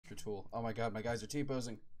tool. Oh my god, my guys are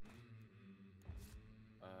T-posing.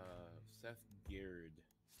 Seth Geared.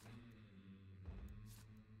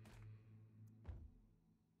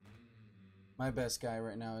 My best guy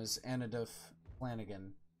right now is Anaduff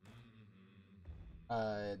Flanagan.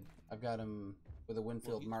 I've got him with a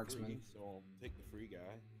Winfield marksman. Free, so I'll take the free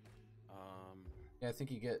guy. Yeah, I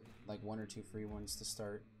think you get like 1 or 2 free ones to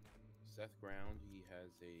start. Seth Ground, he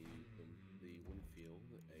has the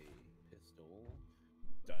Winfield, a pistol,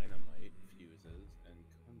 dynamite, fuses, and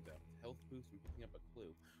conduct. Health boost and picking up a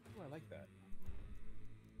clue. Oh, I like that.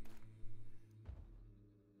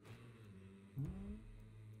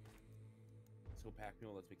 So pack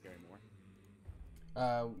mule lets me carry more.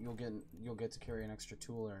 You'll get to carry an extra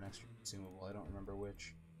tool or an extra consumable. I don't remember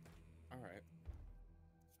which. All right.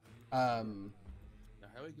 Now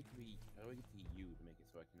how do I get to you to make it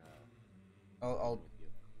so I can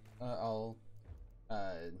I'll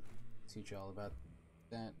teach you all about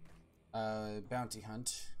that. Bounty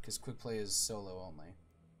hunt, because quick play is solo only.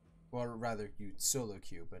 Well, rather you solo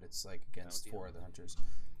queue, but it's like against Bounty 4 other hunters.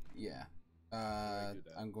 Yeah.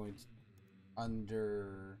 I'm going to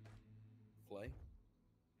under play.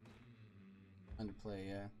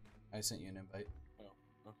 Yeah, I sent you an invite. Oh,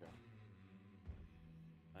 okay.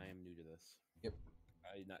 I am new to this. Yep.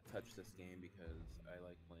 I did not touch this game because I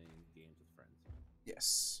like playing games with friends.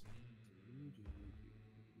 Yes. I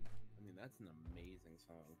mean, that's an amazing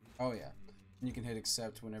song. Oh yeah. You can hit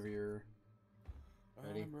accept whenever you're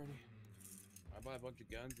ready. I'm ready. I buy a bunch of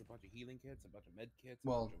guns, a bunch of healing kits, a bunch of med kits.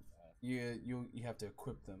 Well, you have to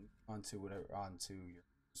equip them onto your,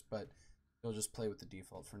 but you'll just play with the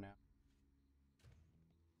default for now.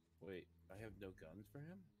 Wait, I have no guns for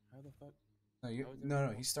him? How the fuck?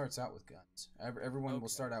 No, he starts out with guns. Everyone will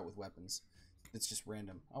start out with weapons. It's just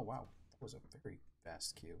random. Oh wow, that was a very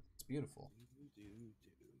fast queue. It's beautiful.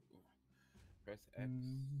 Press X.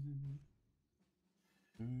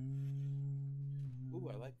 Ooh,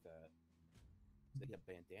 I like that. It's like a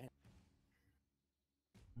bandana.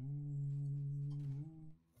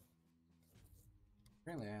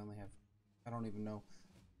 Apparently I don't even know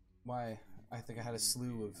why. I think I had a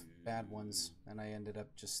slew of bad ones, and I ended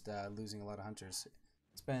up just losing a lot of hunters.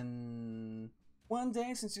 It's been 1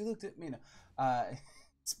 day since you looked at me. No.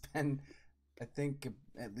 It's been, I think,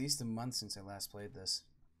 at least a month since I last played this.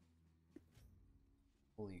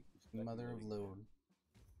 Holy mother of load.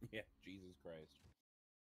 Yeah, Jesus Christ.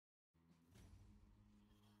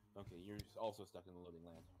 Okay, you're also stuck in the loading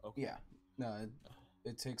land. Okay. Yeah. No,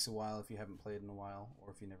 it takes a while if you haven't played in a while,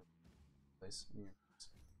 or if you never place.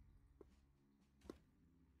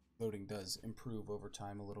 Loading does improve over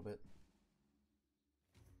time a little bit.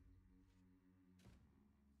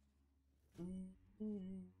 Oh,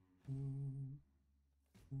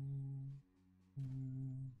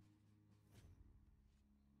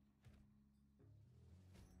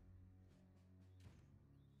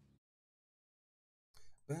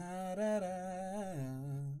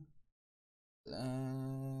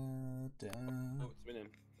 it's spinning.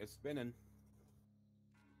 It's spinning.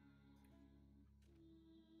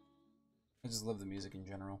 I just love the music in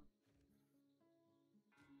general.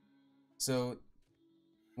 So,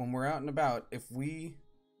 when we're out and about, if we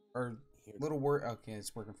are little worried... Okay,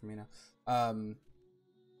 it's working for me now.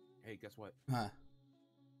 Hey, guess what? Huh.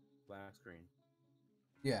 Black screen.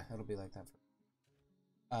 Yeah, it'll be like that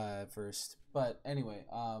at first. But anyway,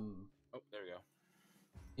 oh, there we go.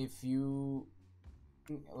 If you...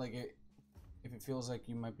 Like, if it feels like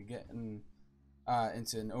you might be getting...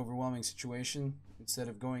 into an overwhelming situation, instead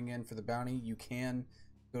of going in for the bounty, you can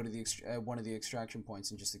go to the one of the extraction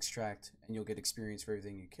points and just extract, and you'll get experience for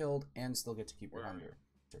everything you killed, and still get to keep your hunter.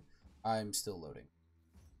 I'm still loading.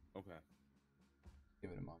 Okay.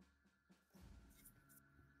 Give it a moment.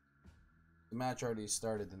 The match already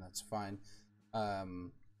started, then that's fine.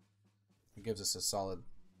 It gives us a solid,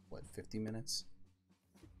 what, 50 minutes?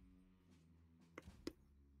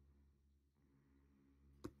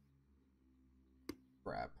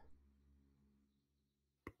 Crap.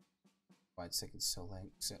 Why it's taking so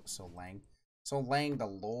lang the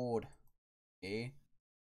Lord. Eh?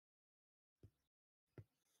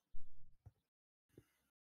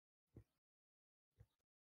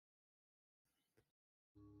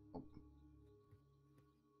 Oh.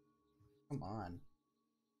 Come on.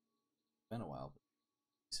 It's been a while.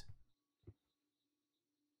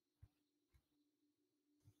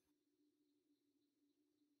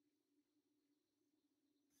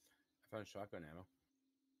 I found shotgun ammo.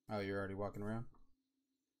 Oh, you're already walking around?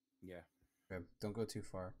 Yeah. Okay, don't go too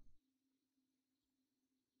far.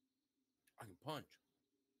 I can punch.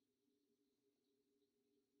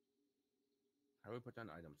 How do we put down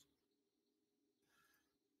items?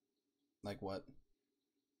 Like what?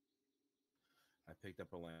 I picked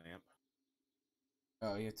up a lamp.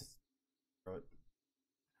 Oh, you have to throw it.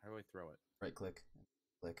 How do I throw it? Right click.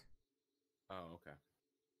 Click. Oh, okay.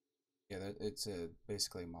 Yeah, it's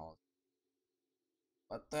basically a Molotov.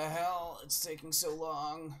 What the hell? It's taking so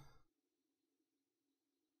long.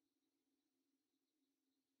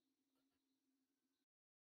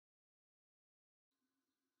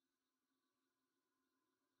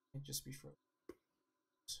 It just be frozen.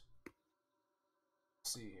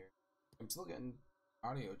 See here. I'm still getting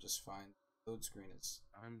audio just fine. Load screen is.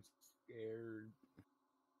 I'm scared.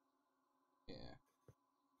 Yeah.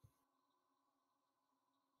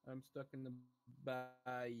 I'm stuck in the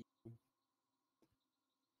bayou.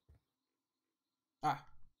 Ah!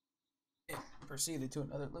 It proceeded to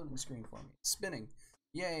another loading screen for me. Spinning.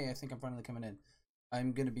 Yay, I think I'm finally coming in.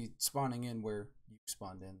 I'm gonna be spawning in where you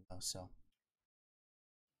spawned in, though, so.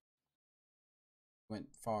 Went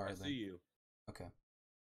far. I then. see you. Okay.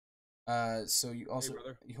 So you also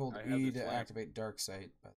brother, you hold I have E this to lamp. activate dark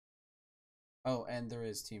sight, but oh, and there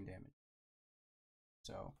is team damage.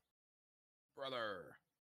 So Brother.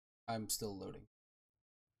 I'm still loading.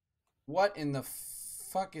 What in the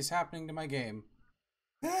fuck is happening to my game?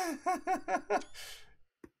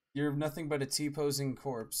 You're nothing but a T-posing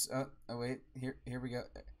corpse. Oh wait, here we go.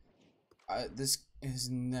 This has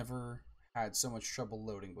never had so much trouble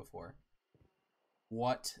loading before.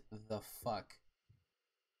 What the fuck?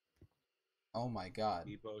 Oh my god.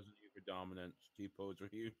 T-pose are you for dominance. T-pose are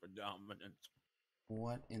you for dominance.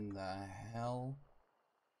 What in the hell?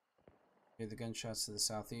 Hear the gunshots to the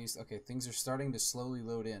southeast. Okay, things are starting to slowly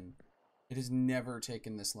load in. It has never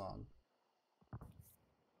taken this long.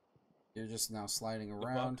 You're just now sliding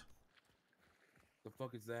around. The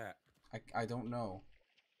fuck is that? I don't know.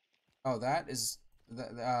 Oh, that is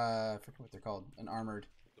I forget what they're called. An armored.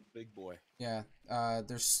 The big boy. Yeah.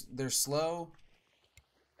 They're slow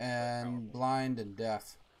and blind and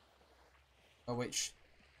deaf. Oh wait.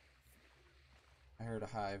 I heard a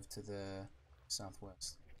hive to the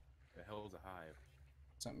southwest. The hell's a hive?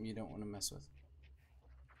 Something you don't want to mess with.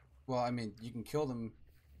 Well, I mean, you can kill them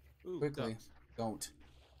quickly. Ducks. Don't.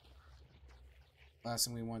 Last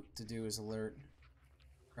thing we want to do is alert.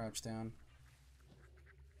 Crouch down.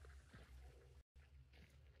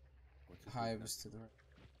 Hives to the right.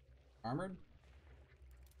 Armored?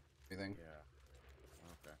 Everything. Yeah.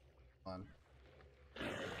 Okay. Hold on.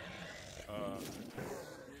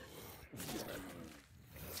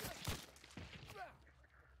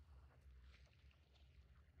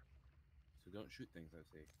 So don't shoot things, I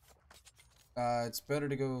see. It's better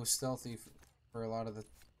to go stealthy for a lot of the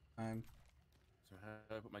time. So how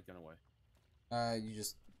do I put my gun away? You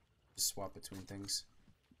just swap between things.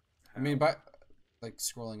 How? I mean, by like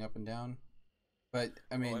scrolling up and down. But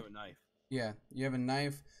I mean, I have a knife. Yeah, you have a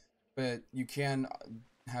knife, but you can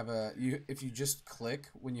have if you just click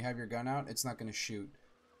when you have your gun out, it's not going to shoot.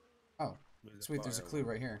 Oh, sweet! There's a clue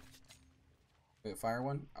right here. Wait, fire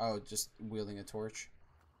one? Oh, just wielding a torch.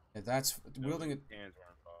 Yeah, that's wielding it. Hands were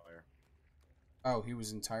on fire. Oh, he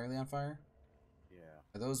was entirely on fire?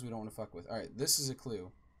 Yeah. Those we don't want to fuck with. Alright, this is a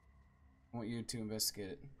clue. I want you to investigate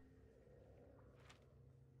it.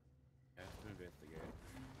 I have to investigate.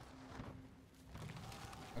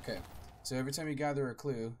 Okay, so every time you gather a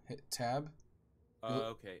clue, hit tab.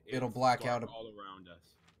 Okay. It'll black out all around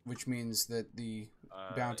us. Which means that the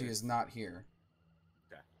bounty is not here.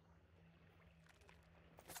 Okay.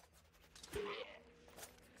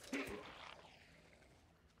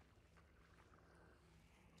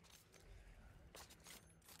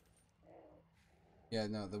 Yeah,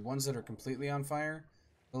 no, the ones that are completely on fire,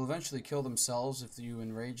 they'll eventually kill themselves if you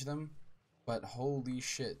enrage them, but holy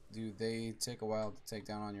shit, dude, they take a while to take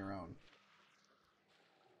down on your own.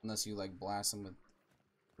 Unless you, like, blast them with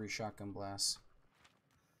 3 shotgun blasts.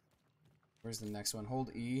 Where's the next one?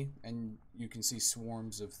 Hold E, and you can see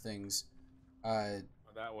swarms of things. That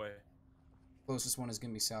way. Closest one is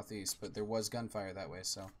going to be southeast, but there was gunfire that way,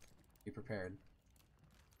 so be prepared.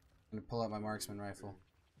 I'm going to pull out my marksman rifle.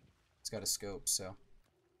 It's got a scope, so.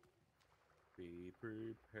 Be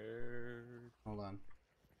prepared. Hold on.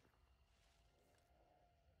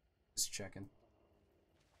 Just checking.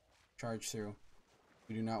 Charge through.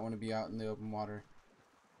 We do not want to be out in the open water.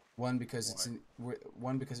 One, because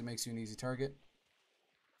because it makes you an easy target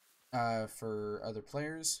for other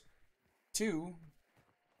players. 2,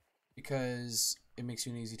 because it makes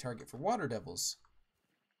you an easy target for water devils.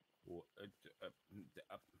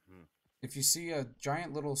 If you see a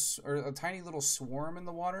giant little or a tiny little swarm in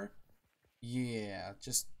the water, yeah,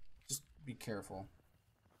 just be careful.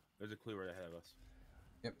 There's a clue right ahead of us.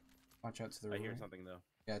 Yep. Watch out to the I right. hear something though.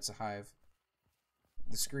 Yeah, it's a hive.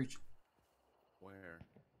 The screech. Where?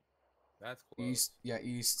 That's close. East. Yeah,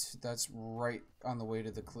 east. That's right on the way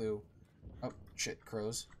to the clue. Oh shit!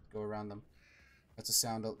 Crows. Go around them. That's a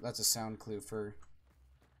sound. That's a sound clue for.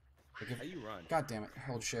 Like if, How you run? God damn it!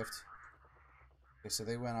 Hold shift. Okay, so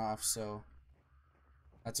they went off. So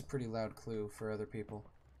that's a pretty loud clue for other people.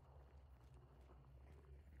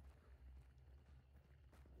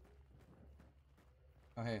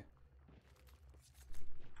 Oh hey.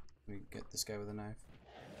 Let me get this guy with a knife.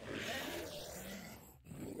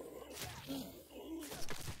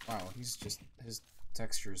 Wow, he's just his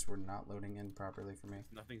textures were not loading in properly for me.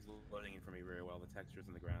 Nothing's loading in for me very well. The textures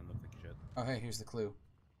in the ground look like shit. Oh hey, here's the clue.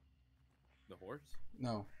 The horse?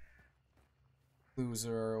 No. Clues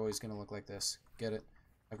are always gonna look like this. Get it?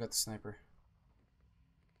 I've got the sniper.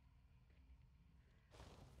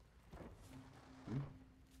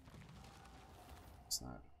 It's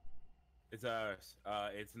not.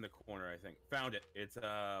 It's in the corner, I think. Found it. It's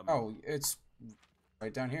Oh, it's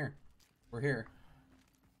right down here. We're here.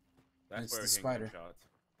 That's it's where the we're spider. getting gunshots.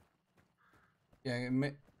 Yeah,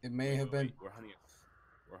 it may have been. Wait, we're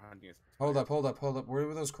hunting a Hold up. Where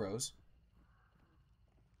were those crows?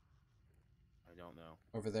 I don't know.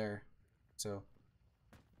 Over there. So,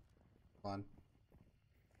 hold on.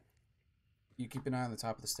 You keep an eye on the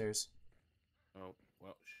top of the stairs. Oh,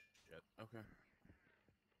 well, shit. Okay.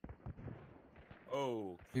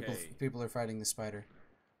 Okay. People are fighting the spider.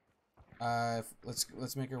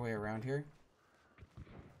 Let's make our way around here.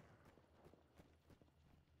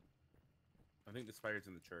 I think the spider's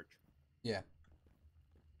in the church. Yeah.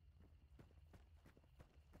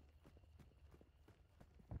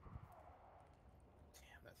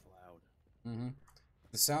 Damn, that's loud. Mm-hmm.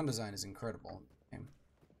 The sound design is incredible.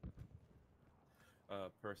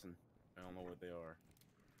 Person. I don't know what they are.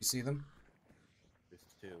 You see them?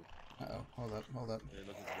 There's two. Uh-oh. Hold up. They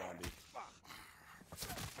look like zombies.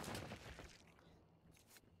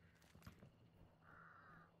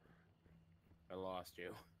 I lost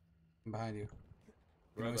you. I'm behind you.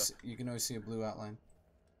 You can always see a blue outline.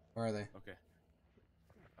 Where are they? Okay.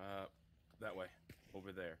 That way.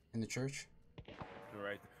 Over there. In the church?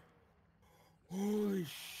 Right. Holy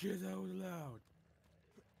shit, that was loud.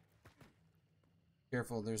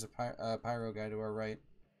 Careful, there's a pyro guy to our right.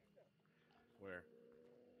 Where?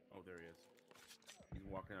 Oh, there he is. He's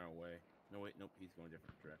walking our way. No, wait, nope, he's going a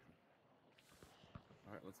different direction.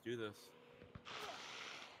 Alright, let's do this.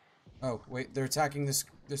 Oh, wait, they're attacking this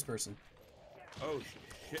person. Oh,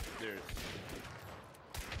 shit, there's...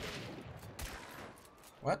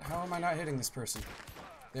 What? How am I not hitting this person?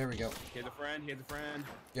 There we go. Hit a friend, hit a friend.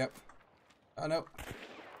 Yep. Oh, no.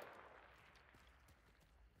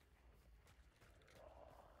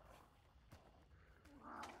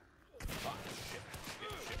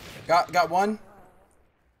 Got one.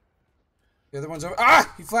 The other one's over.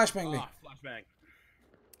 Ah! He flashbanged me. Ah, flashbang.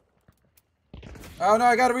 Oh no,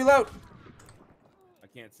 I gotta reload. I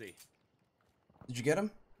can't see. Did you get him?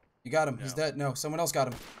 You got him. No. He's dead. No, someone else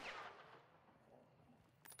got him.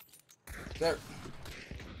 There.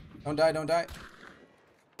 Don't die, don't die.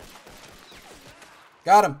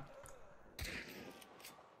 Got him.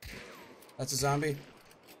 That's a zombie.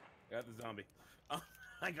 I got the zombie.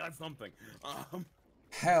 I got something.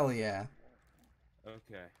 Hell yeah.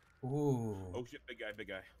 Okay. Ooh. Oh shit, big guy, big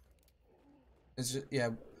guy. It's just, yeah,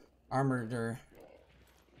 armored are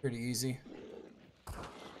pretty easy.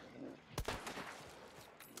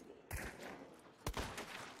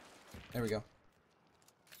 There we go.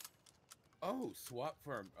 Oh, swap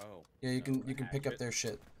firm. Oh. Yeah, you no, can pick up their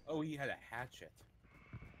shit. Oh, he had a hatchet.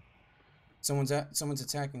 Someone's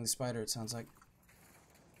attacking the spider, it sounds like.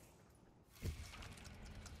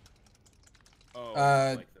 Oh,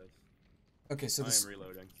 I like this. Okay, so this. I am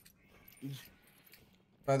reloading.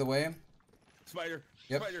 By the way. Spider.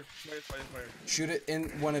 Yep. Spider. Shoot it in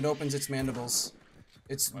when it opens its mandibles.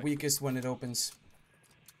 It's weakest when it opens.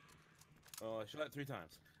 Oh, I shot it 3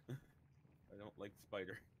 times. I don't like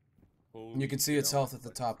spider. And you can see its health at the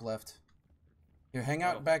top left. Here, hang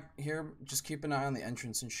out back here. Just keep an eye on the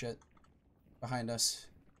entrance and shit behind us.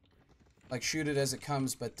 Like, shoot it as it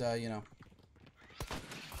comes, but, you know.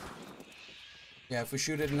 Yeah, if we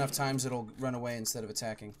shoot it enough times, it'll run away instead of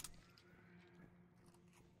attacking.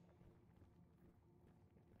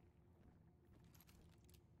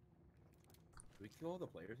 Did we kill all the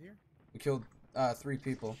players here? We killed 3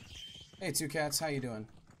 people. Hey, 2 cats, how you doing?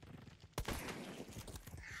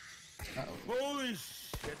 Uh-oh. Holy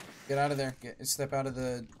shit! Get out of there. Step out of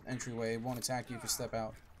the entryway. It won't attack you if you step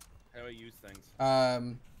out. How do I use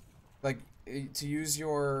things? Like, to use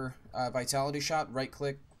your vitality shot,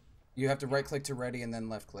 right-click. You have to right-click to ready and then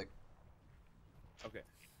left-click. Okay.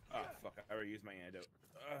 Ah, fuck. I already used my antidote.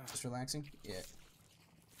 Just relaxing? Yeah.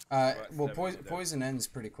 About Well, 70 poison ends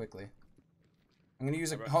pretty quickly. I'm gonna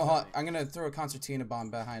use a. About Hold on. 70. I'm gonna throw a concertina bomb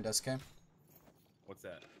behind us, okay? What's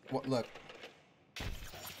that? What? Look.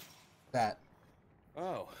 That.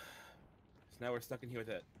 Oh. So now we're stuck in here with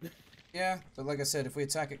it. Yeah, but like I said, if we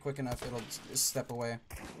attack it quick enough, it'll just step away.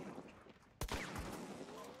 I'm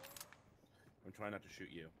trying not to shoot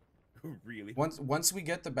you. Really? Once we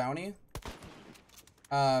get the bounty,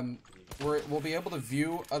 we'll be able to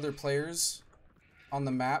view other players on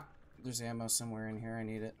the map. There's ammo somewhere in here. I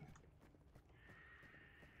need it.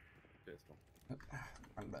 Pistol.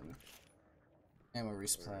 Wrong button. Ammo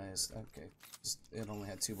resupplies. Okay, it only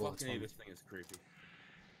had 2 bullets. Fucking this thing is creepy.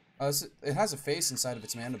 It has a face inside of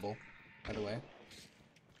its mandible, by the way.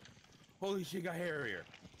 Holy shit, got hairier.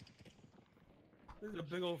 This is a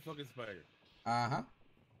big old fucking spider. Uh-huh.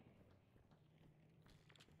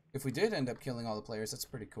 If we did end up killing all the players, that's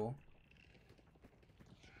pretty cool.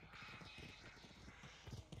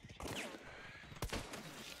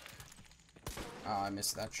 Oh, I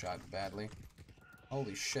missed that shot badly.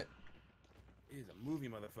 Holy shit. It is a movie,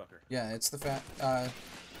 motherfucker. Yeah, it's the fat,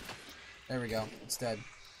 there we go. It's dead.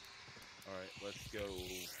 Alright, let's go,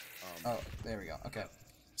 Oh, there we go. Okay.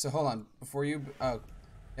 So, hold on. Before you, oh.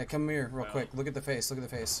 Yeah, come here real quick. Look at the face. Look at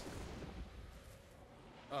the face.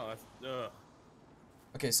 Oh, that's, ugh.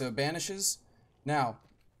 Okay, so it banishes. Now,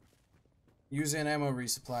 use an ammo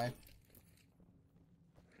resupply.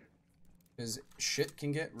 Because shit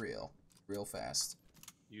can get real fast.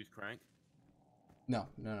 Use crank? No.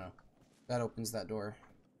 That opens that door.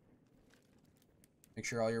 Make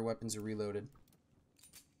sure all your weapons are reloaded.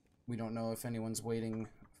 We don't know if anyone's waiting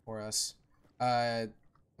for us.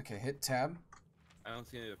 Okay, hit tab. I don't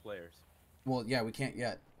see any of the players. Well, yeah, we can't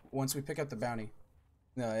yet. Once we pick up the bounty.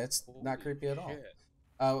 No, it's not Holy creepy at all. shit.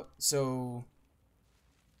 So...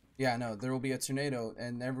 Yeah, no, there will be a tornado,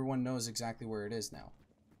 and everyone knows exactly where it is now.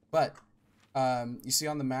 But, you see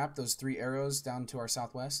on the map those 3 arrows down to our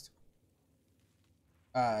southwest?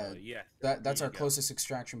 Yeah. That's our closest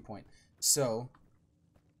extraction point. So,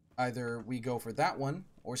 either we go for that one,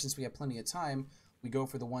 or since we have plenty of time, we go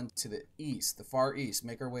for the one to the east, the far east,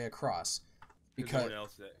 make our way across. Because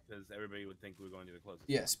everybody would think we were going to the closest.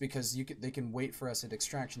 Yes, because they can wait for us at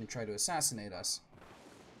extraction and try to assassinate us.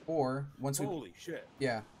 Or, once we... Holy shit.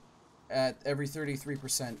 Yeah. At every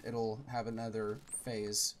 33%, it'll have another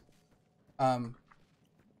phase.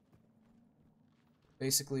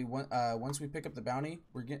 Basically, once we pick up the bounty,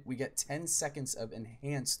 we get 10 seconds of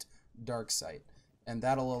enhanced dark sight, and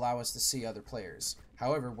that'll allow us to see other players.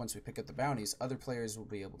 However, once we pick up the bounties, other players will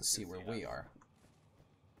be able to see where we are.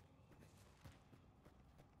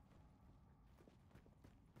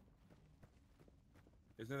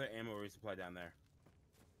 There's another ammo resupply down there.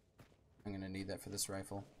 I'm gonna need that for this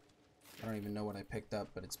rifle. I don't even know what I picked up,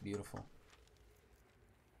 but it's beautiful.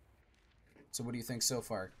 So what do you think so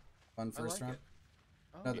far? Fun first round?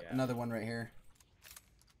 Oh, Another one right here.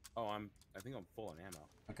 Oh, I think I'm full on ammo.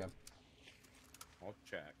 Okay. I'll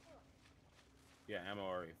check. Yeah, ammo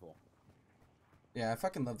already full. Yeah, I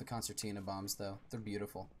fucking love the concertina bombs, though. They're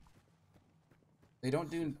beautiful. They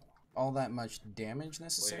don't do all that much damage,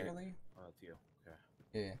 necessarily. Wait. Oh, that's you. Okay.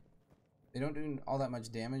 Yeah. They don't do all that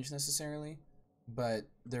much damage, necessarily, but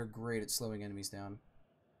they're great at slowing enemies down.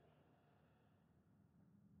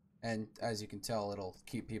 And, as you can tell, it'll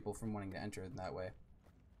keep people from wanting to enter in that way.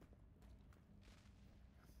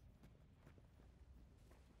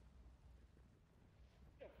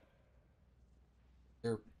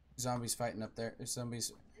 There are zombies fighting up there. There's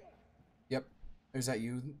zombies. Yep. Is that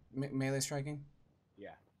you melee striking?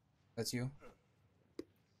 Yeah. That's you?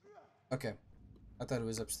 Okay. I thought it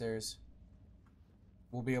was upstairs.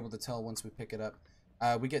 We'll be able to tell once we pick it up.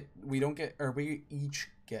 We each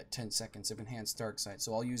get 10 seconds of enhanced dark sight,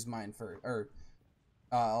 so I'll use mine first,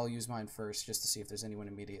 I'll use mine first just to see if there's anyone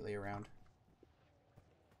immediately around.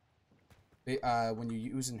 When you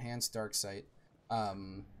use enhanced dark sight,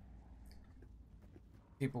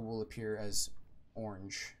 people will appear as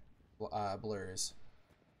orange blurs.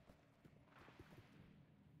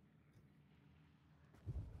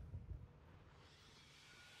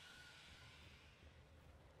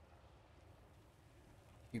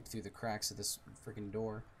 Peep through the cracks of this freaking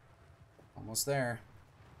door. Almost there.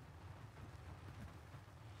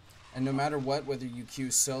 And no matter what, whether you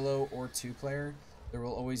queue solo or 2-player, there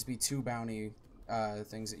will always be 2 bounty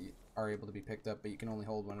things that are able to be picked up, but you can only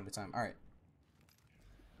hold one at a time. Alright.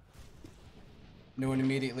 No one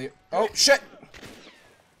immediately... Oh, shit!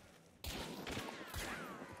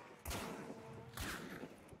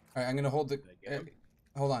 Alright, I'm gonna hold the...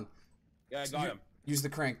 hold on. Yeah, I got him. Use the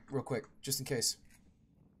crank real quick, just in case.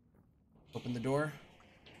 Open the door.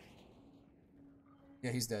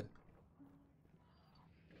 Yeah, he's dead.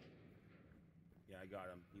 Yeah, I got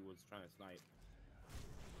him. He was trying to snipe.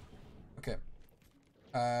 Okay.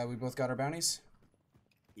 We both got our bounties?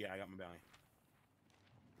 Yeah, I got my bounty.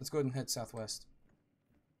 Let's go ahead and head southwest.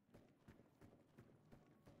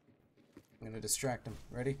 I'm gonna distract him.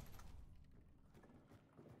 Ready?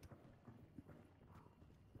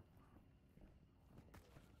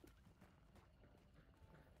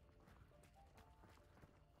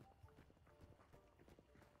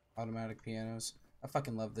 Automatic pianos. I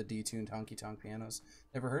fucking love the detuned honky tonk pianos.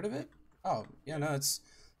 Never heard of it? Oh, yeah, no, it's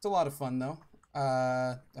a lot of fun though.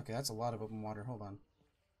 Okay, that's a lot of open water. Hold on.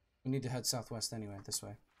 We need to head southwest anyway, this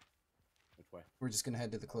way. Which way? We're just gonna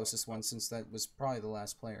head to the closest one since that was probably the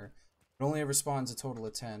last player. It only ever spawns a total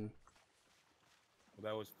of 10. Well,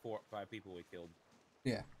 that was 5 people we killed.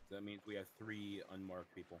 Yeah. So that means we have 3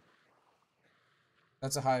 unmarked people.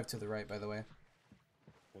 That's a hive to the right, by the way.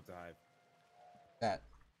 What's a hive? That.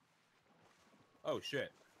 Oh,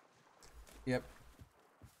 shit. Yep.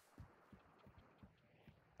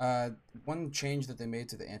 One change that they made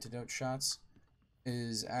to the antidote shots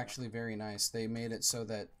is actually very nice. They made it so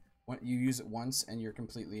that when you use it once and you're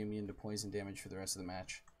completely immune to poison damage for the rest of the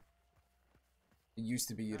match. It used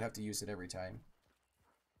to be you'd have to use it every time.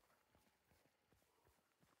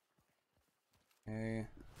 Okay.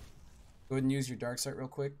 Go ahead and use your dark sight real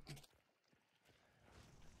quick.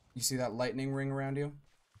 You see that lightning ring around you?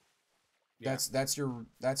 Yeah. That's your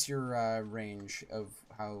range of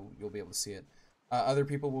how you'll be able to see it. Other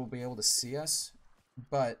people will be able to see us,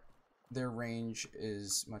 but their range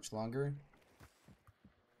is much longer.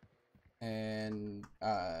 And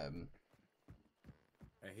I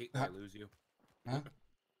hate that I lose you. Huh?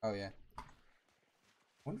 Oh yeah. I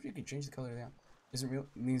wonder if you can change the color of that. Isn't real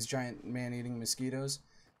these giant man-eating mosquitoes?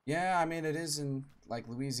 Yeah, I mean it is in like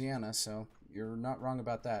Louisiana, so you're not wrong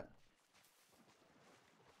about that.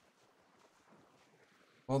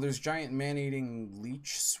 Well, there's giant man-eating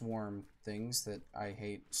leech swarm things that I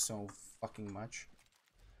hate so fucking much.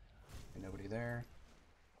 Okay, nobody there.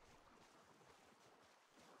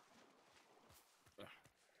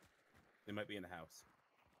 They might be in the house.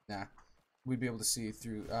 Nah, we'd be able to see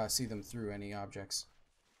through, see them through any objects.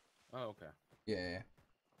 Oh, okay. Yeah.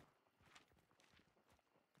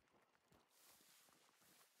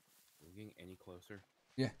 Are we getting any closer?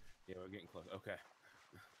 Yeah. Yeah, we're getting close. Okay.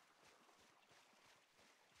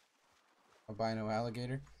 Albino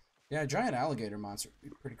alligator. Yeah, giant alligator monster would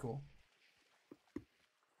be pretty cool.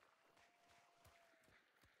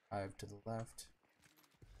 Hive to the left.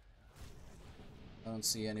 I don't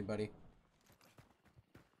see anybody.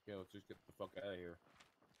 Yeah, let's just get the fuck out of here.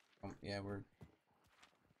 Yeah, we're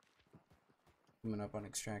coming up on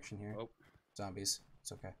extraction here. Oh. Zombies.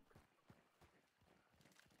 It's okay.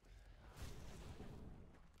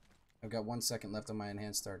 I've got 1 second left on my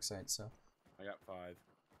enhanced dark sight, so. I got 5.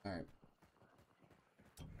 Alright.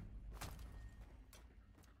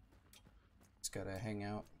 Just gotta hang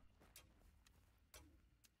out.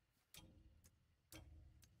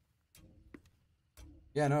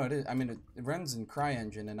 Yeah, no, it is. I mean, it runs in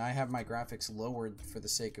CryEngine, and I have my graphics lowered for the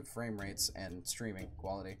sake of frame rates and streaming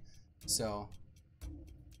quality. So,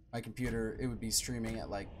 my computer, it would be streaming at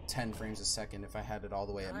like 10 frames a second if I had it all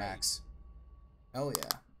the way at max. Hell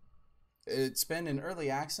yeah. It's been in early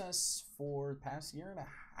access for the past year and a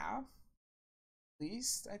half, at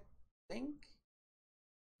least, I think.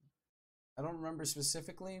 I don't remember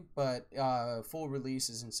specifically, but full release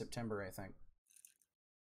is in September, I think.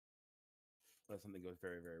 Unless something goes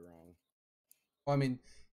very, very wrong. Well, I mean,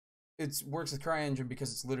 it works with CryEngine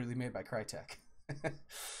because it's literally made by Crytek.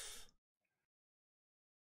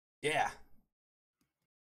 Yeah.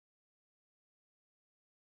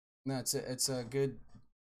 No, it's a good,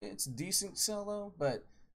 it's decent solo, but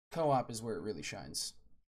co-op is where it really shines.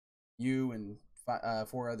 You and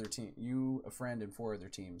 4 other teams, you, a friend, and 4 other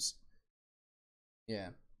teams.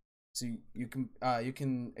 Yeah. So you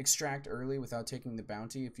can extract early without taking the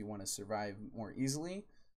bounty if you want to survive more easily.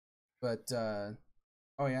 But oh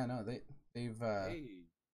yeah, no, they've hey,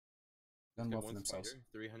 done well for themselves. Spider,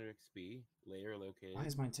 300 XP, layer located. Why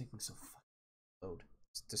is mine taking so fucking load?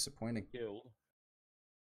 It's disappointing. Killed.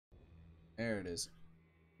 There it is.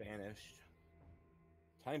 Banished.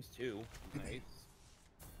 ×2. Nice.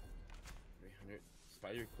 300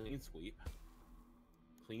 spider clean sweep.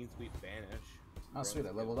 Clean sweep banish. Oh sweet,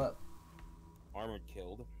 I leveled up. Armored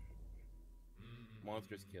killed.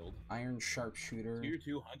 Monsters killed. Iron sharpshooter. Tier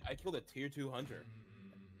 2 I killed a tier 2 hunter.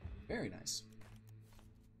 Very nice.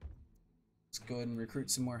 Let's go ahead and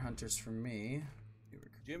recruit some more hunters for me.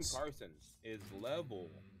 Jim Carson is level.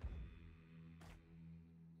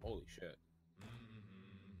 Holy shit.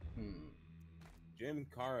 Jim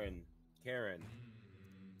Karen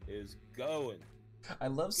is going. I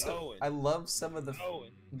love some of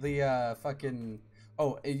Going. the fucking.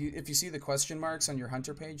 Oh, if you see the question marks on your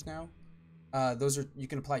hunter page now, those are, you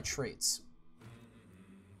can apply traits,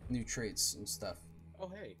 new traits and stuff.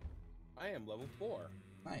 Oh hey, I am level 4.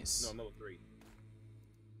 Nice. No, I'm level 3.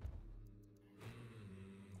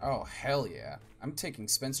 Oh hell yeah! I'm taking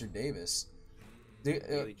Spencer Davis.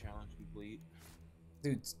 Daily challenge complete.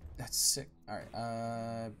 Dude, that's sick. All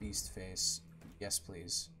right, beast face. Yes,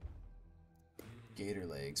 please. Gator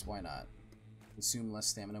legs. Why not? Consume less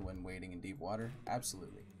stamina when wading in deep water.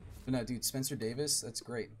 Absolutely. But no, dude, Spencer Davis. That's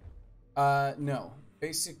great. No.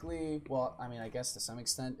 Basically, well, I mean, I guess to some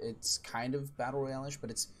extent, it's kind of battle royale-ish, but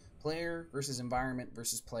it's player versus environment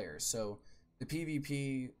versus player. So the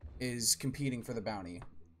PvP is competing for the bounty,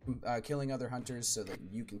 killing other hunters so that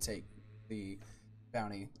you can take the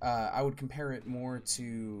bounty. I would compare it more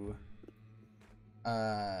to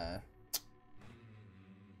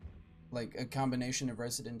like a combination of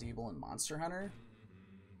Resident Evil and Monster Hunter,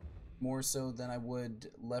 more so than I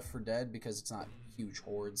would Left 4 Dead, because it's not huge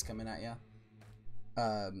hordes coming at you.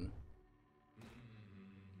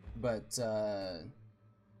 But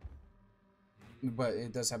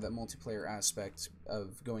it does have that multiplayer aspect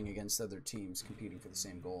of going against other teams competing for the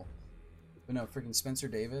same goal. But no, freaking Spencer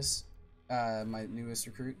Davis, my newest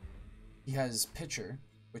recruit, he has Pitcher,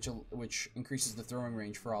 which increases the throwing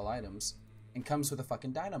range for all items, and comes with a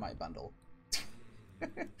fucking dynamite bundle.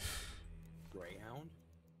 Greyhound?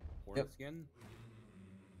 Horn Yep. skin?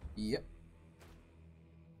 Yep.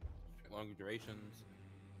 Longer durations.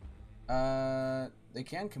 They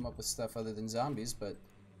can come up with stuff other than zombies, but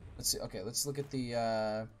let's see. Okay, let's look at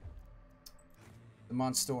the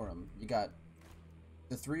Monstorum. You got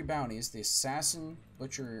the 3 bounties: the Assassin,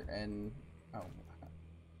 Butcher, and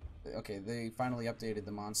okay, they finally updated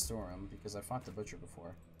the Monstorum because I fought the Butcher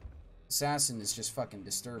before. Assassin is just fucking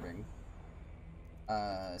disturbing.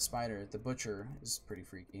 Spider, the Butcher is pretty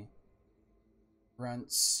freaky.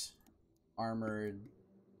 Grunts, armored,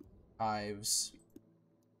 hives,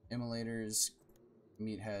 immolators,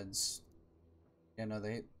 meatheads. Yeah, no,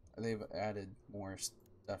 they've added more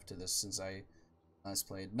stuff to this since I last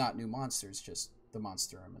played. Not new monsters, just the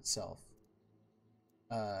Monstorum itself.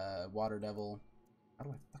 Water Devil. How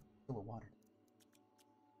do I fucking kill a water?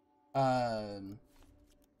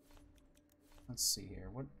 Let's see here.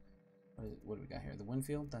 What do we got here? The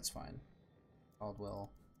Winfield? That's fine.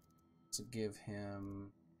 Caldwell. To give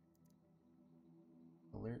him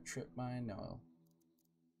alert trip mine? No.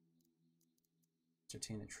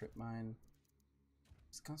 Concertina trip mine.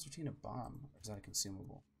 Is the Concertina bomb? Or is that a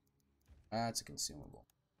consumable? That's a consumable.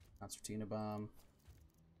 Concertina bomb.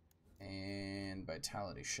 And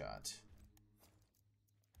vitality shot.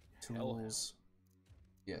 Tools.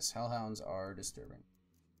 Yes, hellhounds are disturbing.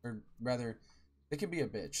 Or rather, they can be a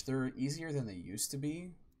bitch. They're easier than they used to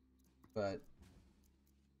be, but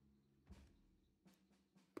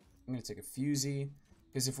I'm gonna take a Fusey,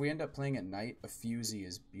 because if we end up playing at night, a Fusey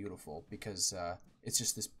is beautiful, because it's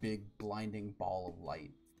just this big blinding ball of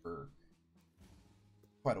light for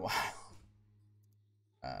quite a while.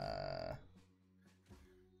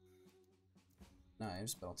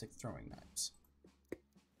 Knives, but I'll take throwing knives.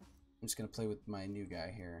 I'm just gonna play with my new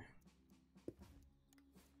guy here.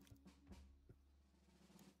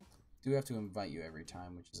 Do have to invite you every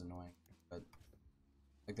time, which is annoying, but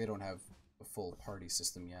like they don't have a full party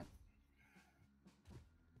system yet.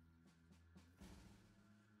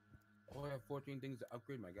 Oh, I have 14 things to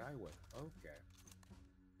upgrade my guy with. Okay.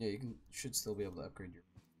 Yeah, you should still be able to upgrade your.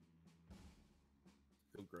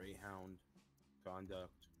 So Greyhound,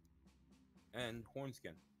 Conduct, and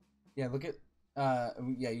Hornskin. Yeah, look at.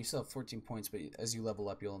 Yeah, you still have 14 points, but as you level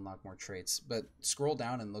up, you'll unlock more traits. But scroll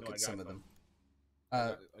down and look at some of them.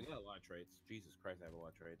 I got a lot of traits. Jesus Christ, I have a lot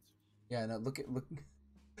of traits. Yeah, no, look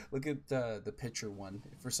at the picture one.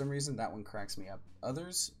 For some reason, that one cracks me up.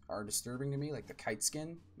 Others are disturbing to me, like the kite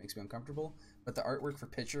skin makes me uncomfortable, but the artwork for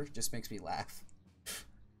picture just makes me laugh.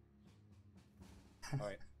 All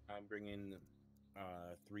right, I'm bringing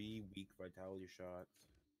 3 weak vitality shots.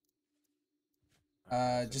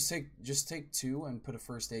 Just take 2 and put a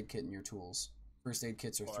first aid kit in your tools. First aid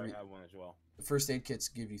kits are 3. I have one as well. The first aid kits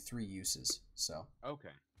give you 3 uses, so. Okay.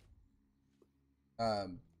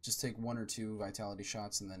 Just take 1 or 2 vitality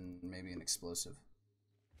shots and then maybe an explosive.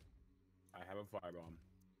 I have a firebomb.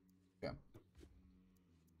 Yeah.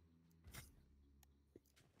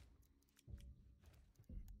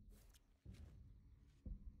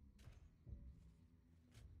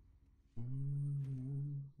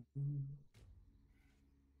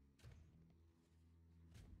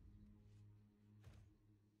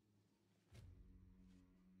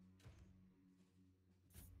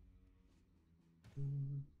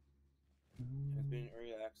 Has been in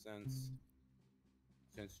early access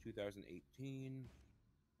since 2018.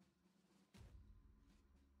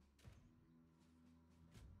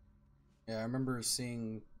 Yeah, I remember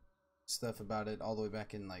seeing stuff about it all the way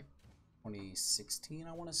back in like 2016,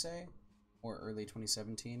 I want to say, or early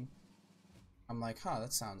 2017. I'm like, huh,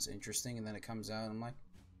 that sounds interesting, and then it comes out, and I'm like,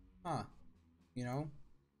 huh, you know,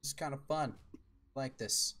 it's kind of fun. I like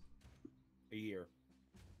this. A year.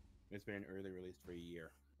 It's been an early release for a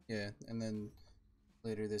year. Yeah, and then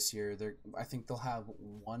later this year, I think they'll have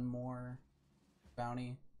one more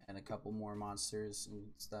bounty and a couple more monsters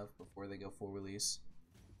and stuff before they go full release.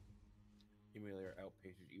 Emulator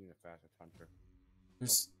outpaces even a fastest hunter.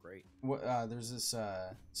 There's great. There's this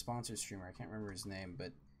sponsored streamer, I can't remember his name,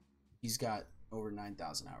 but he's got over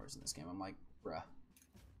 9,000 hours in this game. I'm like, bruh,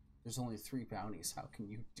 there's only 3 bounties. How can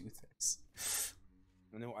you do this?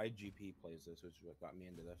 I know IGP plays this, which is what got me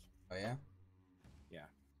into this. Oh yeah? Yeah.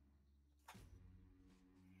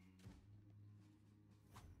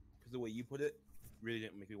 Because the way you put it really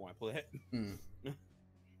didn't make me want to play it. Hmm.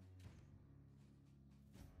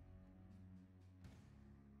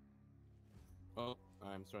 Oh,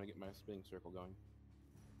 I'm starting to get my spinning circle going.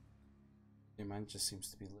 Yeah, mine just seems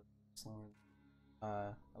to be a little slower.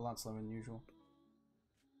 A lot slower than usual.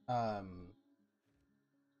 Let's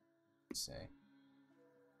say.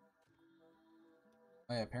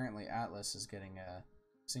 Oh yeah, apparently Atlas is getting a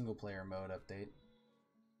single player mode update.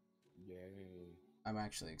 Yay. I'm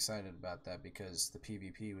actually excited about that because the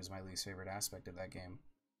PvP was my least favorite aspect of that game.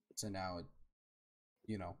 So now,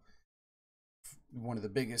 you know, one of the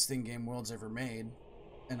biggest in-game worlds ever made,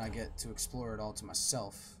 and I get to explore it all to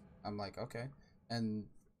myself. I'm like, okay. And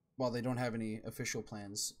while they don't have any official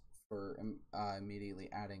plans for immediately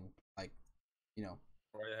adding, like, you know,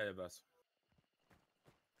 Right ahead of us.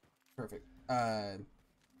 perfect.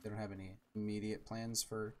 They don't have any immediate plans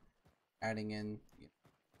for adding in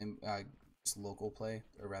just local play,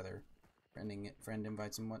 or rather, friend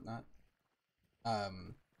invites and whatnot.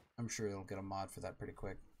 I'm sure it'll get a mod for that pretty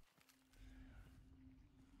quick.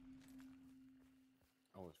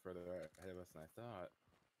 Oh, it's further ahead of us than I thought.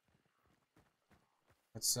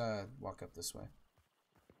 Let's walk up this way.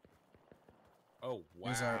 Oh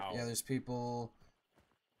wow! There's people.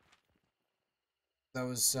 That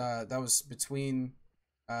was between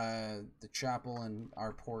the chapel and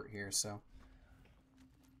our port here, so.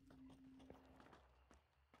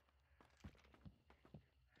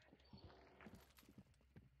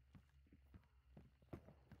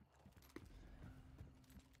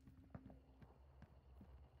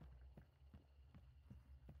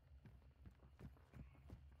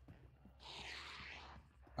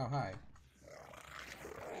 Oh, hi.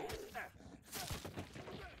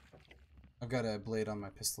 I've got a blade on my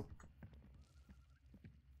pistol.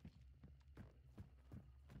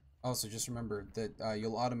 Also, just remember that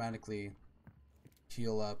you'll automatically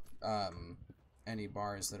heal up any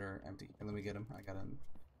bars that are empty. And let me get him. I got a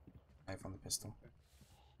knife on the pistol.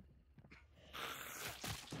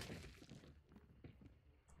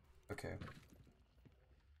 Okay.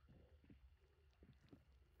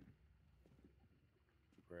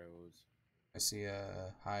 Bros. I see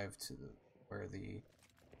a hive to where the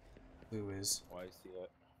blue is. Oh, I see it.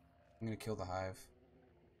 I'm gonna kill the hive.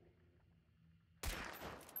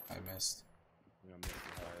 I missed. Yeah, I missed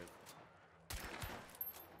the hive.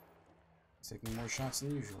 Taking more shots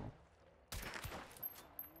than usual.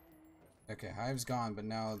 Okay, hive's gone, but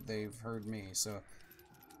now they've heard me, so...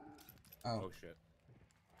 Oh shit.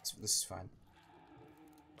 This is fine.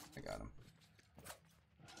 I got him.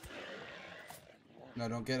 No,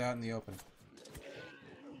 don't get out in the open.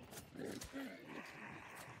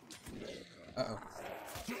 Uh-oh.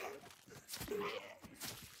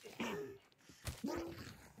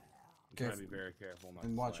 Gotta be very careful. Not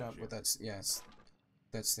and watch slash out you. with that, yes,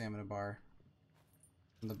 that stamina bar.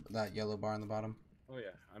 That yellow bar on the bottom. Oh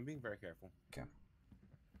yeah, I'm being very careful. Okay.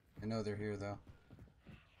 I know they're here, though.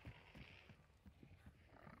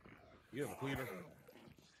 You have a cleaver.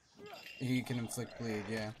 He can inflict bleed,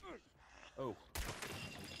 yeah. Oh.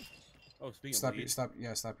 Oh, speaking Stop of bleed. stop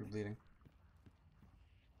your bleeding.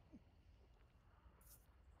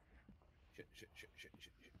 Shit.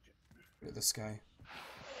 Look at this guy.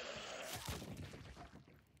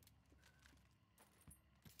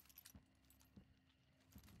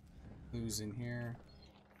 Who's in here?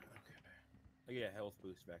 Okay. I get a health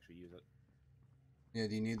boost if I actually use it. Yeah,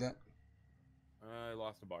 do you need that? I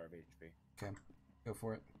lost a bar of HP. Okay, go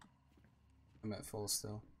for it. I'm at full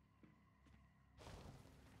still.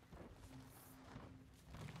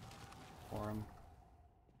 For him.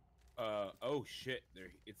 Oh shit!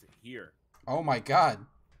 It's here. Oh my god!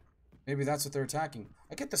 Maybe that's what they're attacking.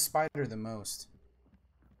 I get the spider the most.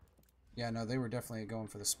 Yeah, no, they were definitely going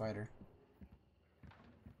for the spider.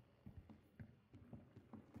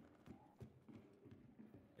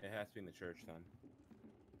 It has to be in the church, then.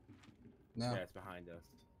 No. Yeah, it's behind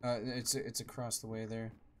us. It's across the way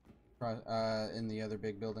there. In the other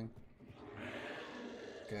big building.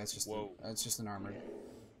 Okay, that's just that's just an armored.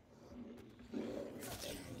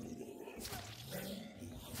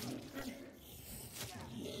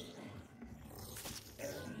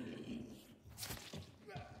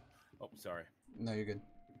 Oh, sorry. No, you're good.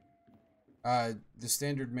 The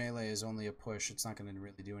standard melee is only a push. It's not going to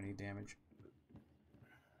really do any damage.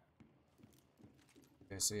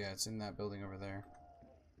 Okay, so yeah, it's in that building over there.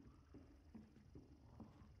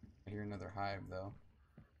 I hear another hive, though.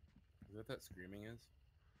 Is that what that screaming is?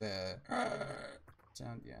 The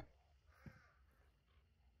sound, yeah.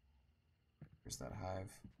 There's that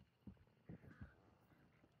hive.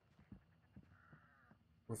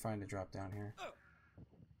 We're fine to drop down here.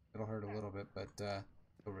 It'll hurt a little bit, but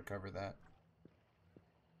we'll recover that.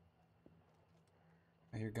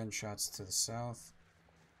 I hear gunshots to the south.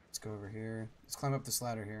 Let's go over here. Let's climb up this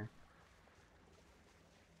ladder here.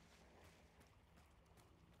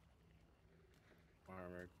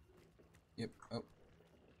 Armored. Yep. Oh.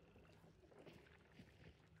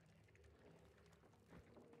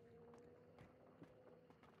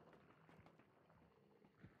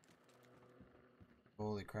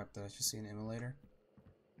 Holy crap, did I just see an immolator?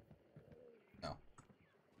 No.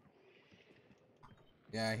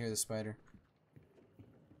 Yeah, I hear the spider.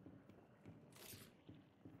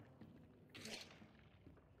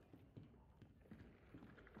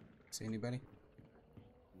 See anybody?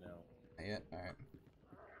 No. Not yet? Alright.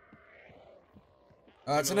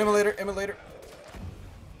 It's an immolator! Immolator!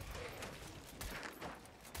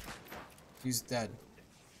 He's dead.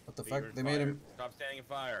 What the fuck? They made him... Stop standing in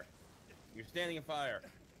fire. You're standing in fire.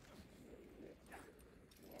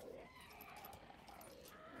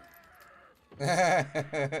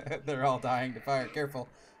 They're all dying to fire. Careful.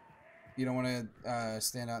 You don't want to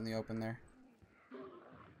stand out in the open there.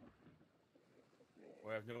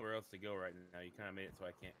 Well, I have nowhere else to go right now. You kind of made it so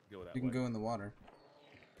I can't go that way. You can go in the water.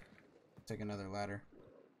 Take another ladder.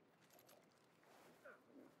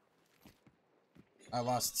 I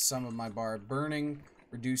lost some of my bar. Burning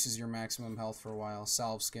reduces your maximum health for a while.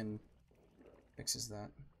 Salve skin fixes that.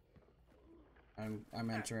 I'm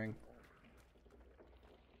entering.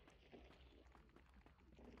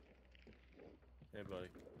 Hey, buddy.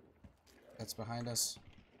 That's behind us.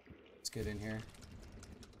 Let's get in here.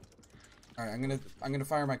 All right, I'm gonna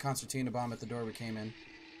fire my concertina bomb at the door we came in.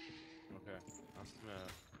 Okay. I'm gonna...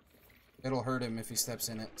 It'll hurt him if he steps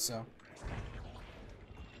in it. So.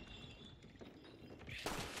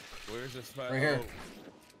 Where's the spider? Right here.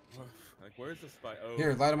 Oh. Like, where's the spider? Oh.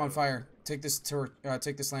 Here, light him on fire. Take this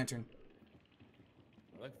take this lantern.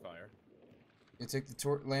 I like fire. You take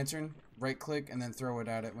the lantern, right click, and then throw it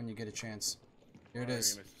at it when you get a chance. Here it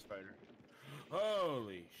is. Mr. Spider.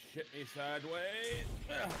 Holy shit me sideways.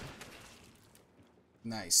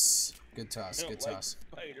 Nice. Good toss. Good toss.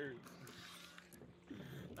 Spiders.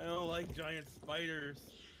 I don't like giant spiders.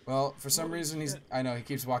 Well, for some reason I know he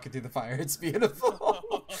keeps walking through the fire. It's beautiful.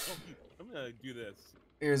 I'm gonna do this.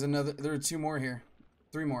 Here's another. There are 2 more here.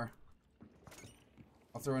 3 more.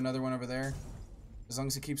 I'll throw another one over there. As long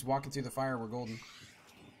as he keeps walking through the fire, we're golden.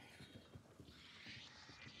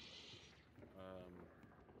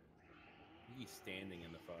 He's standing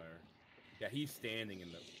in the fire. Yeah, he's standing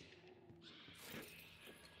in the...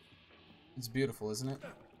 It's beautiful, isn't it?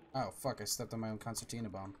 Oh, fuck, I stepped on my own concertina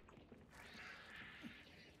bomb.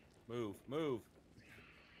 Move, move.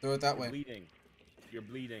 Throw it that You're way. Bleeding. You're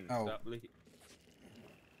bleeding. Oh. Stop bleeding.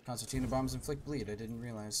 Concertina bombs inflict bleed. I didn't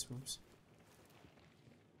realize. Oops.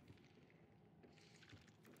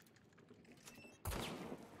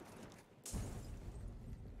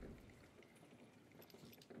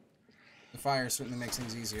 The fire certainly makes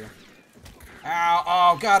things easier. Ow!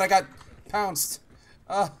 Oh god, I got pounced.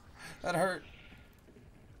 Oh, that hurt.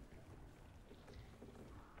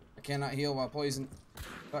 I cannot heal while poisoned.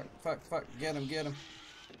 Fuck, fuck, fuck. Get him, get him.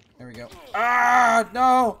 There we go. Ah,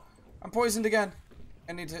 no! I'm poisoned again.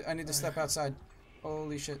 I need to step outside.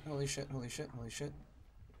 Holy shit, holy shit, holy shit, holy shit.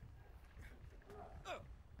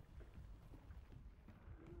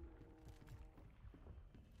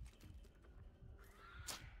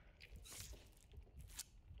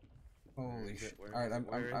 Holy shit. Alright,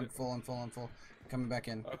 I'm full, I'm full, I'm full. Coming back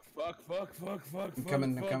in. Fuck, fuck, fuck, fuck, I'm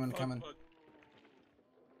coming, I'm coming, I'm coming.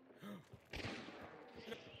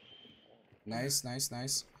 Nice, nice,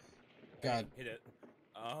 nice. God. Hit it.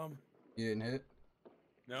 You didn't hit it?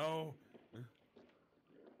 No.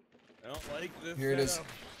 I don't like this. Here it is.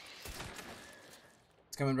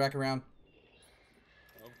 It's coming back around.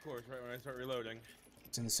 Of course, right when I start reloading.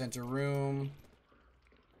 It's in the center room.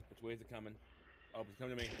 Which way is it coming? Oh, it's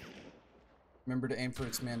coming to me. Remember to aim for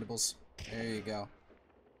its mandibles. There you go.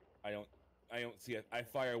 I don't see it. I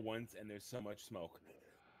fire once and there's so much smoke.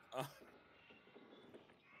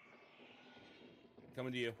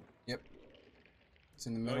 Coming to you. Yep. It's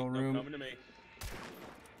in the middle room. No, coming to me.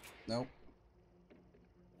 Nope.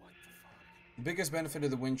 What the fuck? The biggest benefit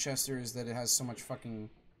of the Winchester is that it has so much fucking...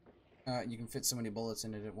 you can fit so many bullets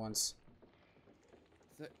in it at once.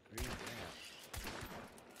 Is that green gas?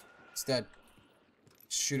 It's dead.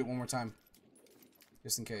 Shoot it one more time.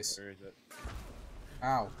 Just in case. Where is it?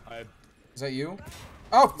 Ow. Is that you?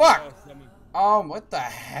 Oh, fuck! What the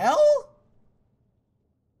hell?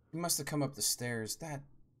 He must have come up the stairs. That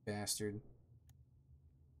bastard.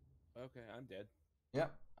 Okay, I'm dead.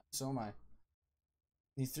 Yep. So am I.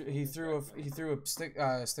 He threw a stick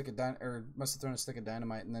of must have thrown a stick of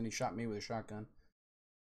dynamite, and then he shot me with a shotgun.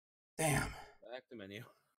 Damn. Back to menu.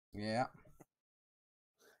 Yeah.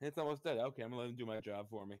 It's almost dead. Okay, I'm gonna let him do my job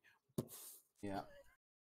for me. Yeah.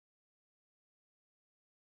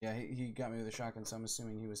 Yeah, he got me with a shotgun, so I'm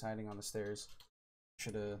assuming he was hiding on the stairs.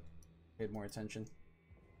 Should have paid more attention.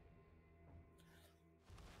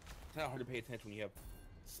 It's not hard to pay attention when you have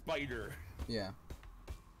Spider. Yeah.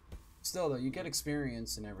 Still, though, you get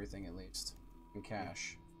experience and everything at least. And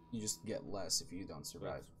cash. You just get less if you don't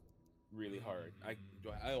survive. It's really hard. I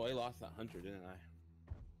lost that hunter, didn't I?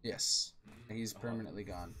 Yes. He's permanently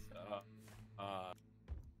gone.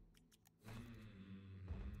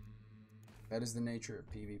 That is the nature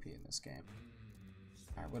of PvP in this game.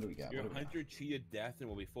 Alright, what do we got? Your hunter cheated death and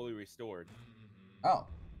will be fully restored. Oh.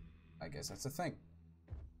 I guess that's a thing.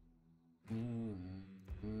 You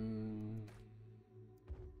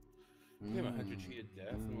have a hunter cheated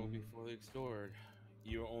death and will be fully restored.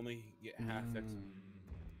 You only get half X.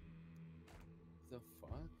 The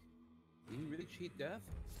fuck? Did he really cheat death?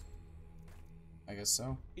 I guess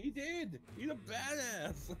so. He did! He's a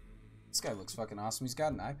badass! This guy looks fucking awesome. He's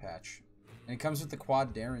got an eye patch. And it comes with the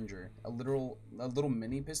quad Derringer, a little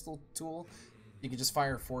mini pistol tool. You can just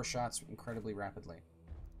fire 4 shots incredibly rapidly.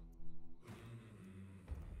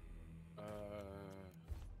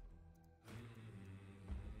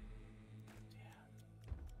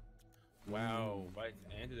 Wow, Bite's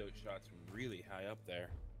antidote shot's really high up there.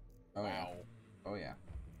 Oh, wow. Yeah. Oh yeah.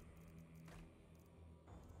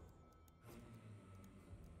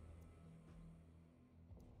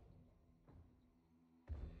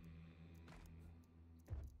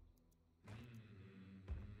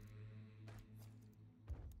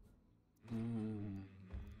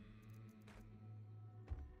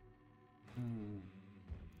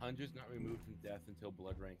 Hunter's not removed from death until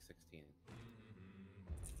blood rank 16.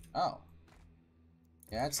 Oh.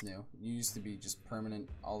 Yeah, that's new. You used to be just permanent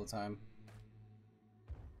all the time.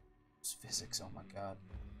 It's physics, oh my god.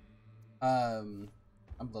 I'm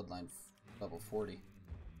bloodline level 40.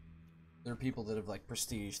 There are people that have like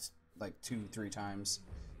prestiged like 2-3 times.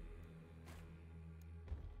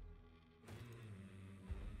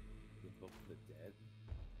 Book of the dead.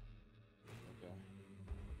 Okay.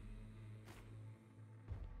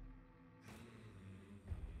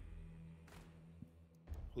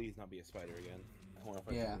 Please not be a spider again. I want to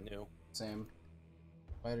find something new. Same.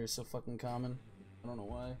 Spider's so fucking common. I don't know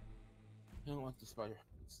why. I don't want the spider.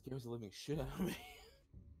 It scares the living shit out of me.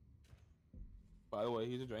 By the way,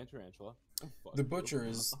 he's a giant tarantula. The Butcher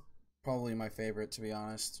is probably my favorite, to be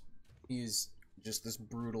honest. He's just this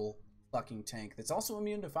brutal fucking tank that's also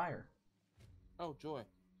immune to fire. Oh, joy.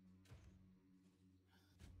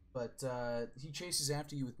 But he chases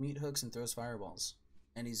after you with meat hooks and throws fireballs.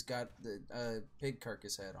 And he's got the pig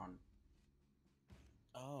carcass head on.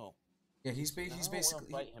 Oh. Yeah, he's basically. I don't want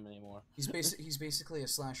to fight him anymore. He's basically a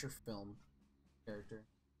slasher film character.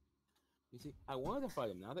 You see, I wanted to fight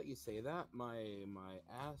him. Now that you say that, my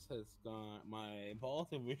ass has gone. My balls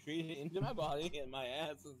have retreated into my body, and my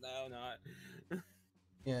ass is now not.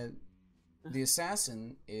 Yeah, the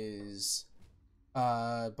assassin is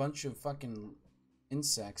a bunch of fucking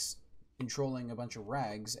insects controlling a bunch of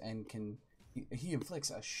rags, and he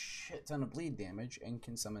inflicts a shit ton of bleed damage and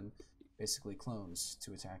can summon basically clones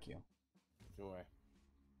to attack you. Joy.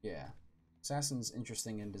 Yeah, assassin's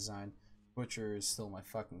interesting in design. Butcher is still my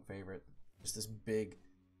fucking favorite. Just this big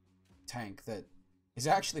tank that is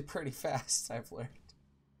actually pretty fast, I've learned.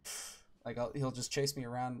 Like, he'll just chase me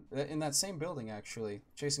around, in that same building, actually,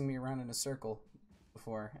 chasing me around in a circle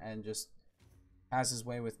before, and just has his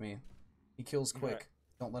way with me. He kills quick. Right.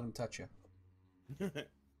 Don't let him touch you.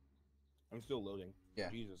 I'm still loading. Yeah.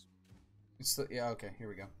 Jesus. It's still, yeah, okay, here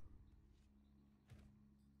we go.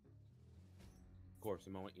 course,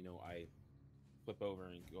 the moment, you know, I flip over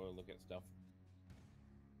and go look at stuff.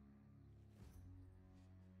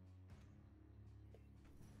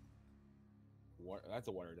 What? That's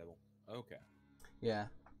a water devil. Okay. Yeah.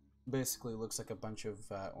 Basically looks like a bunch of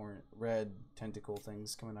red tentacle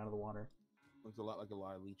things coming out of the water. Looks a lot like a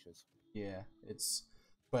lot of leeches. Yeah, it's...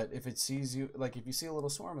 But if it sees you... Like, if you see a little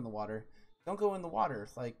swarm in the water, don't go in the water,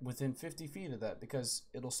 like, within 50 feet of that, because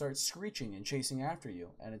it'll start screeching and chasing after you.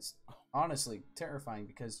 And it's honestly terrifying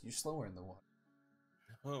because you're slower in the water.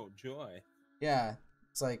 Oh, joy. Yeah,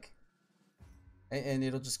 it's like... And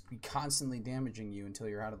it'll just be constantly damaging you until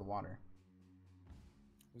you're out of the water.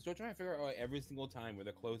 I'm still trying to figure out, like, every single time we're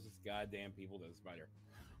the closest goddamn people to the spider.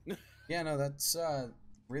 Yeah, no, that's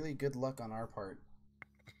really good luck on our part.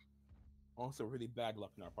 Also, really bad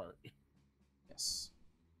luck on our part. Yes.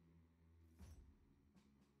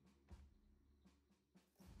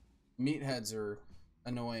 Meatheads are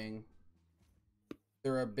annoying.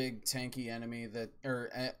 They're a big tanky enemy that, or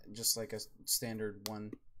just like a standard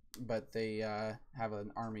one, but they have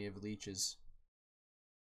an army of leeches.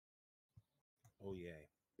 Oh yay!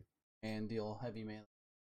 And deal heavy melee.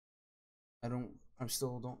 I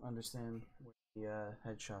still don't understand what the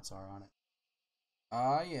headshots are on it.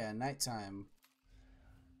 Ah, yeah, nighttime.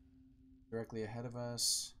 Directly ahead of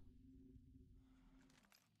us.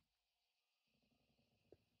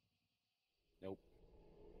 Nope.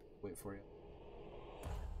 Wait for you.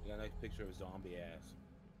 You got a nice picture of zombie ass.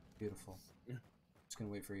 Beautiful. Just gonna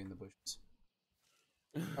wait for you in the bushes.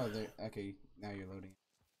 Oh, there. Okay, now you're loading.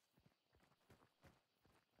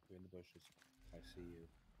 You're in the bushes. I see you.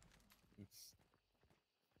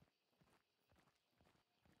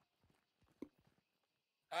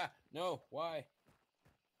 Ah, no, why?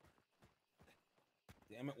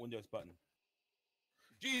 Damn it, Windows button.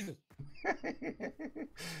 Jesus! You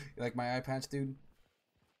like my eye patch, dude?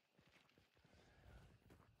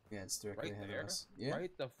 Yeah, it's directly Right ahead there? of us. Yeah.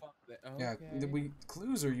 Right the fuck there. Yeah, Okay.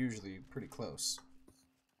 clues are usually pretty close.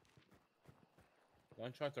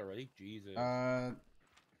 Gunshots already? Jesus.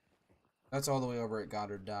 That's all the way over at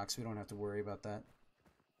Goddard Docks. We don't have to worry about that.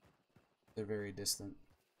 They're very distant.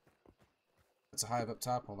 It's a hive up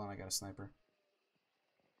top. Hold on, I got a sniper.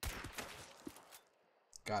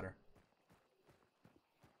 Got her.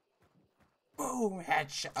 Boom!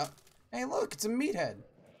 Headshot. Hey, look, it's a meathead.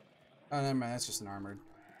 Oh, never mind. That's just an armored.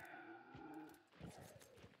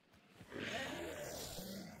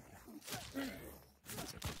 Let's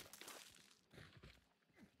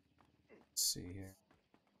see here.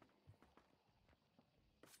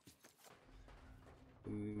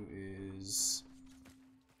 Who is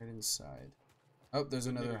right inside? Oh, there's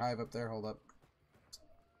another hive up there. Hold up.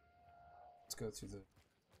 Let's go through the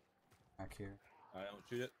back here. I don't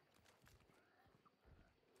shoot it.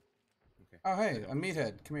 Okay. Oh, hey, a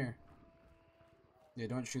meathead. Come here. Yeah,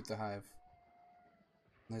 don't shoot the hive.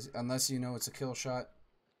 Unless you know it's a kill shot.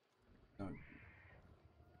 Don't.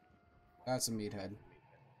 That's a meathead.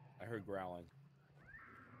 I heard growling.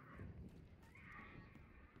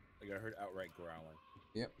 Like, I heard outright growling.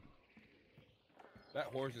 Yep. That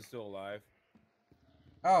horse is still alive.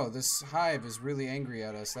 Oh, this hive is really angry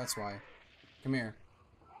at us. That's why. Come here.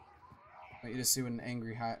 I want you to see what an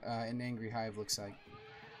angry hive looks like.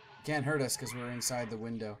 Can't hurt us because we're inside the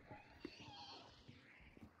window.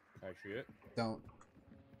 Can I shoot it? Don't.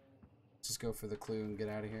 Just go for the clue and get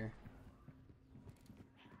out of here.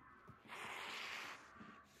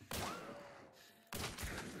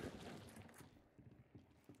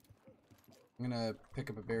 I'm gonna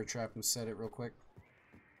pick up a bear trap and set it real quick.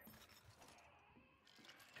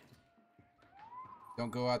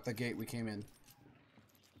 Don't go out the gate we came in.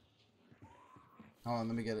 Hold on,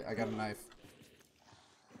 let me get it. I got a knife.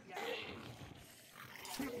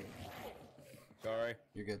 Sorry.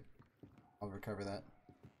 You're good. I'll recover that.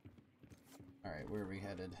 Alright, where are we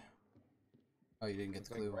headed? Oh, you didn't get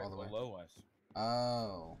the clue right all the way. below us.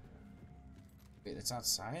 Oh. Wait, it's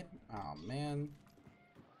outside? Oh, man.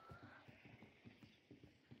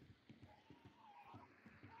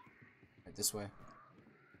 Right, this way.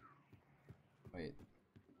 Wait.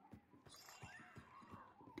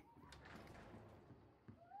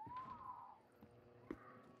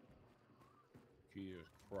 Jesus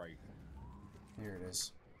Christ. Here it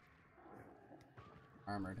is.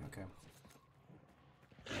 Armored, okay.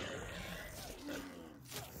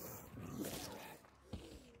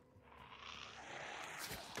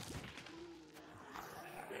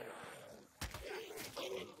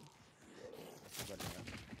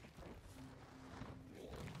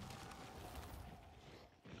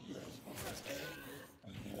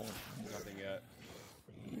 Nothing yet.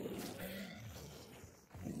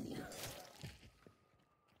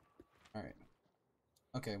 Alright.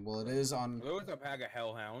 Okay, well it is on. There was a pack of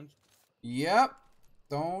hellhounds. Yep.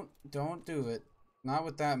 Don't do it. Not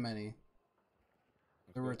with that many.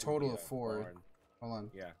 There were a total of 4. Barn. Hold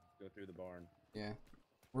on. Yeah, go through the barn. Yeah.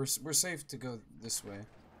 We're safe to go this way.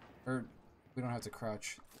 Or we don't have to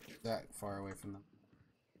crouch that far away from them.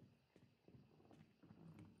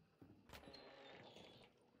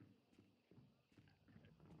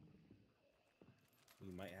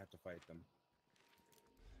 You might have to fight them.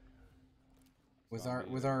 We got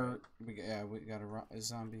a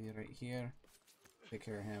zombie right here. Take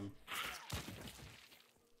care of him.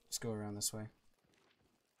 Just go around this way.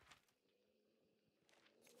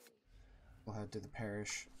 We'll head to the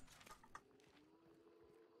parish.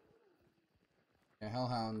 Yeah,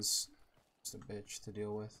 hellhound's just a bitch to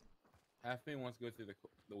deal with. Half of me wants to go through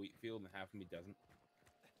the wheat field, and half of me doesn't.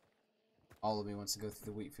 All of me wants to go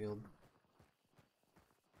through the wheat field.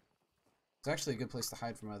 It's actually a good place to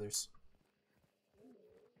hide from others.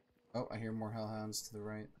 Oh, I hear more hellhounds to the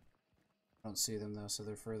right. I don't see them though, so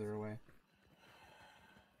they're further away.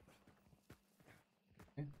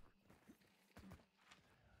 Okay.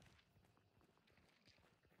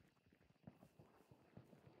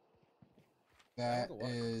 That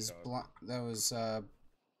is Blanc. That was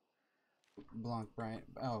Blanc Bryant.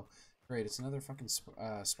 Oh, great! It's another fucking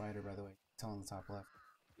spider, by the way. Tell on the top left.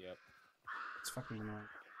 Yep. It's fucking annoying.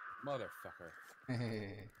 Motherfucker.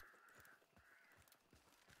 Hey.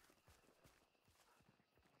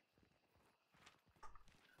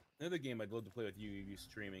 Another game I'd love to play with you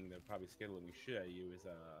streaming that probably schedule me shit out of you is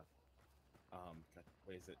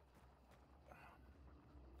what is it?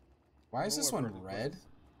 Why is this one red?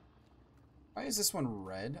 Why is this one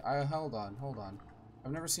red? Hold on.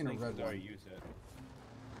 I've never seen a red one. Use it.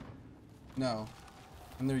 No.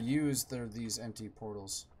 When they're used, they're these empty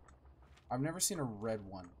portals. I've never seen a red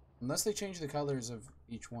one. Unless they change the colors of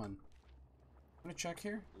each one. I'm gonna check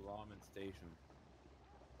here. Lawman Station.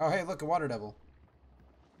 Oh, hey, look, a water devil.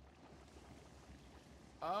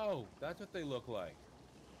 Oh, that's what they look like.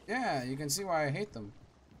 Yeah, you can see why I hate them.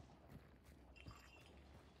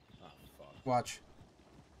 Oh, fuck. Watch.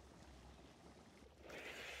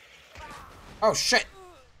 Oh, shit!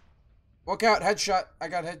 Look out, headshot. I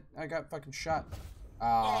got fucking shot.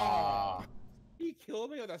 Ah. Oh, he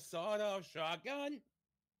killed me with a sawed-off shotgun?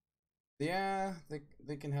 Yeah,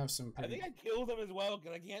 they can have some pretty... I think I killed him as well,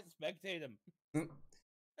 because I can't spectate him.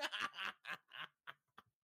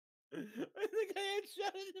 I think I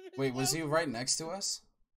headshotted him. Wait, was he right next to us?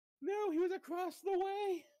 No, he was across the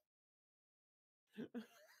way.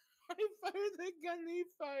 I fired the gun, he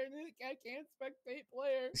fired it. I can't spectate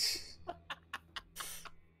players.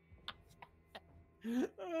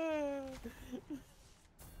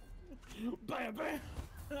 Bam, bam.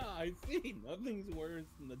 I see. Nothing's worse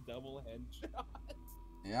than the double headshot.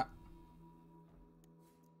 Yeah.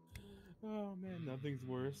 Oh man, nothing's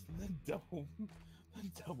worse than the double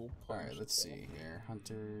punch. Alright, let's see here.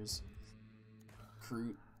 Hunters.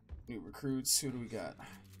 New recruits. Who do we got?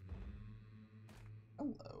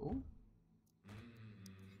 Hello.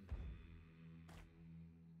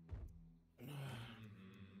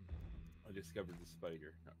 I discovered the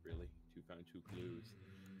spider. Not really. Found 2 clues.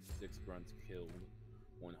 6 grunts killed.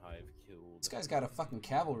 1 hive killed. This guy's got a fucking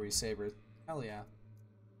cavalry saber. Hell yeah.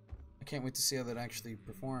 I can't wait to see how that actually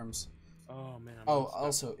performs. Oh man.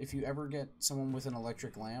 Also, if you ever get someone with an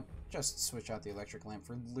electric lamp, just switch out the electric lamp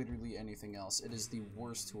for literally anything else. It is the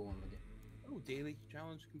worst tool in the game. Oh, daily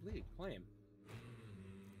challenge completed. Claim.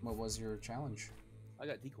 What was your challenge? I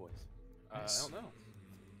got decoys. Nice. I don't know.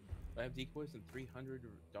 I have decoys and $300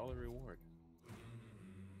 reward.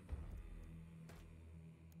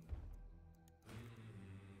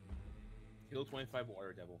 Kill 25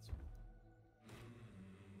 water devils.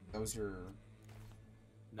 That was your...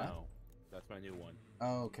 No, huh? That's my new one.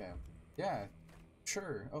 Oh, okay. Yeah,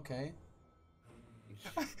 sure, okay.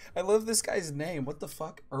 I love this guy's name. What the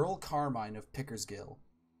fuck? Earl Carmine of Pickersgill.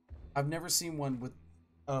 I've never seen one with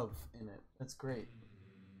 "of" in it. That's great.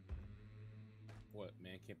 What,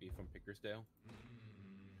 man can't be from Pickersdale?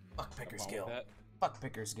 Fuck Pickersgill. Fuck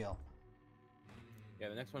Pickersgill. Yeah,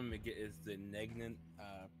 the next one I'm gonna get is the Negnant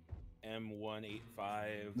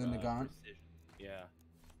M185. The Nagant? Precision. Yeah.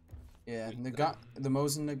 Yeah, Nagant, the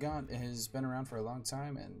Mosin Nagant has been around for a long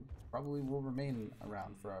time and probably will remain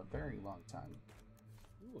around for a very long time.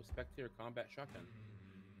 Ooh, Spectre combat shotgun.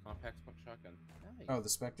 Compact shotgun. Nice. Oh, the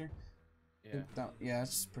Spectre? Yeah. Yeah,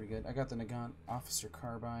 that's pretty good. I got the Nagant Officer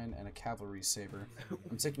Carbine and a Cavalry Saber.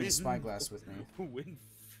 I'm taking the Spyglass with me.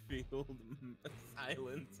 Winfield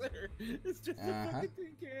Silencer. It's just a fucking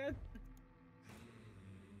tin can.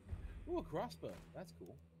 Ooh, a crossbow. That's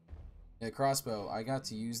cool. Yeah, crossbow. I got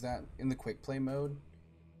to use that in the quick play mode.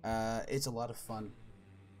 It's a lot of fun,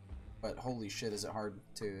 but holy shit is it hard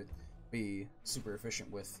to be super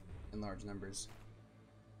efficient with in large numbers.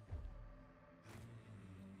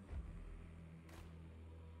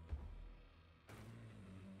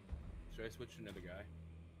 Should I switch to another guy?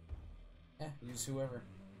 Yeah, use whoever.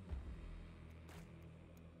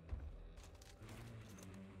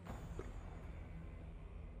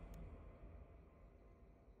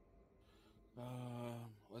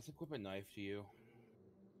 Let's equip a knife to you.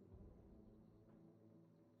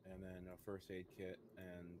 And then a first aid kit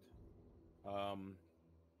and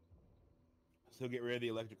so get rid of the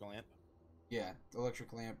electrical lamp. Yeah, the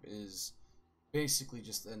electric lamp is basically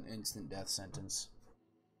just an instant death sentence.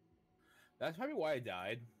 That's probably why I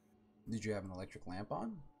died. Did you have an electric lamp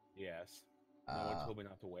on? Yes. No one told me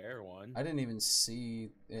not to wear one. I didn't even see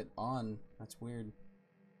it on. That's weird.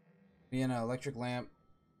 Being an electric lamp,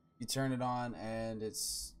 you turn it on and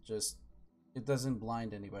it's just, it doesn't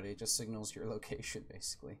blind anybody. It just signals your location,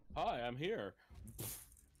 basically. Hi, I'm here.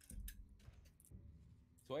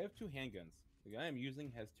 So I have 2 handguns. The guy I'm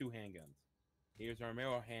using has 2 handguns. Here's our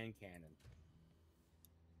Romero hand cannon.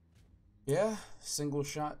 Yeah, single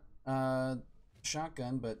shot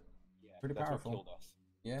shotgun, but Yeah, pretty that's powerful. what killed us.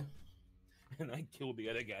 Yeah. And I killed the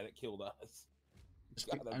other guy that killed us.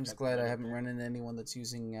 I'm just glad I haven't run into anyone that's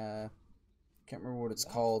using can't remember what it's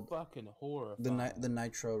called. Fucking horrifying. The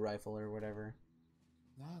nitro rifle or whatever.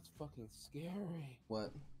 That's fucking scary.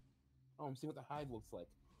 What? Oh, I'm seeing what the hide looks like.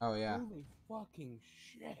 Oh yeah. Holy fucking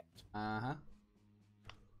shit. Uh-huh.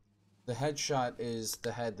 The headshot is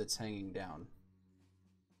the head that's hanging down.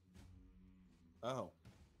 Oh.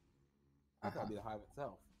 I thought it'd be the hive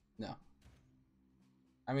itself. No.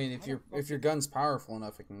 I mean, if your gun's powerful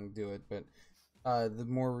enough, it can do it. But the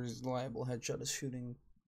more reliable headshot is shooting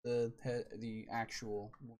the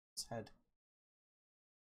actual one's head.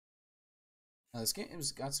 This game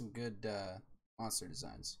has got some good monster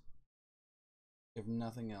designs. If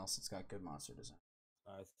nothing else, it's got good monster design.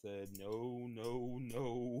 I said no, no,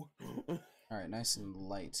 no. Alright, nice and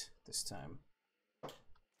light this time.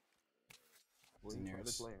 What's the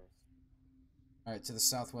nearest players? Alright, to the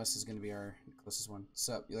southwest is going to be our closest one.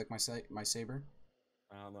 Sup, you like my saber?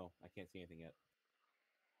 I don't know. I can't see anything yet.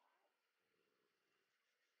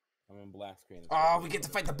 I'm in black screen. Oh, we get to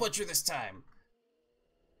fight the butcher this time!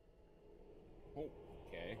 Oh,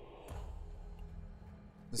 okay.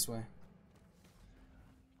 This way.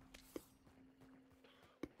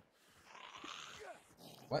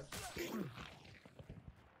 What?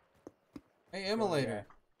 Hey, immolator!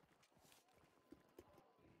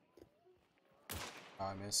 Oh,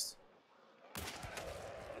 I missed.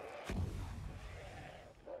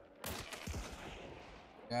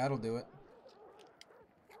 Yeah, that'll do it.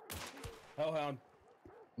 Hellhound.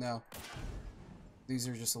 No. These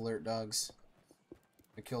are just alert dogs.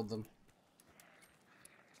 I killed them.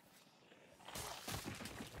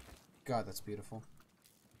 God, that's beautiful.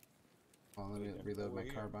 Oh, let me reload my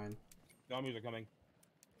carbine. Zombies are coming.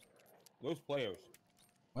 Those players.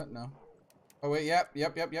 What? No. Oh, wait, yep.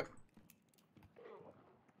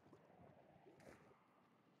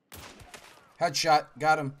 Headshot.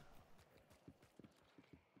 Got him.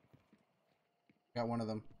 Got one of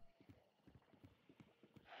them.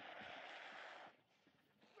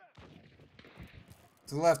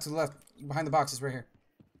 To the left, behind the boxes, right here.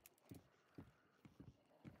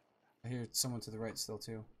 I hear someone to the right still,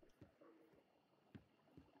 too.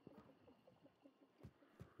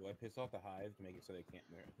 Do I piss off the hive to make it so they can't,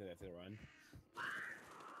 so they have to run?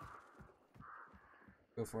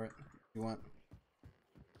 Go for it. If you want.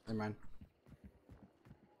 Never mind.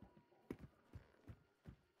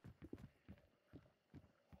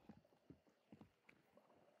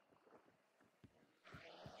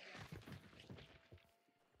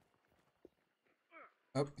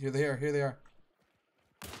 Oh, here they are.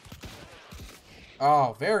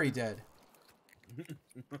 Oh, very dead.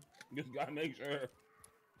 Just gotta make sure.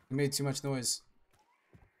 You made too much noise.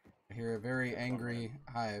 I hear a very angry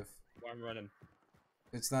hive. I'm running.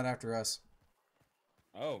 It's not after us.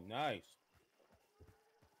 Oh, nice.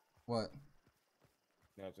 What?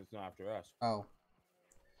 No, it's not after us. Oh.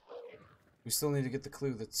 We still need to get the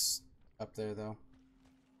clue that's up there, though.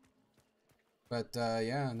 But,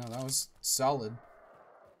 yeah, no, that was solid.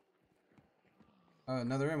 Oh,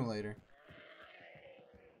 another immolator.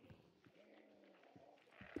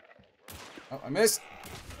 Oh, I missed!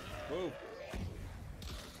 Move.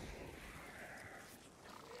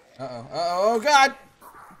 Uh-oh. Oh, God!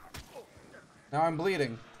 Now I'm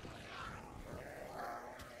bleeding.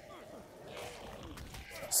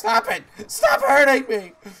 Stop it! Stop hurting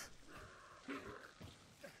me!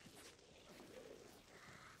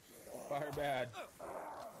 Fire bad.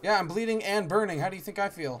 Yeah, I'm bleeding and burning. How do you think I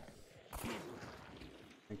feel?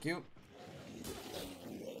 Thank you.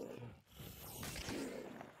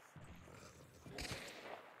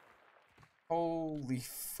 Holy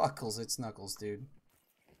fuckles, it's Knuckles, dude.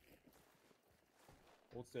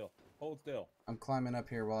 Hold still. Hold still. I'm climbing up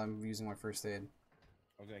here while I'm using my first aid.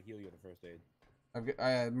 I was gonna heal you with the first aid.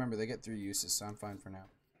 I remember they get 3 uses, so I'm fine for now.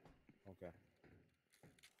 Okay.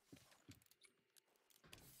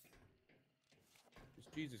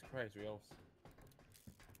 Just Jesus Christ, or else.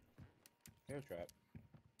 Air trap.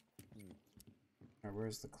 Alright,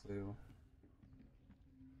 where's the clue?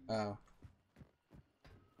 Oh.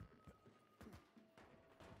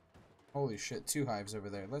 Holy shit, 2 hives over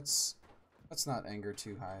there. Let's not anger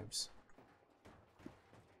 2 hives.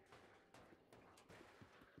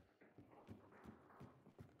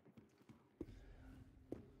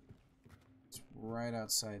 It's right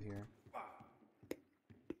outside here.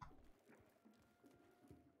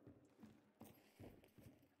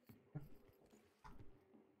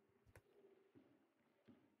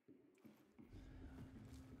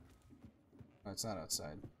 Oh, it's not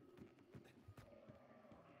outside.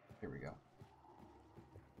 Here we go.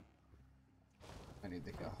 I need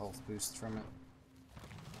to get a health boost from it.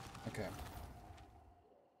 Okay.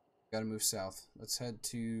 Gotta move south. Let's head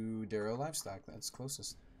to Darrow Livestock. That's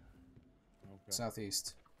closest. Okay.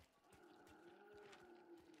 Southeast.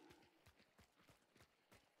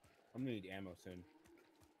 I'm gonna need ammo soon.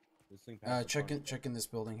 This thing Check in this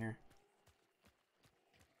building here.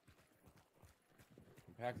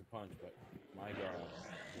 Packs a punch, but my god.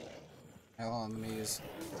 Hold on, let me use.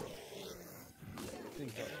 This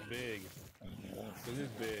thing's big. This is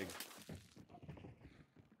big.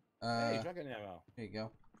 Hey, shotgun ammo. There you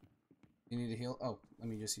go. You need to heal? Oh, let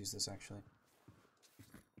me just use this actually.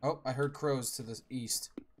 Oh, I heard crows to the east.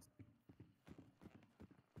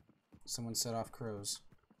 Someone set off crows.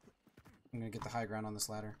 I'm gonna get the high ground on this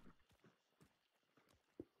ladder.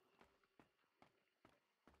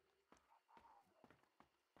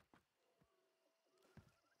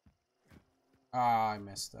 Ah, I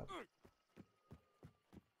messed up.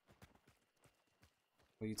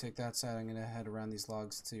 Will you take that side? I'm gonna head around these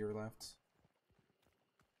logs to your left.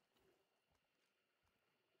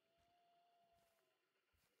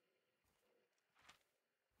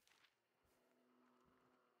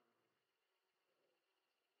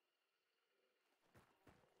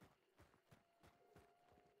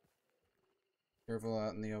 Careful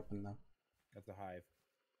out in the open though. That's a hive.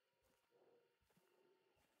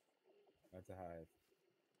 That's a hive.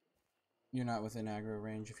 You're not within aggro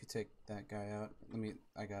range if you take that guy out.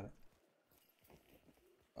 I got it.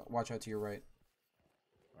 Watch out to your right.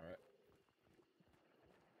 Alright.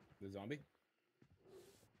 The zombie?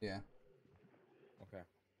 Yeah. Okay.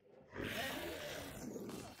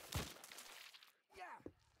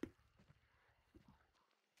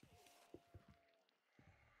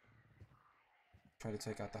 Try to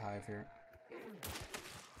take out the hive here.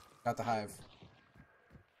 Got the hive.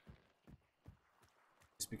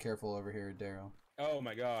 Just be careful over here, Daryl. Oh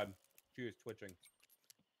my god. She was twitching.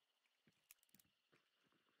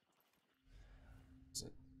 Is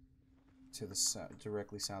it to the south,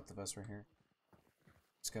 directly south of us right here?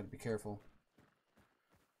 Just gotta be careful.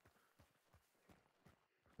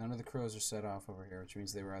 None of the crows are set off over here, which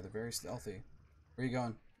means they were either very stealthy. Where are you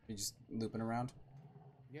going? You just looping around?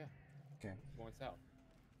 Yeah. Okay. I'm going south.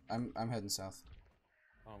 I'm heading south.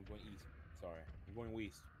 Oh, I'm going east. Sorry. I'm going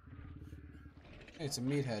west. Hey, it's a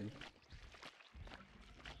meathead.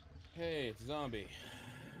 Hey, it's a zombie.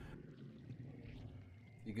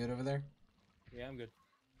 You good over there? Yeah, I'm good.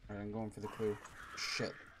 Alright, I'm going for the clue.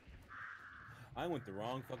 Shit. I went the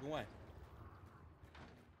wrong fucking way.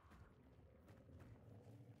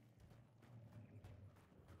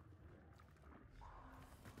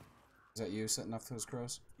 Is that you setting off those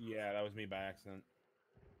crows? Yeah, that was me by accident.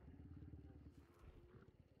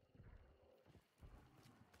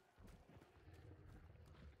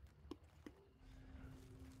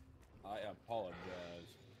 I apologize.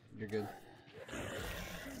 You're good.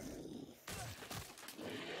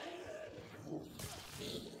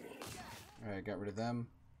 Alright, got rid of them.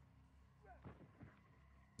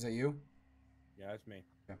 Is that you? Yeah, that's me.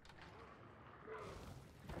 Okay.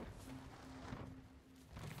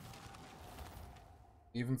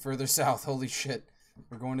 Even further south, holy shit.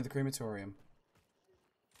 We're going to the crematorium.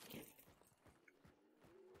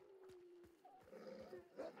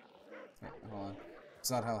 Wait, hold on.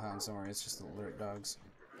 It's not hellhounds, don't worry, it's just alert dogs.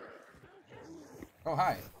 Oh,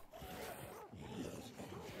 hi!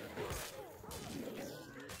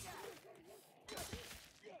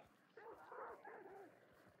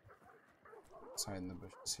 Let's hide in the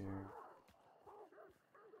bushes here.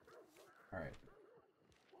 Alright.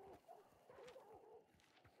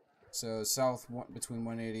 So south between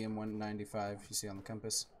 180 and 195, you see on the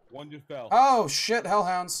compass. One just fell. Oh shit,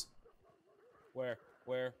 hellhounds! Where?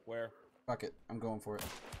 Fuck it, I'm going for it.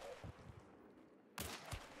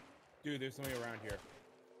 Dude, there's somebody around here.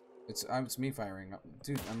 It's me firing up.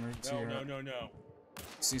 Dude, I'm ready to No.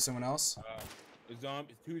 See someone else?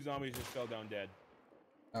 Two zombies just fell down dead.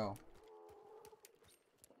 Oh.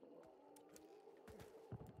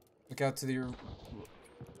 Look out to the...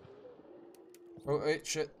 Oh, wait,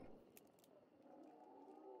 shit.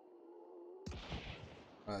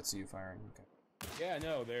 Oh, that's you firing. Okay. Yeah,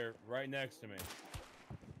 no, they're right next to me.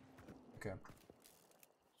 Okay.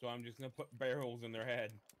 So I'm just gonna put barrels in their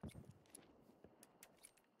head.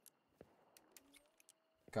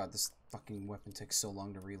 God, this fucking weapon takes so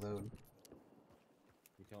long to reload.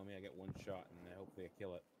 You're telling me I get one shot and hopefully I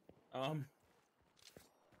kill it.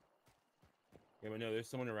 Yeah, but no, there's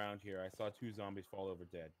someone around here. I saw two zombies fall over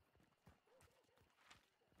dead.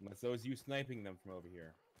 Unless those you sniping them from over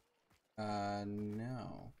here.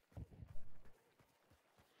 No.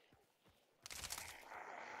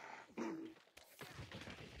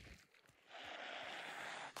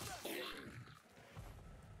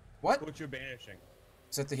 What? What you're banishing?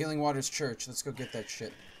 It's at the Healing Waters Church. Let's go get that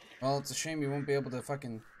shit. Well, it's a shame you won't be able to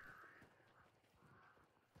fucking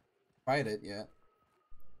fight it yet.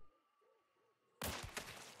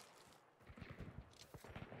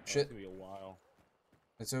 Shit. It's gonna be a while.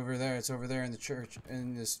 It's over there. It's over there in the church,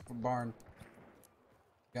 in this barn.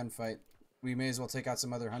 Gunfight. We may as well take out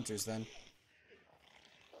some other hunters then.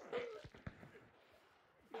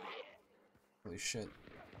 Holy shit.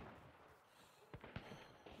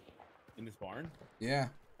 In this barn? Yeah.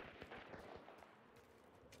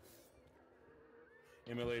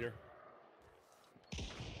 Emulator.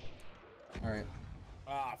 Alright.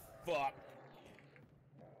 Ah, fuck.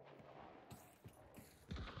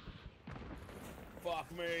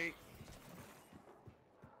 Fuck me.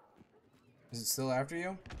 Is it still after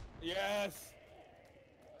you? Yes.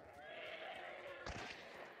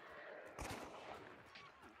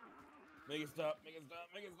 Make it stop. Make it stop.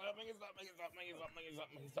 Make it stop. Make it stop. Make it stop. Make it stop. Make it stop.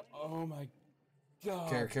 Make it stop. Oh my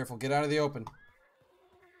god. Careful. Get out of the open.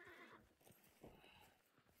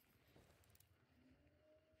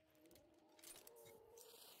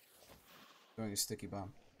 Throwing a sticky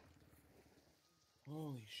bomb.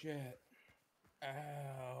 Holy shit.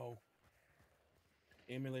 Ow.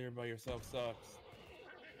 Emulator by yourself sucks.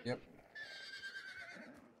 Yep.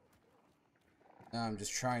 Now I'm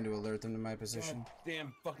just trying to alert them to my position. God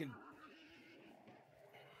damn fucking.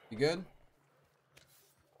 You good?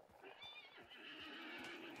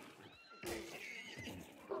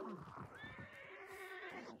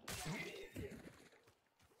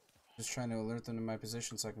 Just trying to alert them to my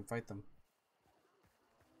position so I can fight them.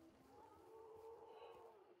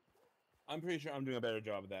 I'm pretty sure I'm doing a better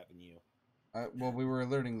job of that than you. Well, we were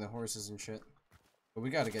alerting the horses and shit. But we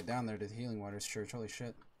gotta get down there to the Healing Waters Church. Holy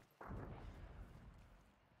shit.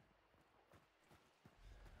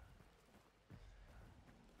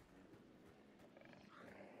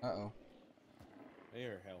 Uh-oh.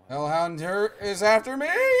 There, hellhound. Hellhound is after me!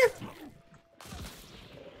 I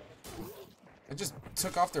just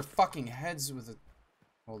took off their fucking heads with a...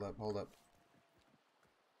 Hold up.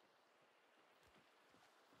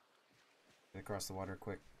 Get across the water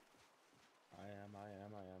quick. I am.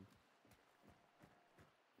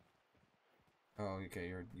 Oh, okay,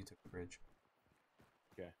 you took the bridge.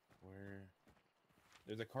 Okay, where?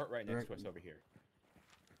 There's a cart right next to us over here.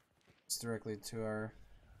 It's directly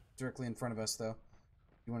in front of us, though.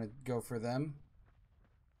 You want to go for them?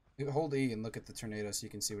 Hold E and look at the tornado so you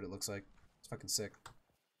can see what it looks like. It's fucking sick.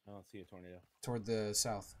 I don't see a tornado. Toward the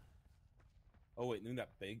south. Oh wait, isn't that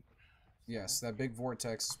big? Yes, that big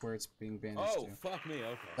vortex is where it's being banished Oh, to. fuck me,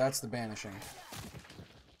 okay. That's the banishing.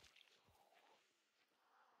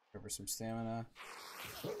 Cover some stamina.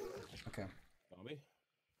 Okay. Zombie?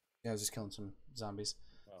 Yeah, I was just killing some zombies.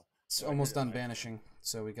 Oh. It's almost done banishing,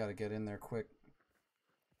 so we gotta get in there quick.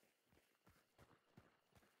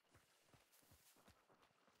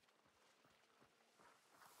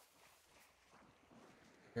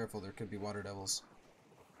 Careful, there could be water devils.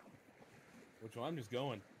 Which one? I'm just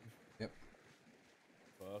going. Yep.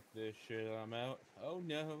 Fuck this shit, I'm out. Oh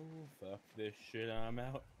no. Fuck this shit, I'm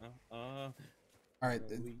out. Alright,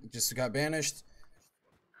 it just got banished.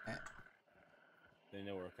 They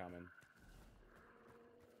know we're coming.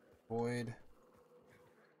 Void.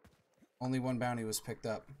 Only one bounty was picked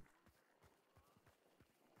up.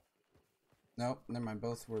 Nope, never mind,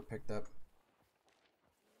 both were picked up.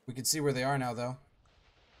 We can see where they are now, though.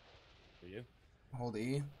 For you? Hold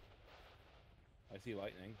E. I see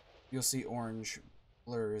lightning. You'll see orange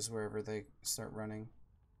blurs wherever they start running.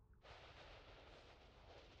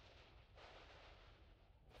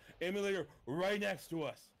 Emulator right next to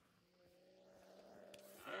us.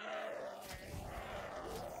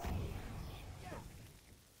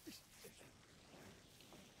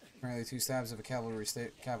 Apparently 2 stabs of a cavalry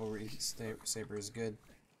saber is good.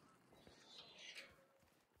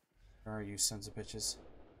 Where are you, sons of bitches?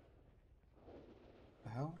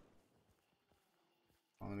 The hell?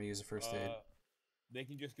 Oh, let me use a first aid. They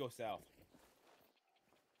can just go south.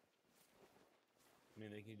 I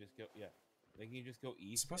mean, they can just go, yeah. They can just go east.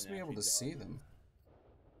 You're supposed to be able to see them.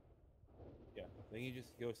 Yeah, they can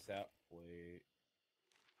just go south. Wait.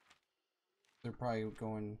 They're probably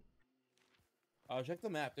going... Check the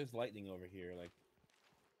map. There's lightning over here, like...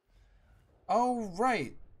 Oh,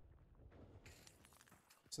 right!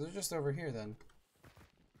 So they're just over here, then.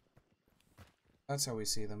 That's how we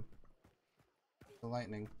see them. The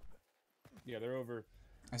lightning. Yeah, they're over...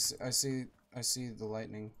 I see the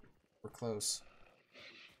lightning. We're close.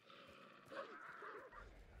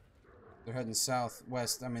 They're heading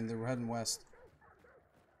southwest. I mean, they're heading west.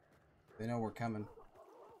 They know we're coming.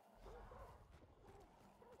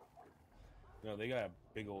 No, they got a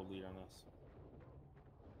big old lead on us.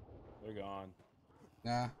 They're gone.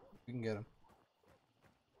 Nah, we can get them.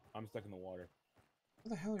 I'm stuck in the water.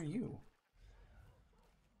 Where the hell are you?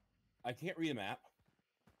 I can't read a map.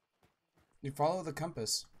 You follow the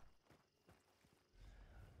compass.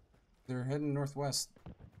 They're heading northwest.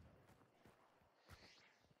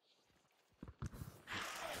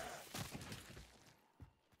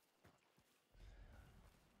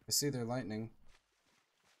 I see their lightning.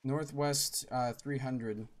 Northwest,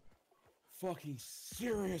 300. Fucking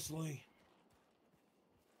seriously?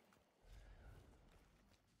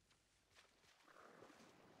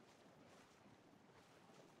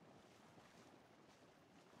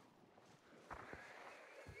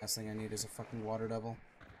 Last thing I need is a fucking water devil.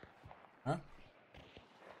 Huh?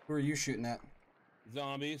 Who are you shooting at?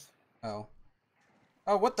 Zombies. Oh.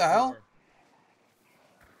 Oh, what the hell?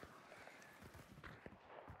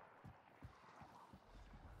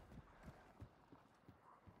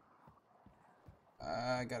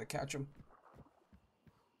 I gotta catch him.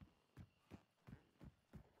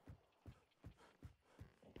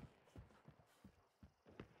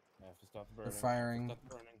 I have to stop the burning. They're firing.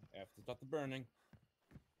 I have to stop the burning.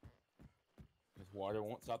 This water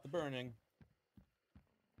won't stop the burning.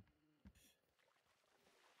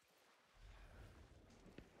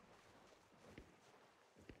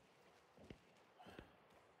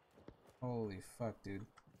 Holy fuck, dude.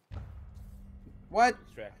 What?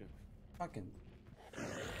 Extracted. Fucking.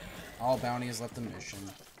 All bounties left the mission.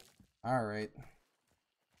 Alright.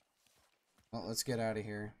 Well, let's get out of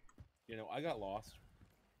here. You know, I got lost.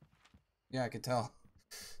 Yeah, I could tell.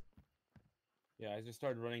 Yeah, I just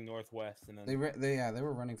started running northwest, and then They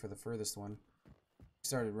were running for the furthest one.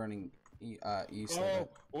 Started running east. Oh,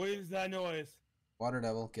 what is that noise? Water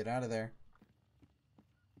devil, get out of there.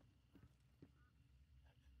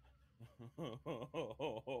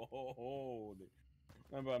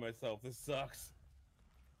 I'm by myself. This sucks.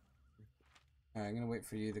 Alright, I'm gonna wait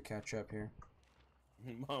for you to catch up here.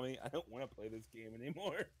 Mommy, I don't want to play this game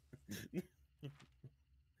anymore.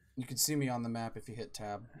 You can see me on the map if you hit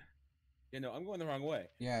tab. You know, I'm going the wrong way.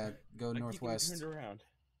 Yeah, go northwest. I keep getting turned around.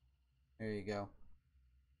 There you go.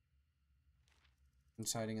 I'm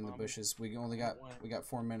just hiding in the bushes. We got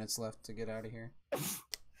 4 minutes left to get out of here. I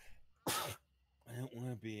don't want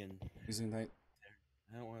to be in. Using that.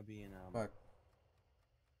 I don't want to be in. Fuck.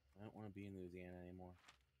 I don't want to be in Louisiana anymore.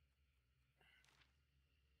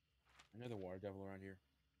 Another water devil around here.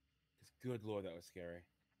 Just good lord, that was scary.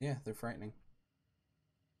 Yeah, they're frightening.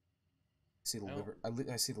 I see the liver.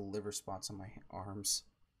 I see the liver spots on my arms.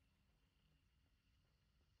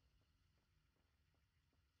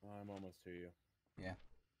 I'm almost to you. Yeah.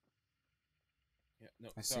 Yeah. No.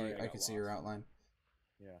 I can see your outline.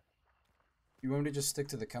 Yeah. You want me to just stick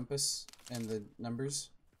to the compass and the numbers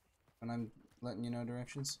when I'm letting you know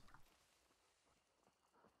directions?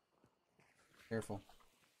 Careful.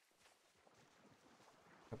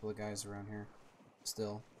 Couple of guys around here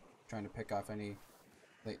still trying to pick off any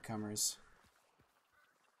latecomers.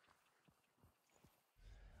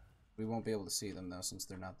 We won't be able to see them though since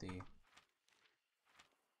they're not the...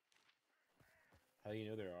 How do you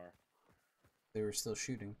know there are? They were still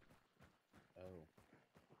shooting. Oh.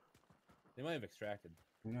 They might have extracted.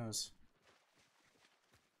 Who knows?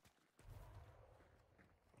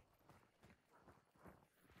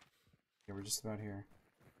 Okay, we're just about here.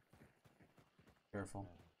 Careful.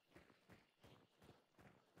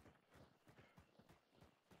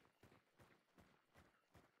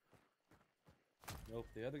 Nope,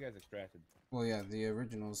 the other guy's extracted. Well, yeah, the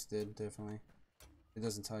originals did, definitely. It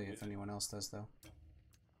doesn't tell you if anyone else does, though.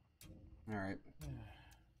 Alright.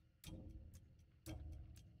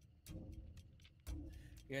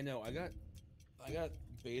 Yeah, no, I got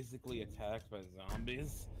basically attacked by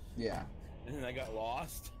zombies. Yeah. And then I got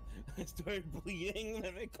lost. I started bleeding, and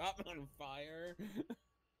then they caught me on fire.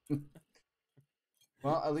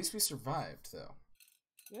 Well, at least we survived, though.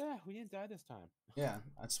 Yeah, we didn't die this time. Yeah,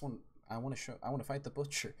 I want to fight the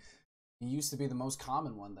butcher. He used to be the most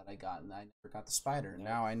common one that I got, and I never got the spider.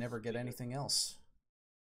 Now I never get anything else.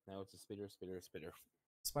 Now it's a spider.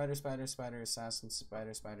 Spider, spider, spider, assassin,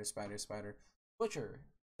 spider, spider, spider, spider. Butcher.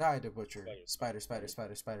 Die to butcher. Spider, spider,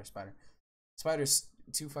 spider, spider, spider. Spider's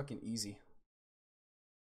too fucking easy.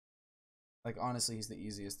 Like, honestly, he's the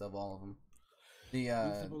easiest of all of them. The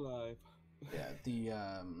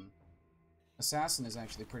assassin is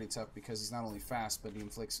actually pretty tough because he's not only fast, but he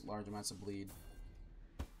inflicts large amounts of bleed.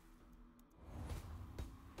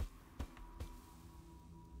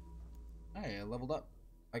 Hey, I leveled up.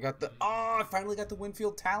 I got the... Oh, I finally got the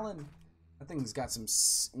Winfield Talon. That thing's got some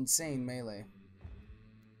insane melee.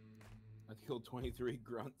 I killed 23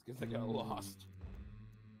 grunts because I got lost.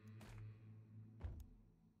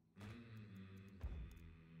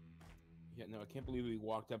 Yeah, no, I can't believe we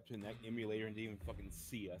walked up to that emulator and didn't even fucking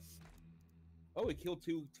see us. Oh, we killed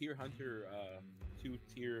two tier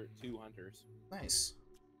two hunters. Nice.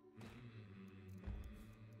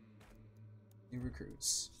 New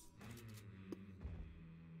recruits.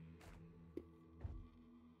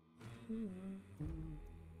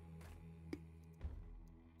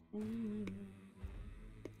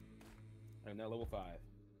 I'm now level 5.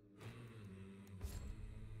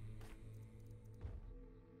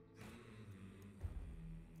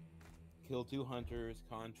 Kill 2 hunters,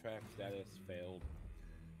 contract status failed.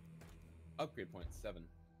 Upgrade point 7. And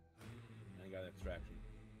I got extraction.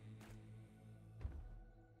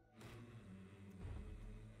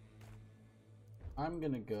 I'm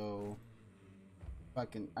gonna go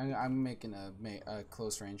fucking... I'm making a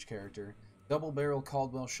close range character. Double barrel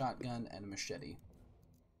Caldwell shotgun and a machete.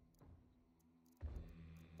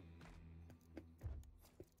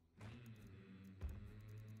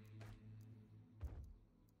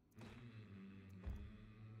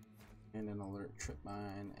 And an alert trip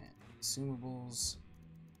mine and consumables.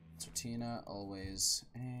 Tortina always,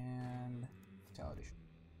 and vitality.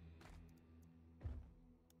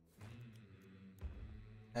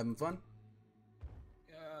 Having fun?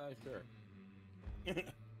 Sure.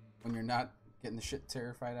 When you're not getting the shit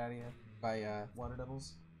terrified out of you by water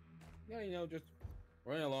devils? Yeah, you know, just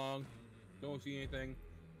running along, don't see anything.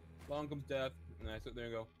 Along comes death, and I sit there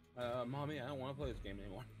and go, Mommy, I don't want to play this game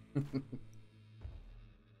anymore.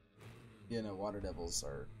 You know, water devils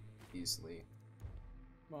are easily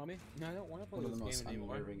Mommy, I don't want to play one of this the most game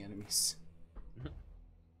anymore. unnerving enemies.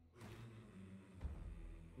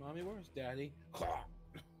 Mommy, where's Daddy?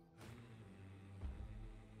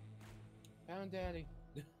 Found Daddy.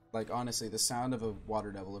 Like, honestly, the sound of a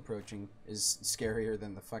water devil approaching is scarier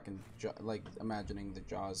than the fucking like imagining the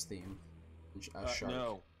Jaws theme. A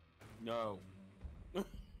shark. No.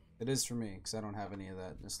 It is for me because I don't have any of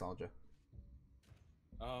that nostalgia.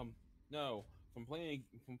 No. From playing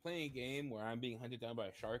a game where I'm being hunted down by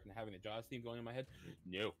a shark and having the Jaws theme going in my head,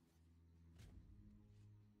 no.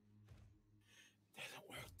 Doesn't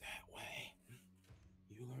work that way.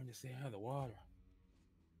 You learn to stay out of the water.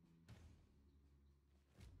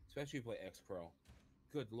 Especially if you play X-Pro.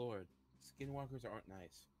 Good lord. Skinwalkers aren't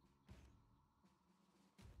nice.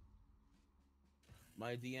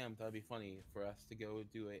 My DM thought it'd be funny for us to go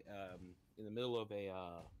do a in the middle of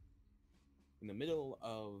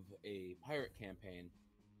a pirate campaign.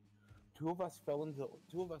 Two of us fell into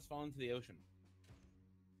the ocean.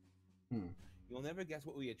 You'll never guess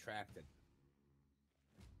what we attracted.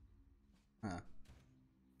 Huh.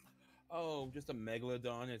 Oh, just a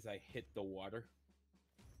megalodon as I hit the water.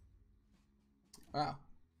 Wow.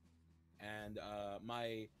 And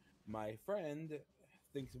my friend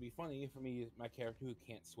thinks it'd be funny for me, my character who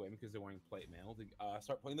can't swim because they're wearing plate mail, to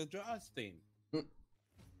start playing the Jaws theme.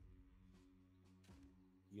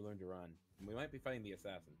 You learn to run. And we might be fighting the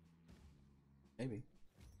assassin. Maybe.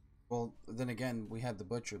 Well, then again, we had the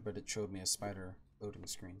butcher, but it showed me a spider loading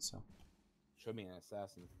screen, so. Showed me an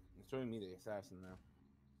assassin. It's showing me the assassin now.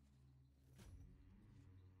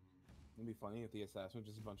 It'd be funny if the assassin was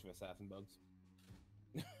just a bunch of assassin bugs.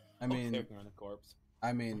 I mean, on a corpse.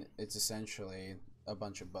 I mean, it's essentially a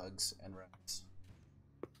bunch of bugs and rats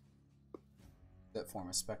that form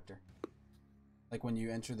a specter. Like when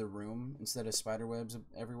you enter the room, instead of spider webs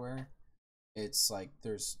everywhere, it's like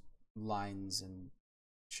there's lines and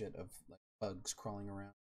shit of like bugs crawling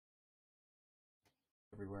around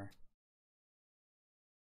everywhere.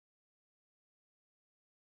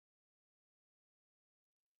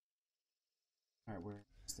 Alright, where's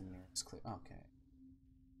the nearest clip? Okay.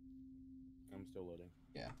 I'm still loading.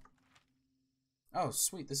 Yeah. Oh,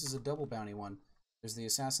 sweet. This is a double bounty one. There's the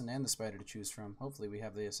assassin and the spider to choose from. Hopefully we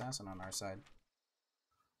have the assassin on our side.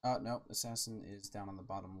 Oh, no. Assassin is down on the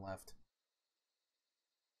bottom left.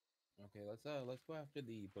 Okay, let's go after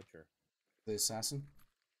the butcher. The assassin?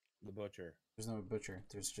 The butcher. There's no butcher.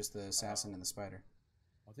 There's just the assassin and the spider.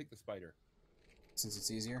 I'll take the spider. Since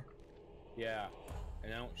it's easier? Yeah,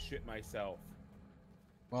 and I don't shit myself.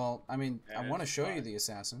 Well, I mean, And I want to show fine. you the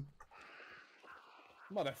assassin.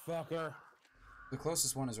 Motherfucker. The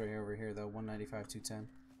closest one is right over here, though. 195, 210.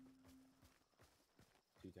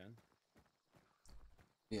 210.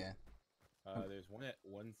 Yeah. There's one at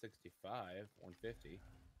 165, 150.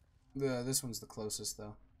 This one's the closest,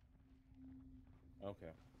 though.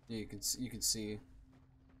 Okay. Yeah, you can see.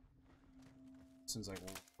 This one's like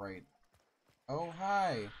right. Oh,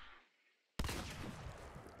 hi.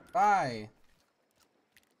 Bye.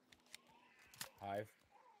 Hive.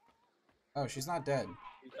 Oh, she's not dead.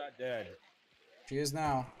 He's not dead. She is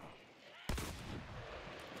now.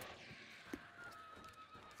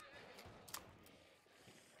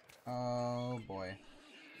 Oh boy.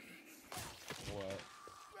 What?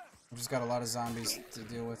 I've just got a lot of zombies to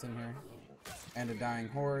deal with in here. And a dying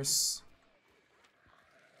horse.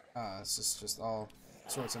 It's just all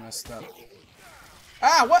sorts of messed up.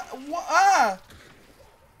 Ah, what? Ah!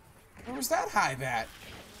 Where was that hive at?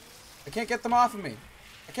 I can't get them off of me.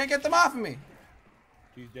 I can't get them off of me.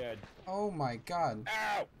 He's dead. Oh my god.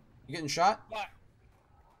 Ow! You getting shot? What?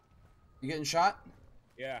 You getting shot?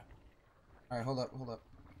 Yeah. Alright, hold up, hold up.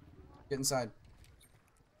 Get inside.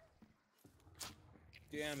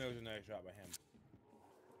 Damn, that was a nice shot by him.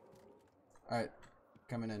 Alright,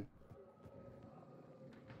 coming in.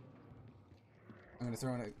 I'm gonna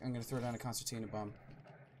throw down a concertina bomb.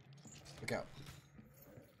 Look out.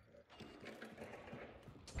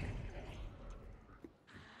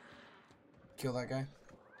 Kill that guy.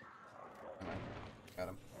 Alright, got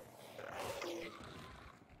him.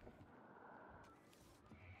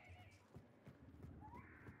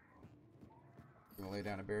 I'm gonna lay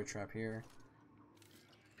down a bear trap here.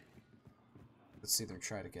 Let's see them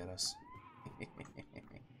try to get us.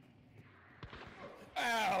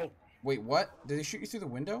 Ow! Wait, what? Did they shoot you through the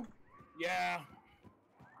window? Yeah.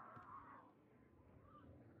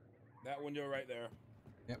 That window right there.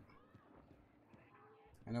 Yep.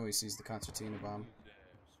 I know he sees the concertina bomb.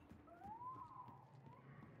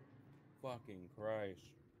 Fucking Christ.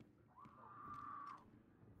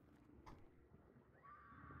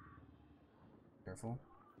 Careful.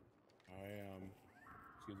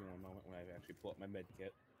 Excuse me one moment when I actually pull up my med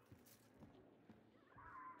kit.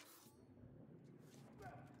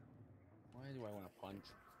 Why do I want to punch?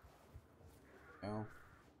 No.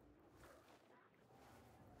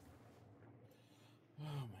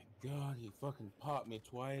 Oh my god, he fucking popped me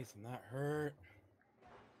twice and that hurt.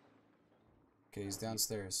 Okay, he's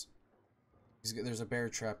downstairs. There's a bear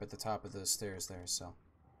trap at the top of the stairs there, so.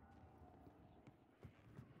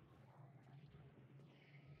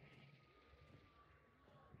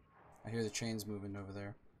 I hear the chains moving over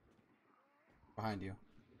there. Behind you.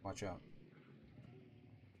 Watch out.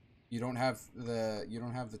 You don't have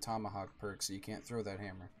the tomahawk perk, so you can't throw that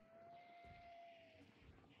hammer.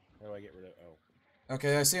 How do I get rid of? Oh.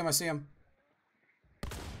 Okay, I see him, I see him.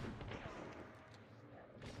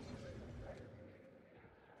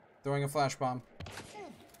 Throwing a flash bomb.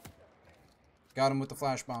 Got him with the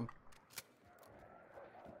flash bomb.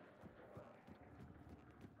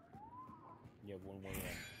 You have one more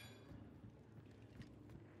left.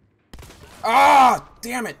 Ah!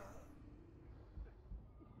 Damn it!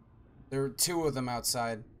 There were two of them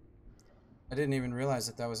outside. I didn't even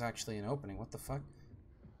realize that was actually an opening. What the fuck?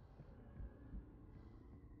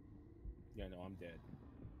 Yeah, no, I'm dead.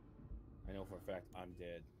 I know for a fact I'm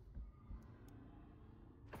dead.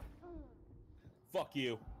 Fuck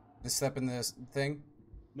you. The step in this thing?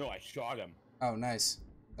 No, I shot him. Oh, nice.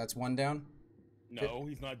 That's one down? No,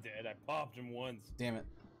 he's not dead. I popped him once. Damn it.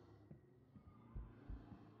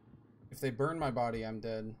 If they burn my body, I'm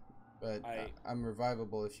dead. But I'm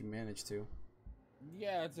revivable if you manage to.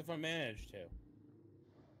 Yeah, that's if I manage to.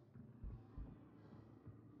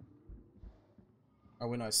 Oh,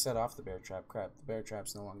 when I set off the bear trap. Crap, the bear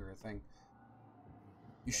trap's no longer a thing.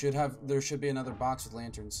 You should have... There should be another box with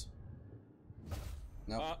lanterns.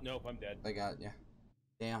 Nope. Nope, I'm dead. I got ya.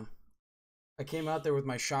 Damn. I came out there with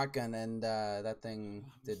my shotgun and that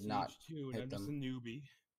thing did not too, and hit I'm them. just a newbie.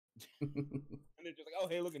 And they're just like, oh,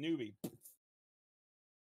 hey, look, a newbie.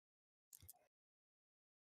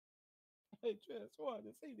 I just want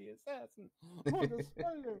to see the assassin or the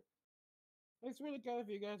spider. It's really good if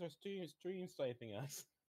you guys are stream sniping us.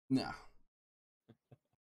 No.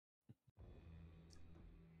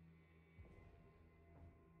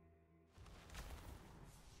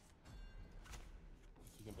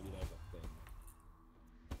 You can believe that was a thing.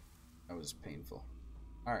 That was painful.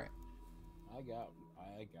 All right. I got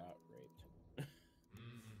raped.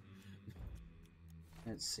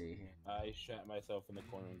 Let's see here. I shot myself in the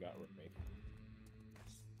corner and got raped.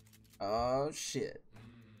 Oh shit.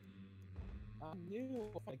 I knew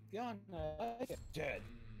if I gun, I get dead.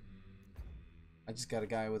 I just got a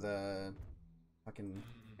guy with a fucking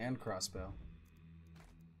hand crossbow.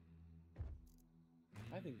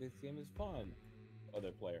 I think this game is fun.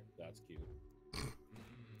 Other player, that's cute.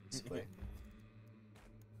 Let's play.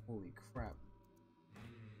 Holy crap.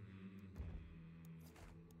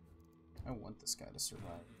 I want this guy to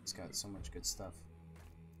survive. He's got so much good stuff.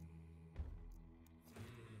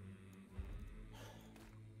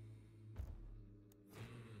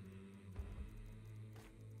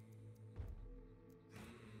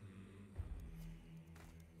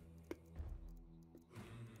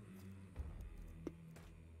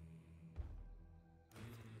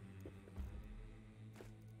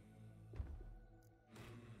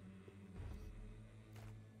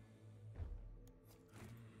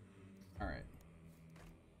 Alright.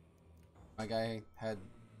 My guy had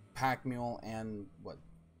pack mule and what?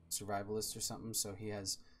 Survivalist or something, so he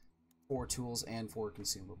has 4 tools and 4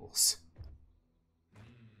 consumables.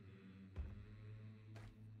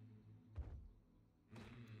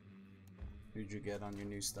 Who'd you get on your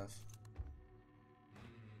new stuff?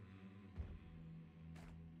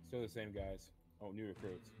 Still the same guys. Oh, new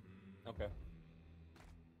recruits. Okay.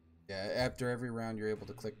 Yeah, after every round you're able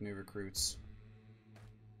to click new recruits.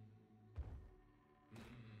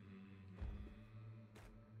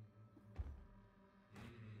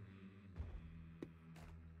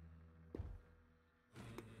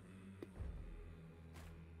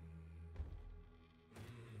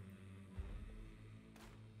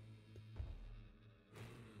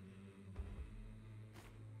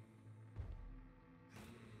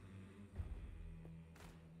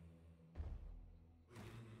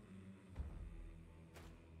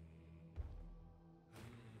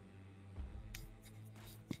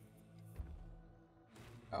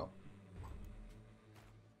 Oh.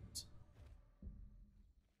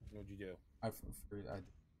 What'd you do? I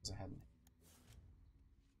hadn't.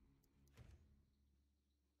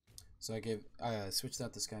 So I switched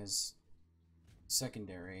out this guy's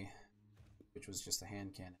secondary, which was just a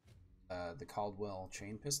hand cannon. The Caldwell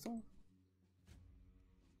chain pistol.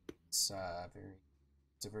 It's a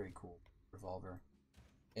very cool revolver,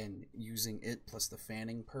 and using it plus the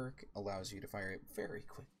fanning perk allows you to fire it very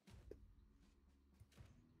quick.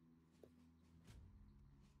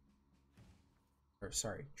 Or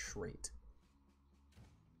sorry, trait.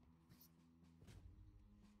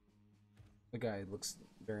 The guy looks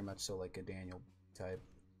very much so like a Daniel type.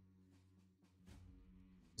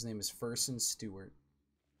 His name is Ferson Stewart.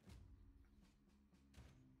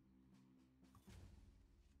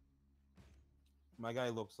 My guy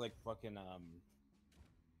looks like fucking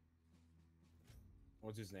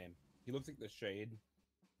what's his name? He looks like the Shade.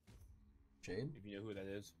 Shade? If you know who that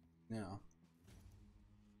is. No.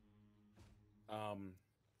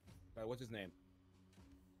 What's his name?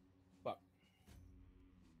 Fuck.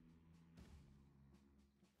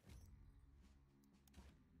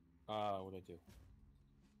 What'd I do?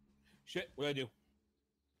 Shit, what'd I do?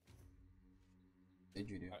 Did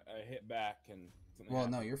you do? I hit back and something Well,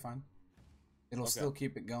 happened. no, you're fine. It'll Okay. still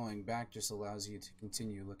keep it going. Back just allows you to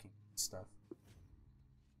continue looking at stuff.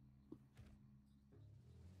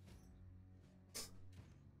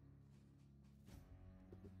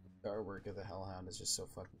 The artwork of the Hellhound is just so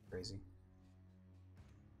fucking crazy.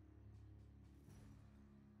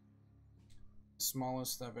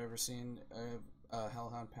 Smallest I've ever seen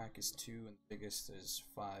Hellhound pack is 2, and the biggest is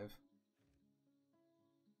 5.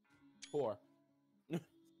 4.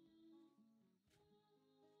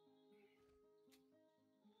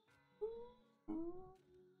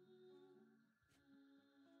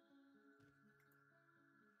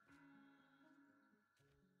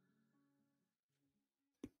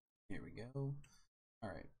 Here we go. All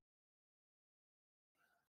right.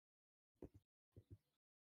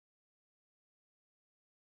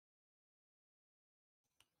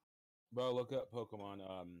 Bro, look up Pokemon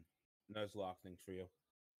Nuzlocke things for you.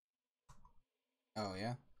 Oh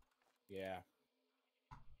yeah. Yeah.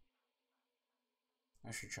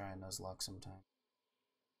 I should try a Nuzlocke sometime.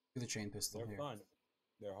 Do the chain pistol They're here. fun.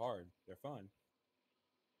 They're hard. They're fun.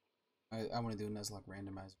 I want to do a Nuzlocke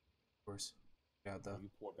randomizer. Of course. Got the You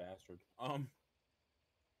poor bastard.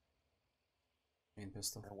 main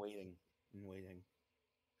pistol. I'm waiting. I'm waiting.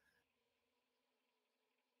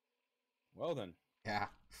 Well then. Yeah.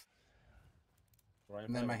 Right in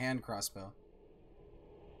And then front my of us. hand crossbow.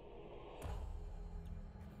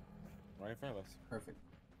 Right in front of us. Perfect.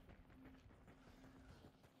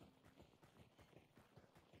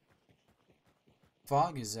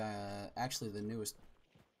 Fog is actually the newest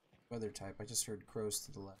weather type. I just heard crows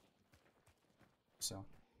to the left. So.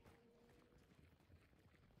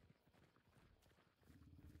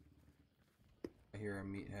 I hear a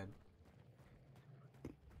meathead.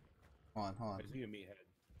 Hold on, hold on. I see a meathead.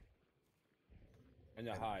 And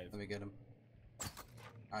a hive. Let me get him.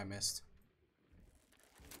 I missed.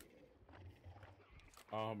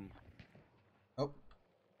 Oh.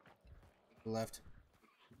 Left.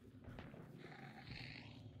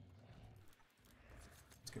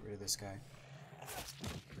 Let's get rid of this guy.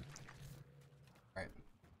 Alright.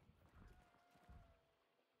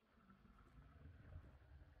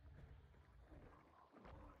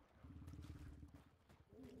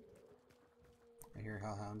 I hear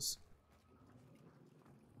hellhounds.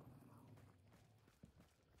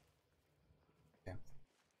 Yeah.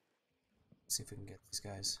 Let's see if we can get these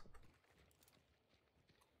guys.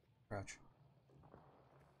 Crouch.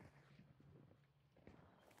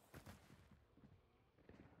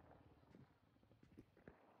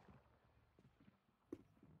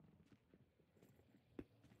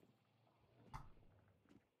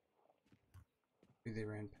 Maybe they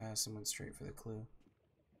ran past and went straight for the clue.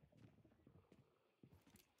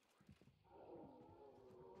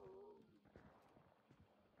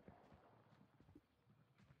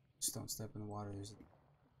 Just don't step in the water. There's a...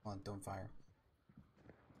 Hold on, don't fire.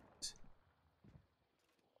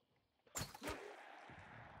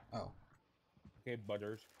 Oh. Okay,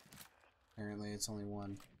 butters. Apparently it's only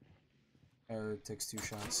one. Or it takes 2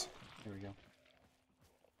 shots. There we go.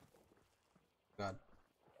 God.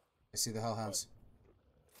 I see the hellhounds.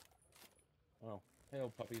 Oh,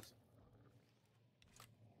 hello puppies.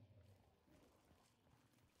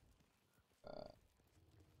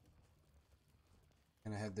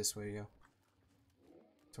 Gonna head this way, yo.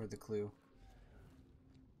 Toward the clue.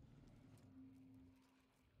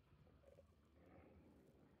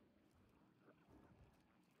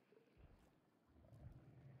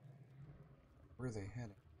 Where are they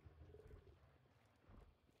heading?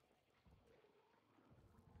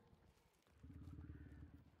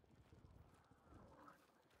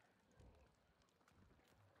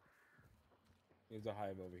 There's a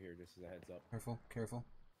hive over here, just as a heads up. Careful, careful.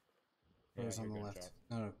 Crows Yeah, on the gunshot. left.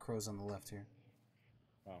 No, crows on the left here.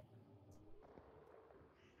 Oh.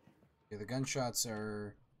 Yeah, the gunshots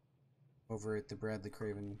are over at the Bradley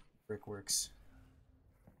Craven Brickworks.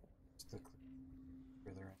 It's the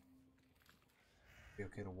further in. Be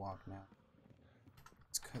okay to walk now.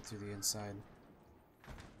 Let's cut through the inside.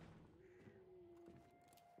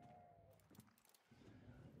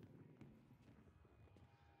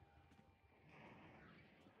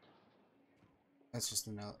 That's just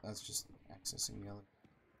accessing the other.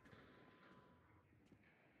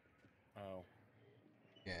 Oh.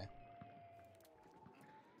 Yeah.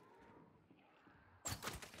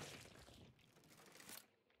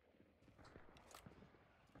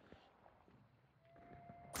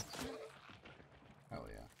 Oh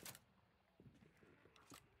yeah.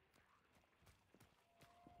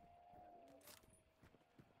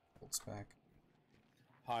 Bolts back.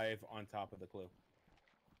 Hive on top of the clue.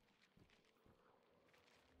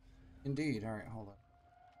 Indeed. All right, hold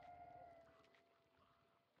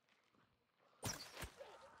on.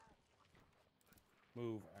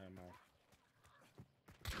 Move, ammo.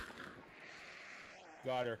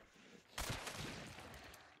 Got her.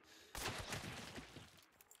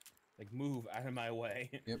 Like, move out of my way.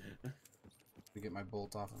 Yep. We get my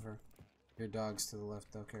bolt off of her. Your dog's to the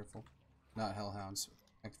left, though. Careful. Not hellhounds.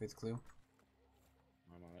 Activate the clue.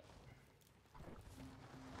 I'm on it.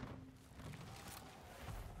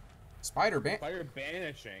 Spider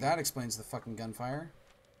banishing. That explains the fucking gunfire.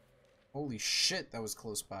 Holy shit, that was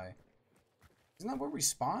close by. Isn't that where we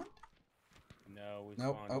spawned? No, we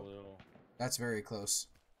Nope. spawned a little. That's very close.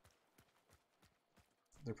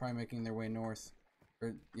 They're probably making their way north.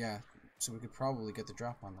 Or, yeah, so we could probably get the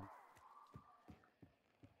drop on them.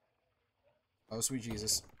 Oh, sweet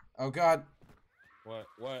Jesus. Oh, God. What?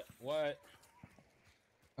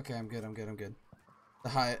 Okay, I'm good. The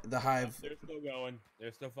hive. They're still going.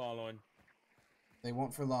 They're still following. They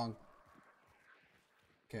won't for long.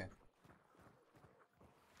 Okay.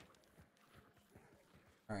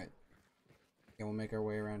 Alright. Okay, we'll make our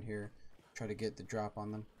way around here. Try to get the drop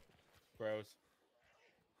on them. Bros.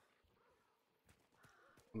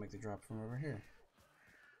 I'll make the drop from over here.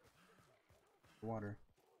 Water.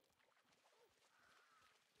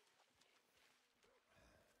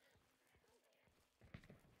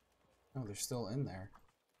 Oh, they're still in there.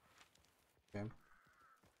 Okay.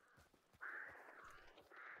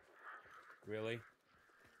 Really?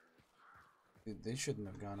 Dude, they shouldn't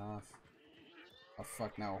have gone off. Oh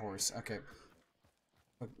fuck, now a horse. Okay.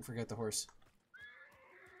 Forget the horse.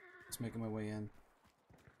 Just making my way in.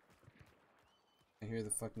 I hear the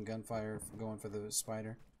fucking gunfire going for the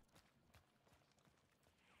spider.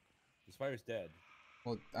 The spider's dead.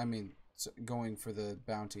 Well, I mean, going for the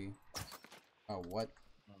bounty. Oh, what?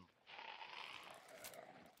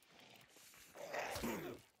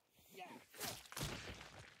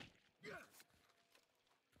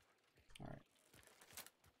 Alright.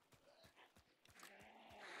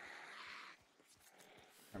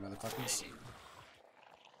 Alright, motherfuckers.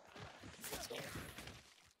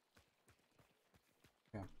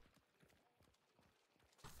 Yeah.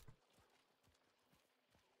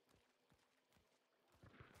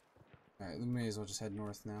 Alright, we may as well just head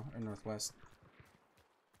north now, or northwest.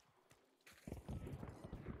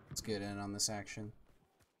 Let's get in on this action.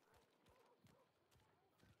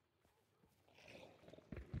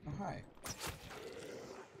 Oh, hi.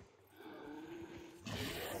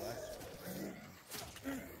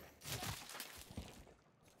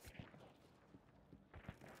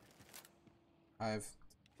 I've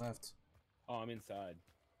left. Oh, I'm inside.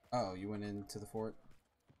 Oh, you went into the fort?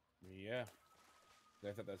 Yeah.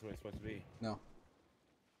 I thought that's what it's supposed to be. No.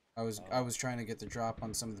 I was trying to get the drop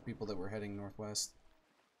on some of the people that were heading northwest.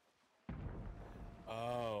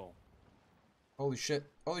 Oh. Holy shit.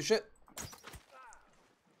 Holy shit.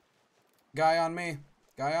 Guy on me.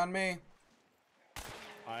 Guy on me.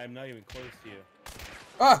 I'm not even close to you.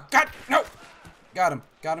 Oh, God, no. Got him.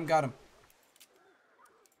 Got him. Got him.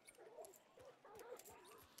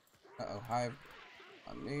 Uh-oh, hive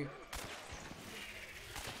on me.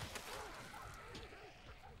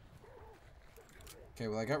 Okay,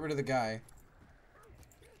 well, I got rid of the guy.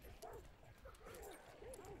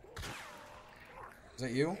 Is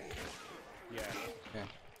that you? Yeah. Yeah.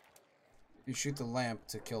 You shoot the lamp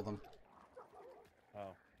to kill them.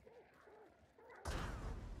 Oh.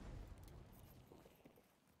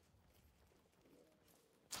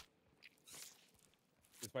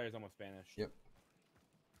 The spider's almost vanished. Yep.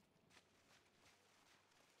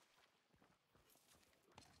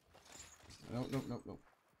 Nope, nope, nope, nope.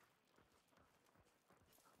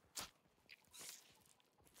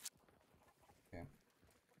 Okay.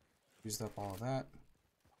 Used up all of that.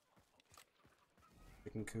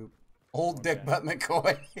 Chicken coop. Old Dick Butt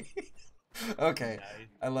McCoy. Okay. Nice.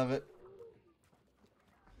 I love it.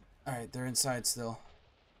 Alright, they're inside still.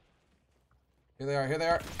 Here they are, here they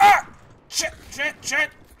are. Ah! Shit, shit, shit!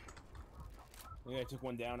 I think I took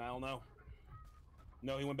one down, I don't know.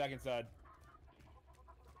 No, he went back inside.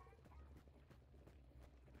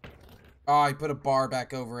 Oh, he put a bar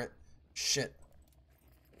back over it. Shit.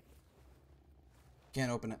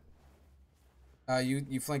 Can't open it.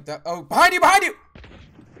 You flanked up. Oh, behind you, behind you!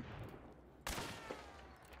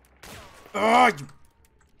 Oh, you...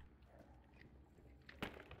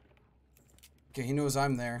 Okay, he knows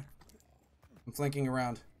I'm there. I'm flanking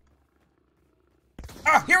around.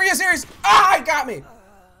 Ah, here he is, here he is! Ah, he got me!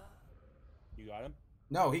 You got him?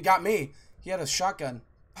 No, he got me. He had a shotgun.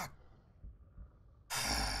 Fuck.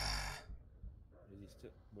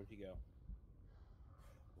 Where'd he go?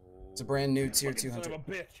 It's a brand new tier Fucking 200. son of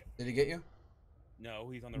a bitch. Did he get you? No,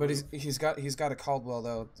 he's on the But roof. he's got a Caldwell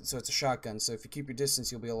though, so it's a shotgun. So if you keep your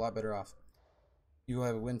distance, you'll be a lot better off. You will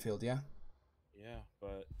have a Winfield, yeah? Yeah,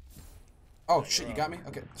 but... Oh shit, you got me?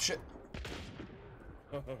 Okay, shit.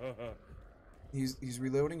 Oh He's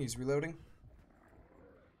reloading, he's reloading.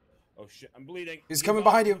 shit, I'm bleeding. He's coming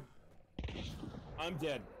behind you. I'm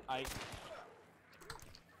dead. Oh,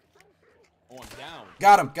 I'm down.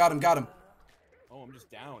 Got him, got him, got him. Oh, I'm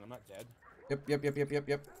just down. I'm not dead. Yep.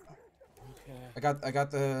 Okay. I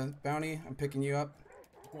got the bounty. I'm picking you up.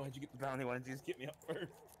 Why did you get the bounty? Why didn't you just get me up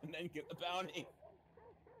first and then get the bounty?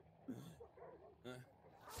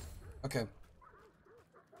 Okay.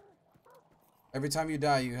 Every time you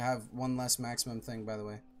die, you have one less maximum thing, by the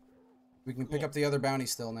way. We can pick up the other bounty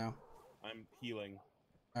still now. I'm healing.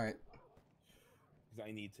 Alright. Because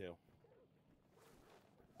I need to.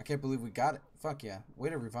 I can't believe we got it. Fuck yeah. Way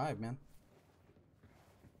to revive, man.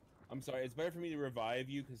 I'm sorry. It's better for me to revive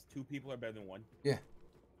you because 2 people are better than 1. Yeah.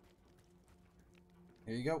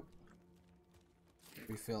 Here you go.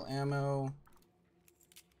 Refill ammo.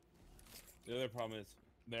 The other problem is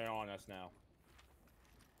they're on us now.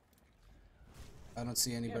 I don't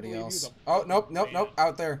see anybody believe else. you, the Oh, nope, man.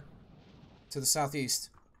 out there. To the southeast.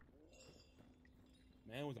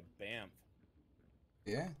 Man was a bamf.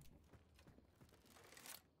 Yeah.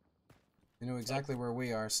 You know exactly where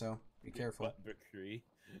we are, so be careful. Butt victory.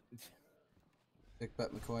 Big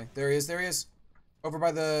butt McCoy. There he is. There he is. Over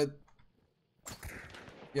by the.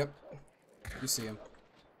 Yep. You see him.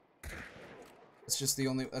 It's just the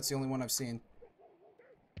only. That's the only one I've seen.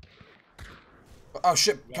 Oh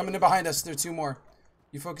shit! Coming in behind us. There are 2 more.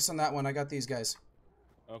 You focus on that one. I got these guys.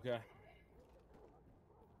 Okay.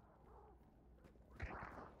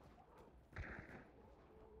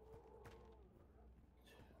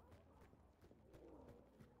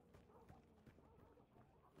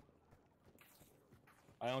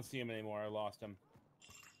 I don't see him anymore. I lost him.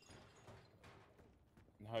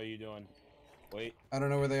 How are you doing? Wait. I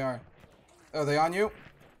don't know where they are. Oh, they on you?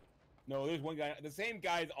 No, there's one guy. The same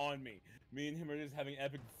guy's on me. Me and him are just having an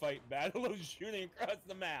epic fight battle of shooting across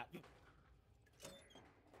the map.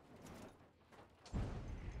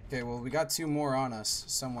 Okay, well, we got 2 more on us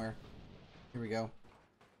somewhere. Here we go.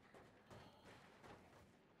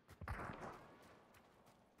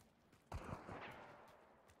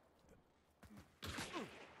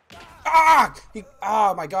 Ah!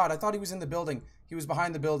 Oh my god, I thought he was in the building. He was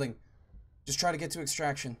behind the building. Just try to get to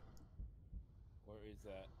extraction. Where is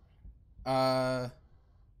that?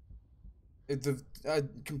 The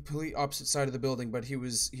complete opposite side of the building, but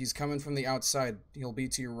he's coming from the outside. He'll be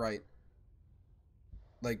to your right.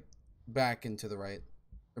 Like, back into the right.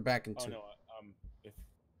 Or back into... Oh, no, if...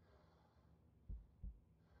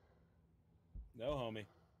 No, homie.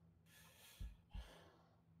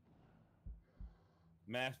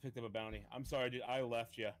 Max picked up a bounty. I'm sorry, dude. I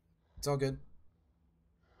left you. It's all good.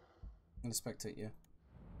 I'm gonna spectate you.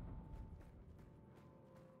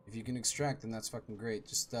 If you can extract, then that's fucking great.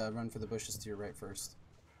 Just run for the bushes to your right first.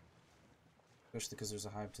 Especially because there's a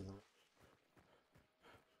hive to the...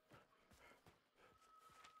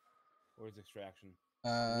 Where's extraction?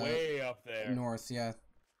 Way up there. North, yeah.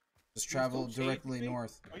 Just travel directly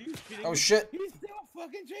north. Are you kidding Oh me? shit! He's still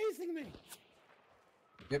fucking chasing me!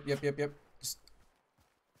 Yep. Just...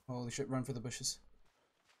 Holy shit, run for the bushes.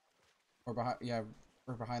 Or behind, yeah,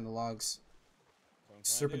 or behind the logs.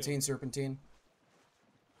 Serpentine.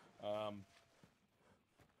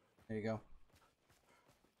 There you go.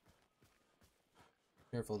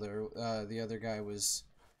 Careful there. The other guy was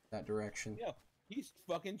that direction. Yeah, he's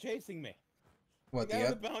fucking chasing me. What, the guy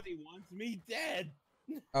with the bounty wants me dead.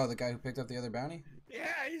 Oh, the guy who picked up the other bounty? Yeah,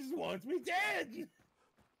 he just wants me dead. It's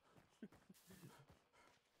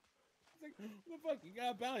like, what the fuck? You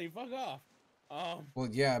got a bounty? Fuck off. Well,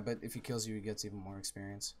 yeah, but if he kills you, he gets even more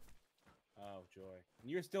experience. Oh joy! And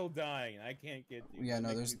you're still dying. I can't get you. Yeah,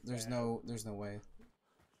 no, there's no way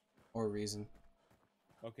or reason.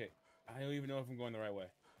 Okay, I don't even know if I'm going the right way.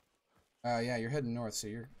 Yeah, you're heading north, so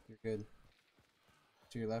you're good.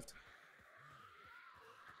 To your left.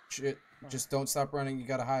 Shit! Just don't stop running. You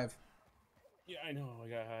got a hive. Yeah, I know. I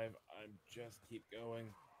got a hive. I just keep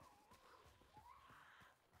going.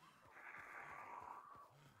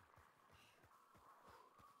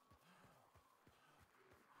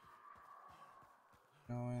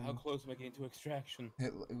 How close am I getting to extraction?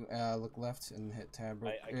 Hit, look left and hit tab.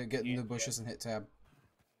 I Get in the bushes and hit tab.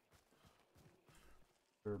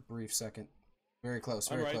 For a brief second. Very close,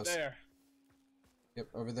 very close. I'm right there. Yep,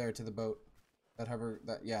 over there to the boat. That hover,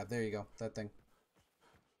 yeah, there you go. That thing.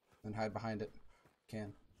 Then hide behind it.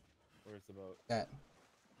 Can. Where's the boat? That.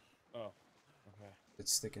 Oh, okay.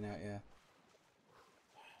 It's sticking out,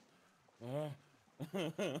 yeah.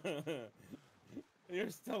 You're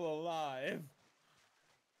still alive.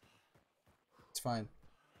 It's fine.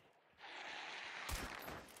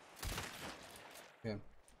 Yeah.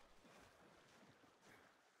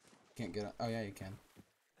 Can't get up. Oh, yeah, you can.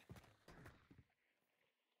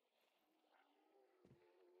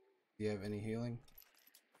 Do you have any healing?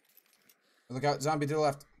 Look out, zombie to the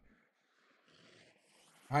left.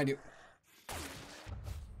 Behind you.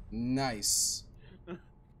 Nice.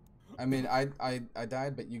 I mean, I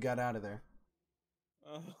died, but you got out of there.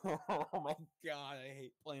 Oh my god, I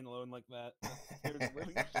hate playing alone like that. That scares the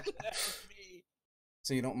living shit out of me.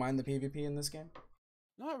 So you don't mind the PvP in this game?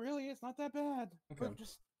 Not really, it's not that bad. Okay. But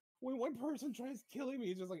just when one person tries killing me,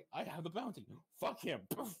 it's just like, I have the bounty. Fuck him.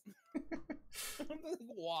 I'm like,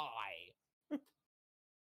 why?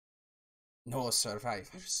 No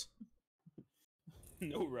survivors.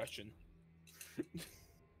 No Russian.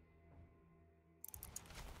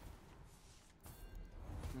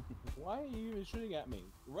 Why are you even shooting at me?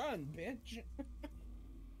 Run, bitch!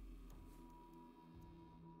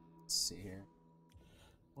 Let's see here.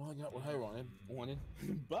 Well, I got what I wanted.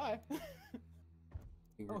 Bye!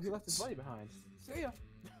 Oh, he left his buddy behind. See ya!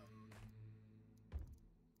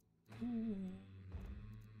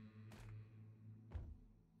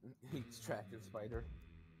 Extracted spider.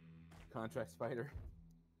 Contract spider.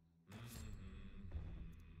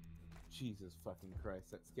 Jesus fucking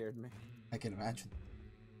Christ, that scared me. I can imagine.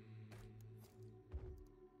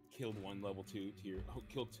 Killed one level 2 tier. Oh,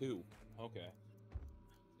 killed 2. Okay.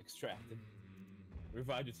 Extracted.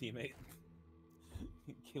 Revived a teammate.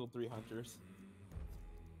 Killed 3 hunters.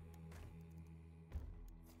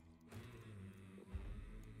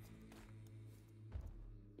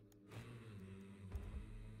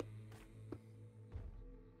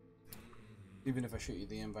 Even if I shoot you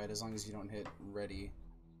the invite, as long as you don't hit ready,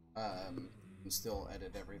 you can still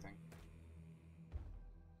edit everything.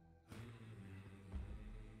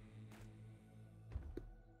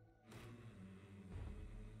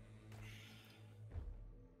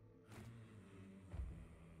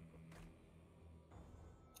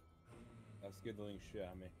 That scared the living shit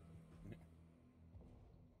out of me.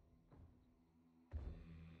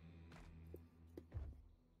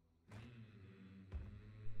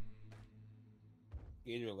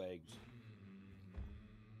 Gator legs.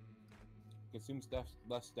 Consume stuff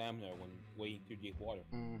less stamina when wading through deep water.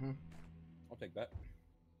 Mm-hmm. I'll take that.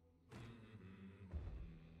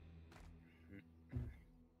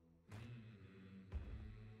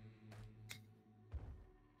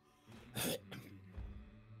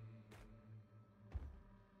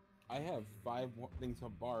 I have 5 things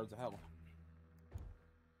of bars of health.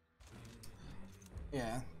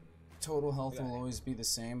 Yeah. Total health will always be the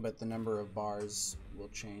same, but the number of bars will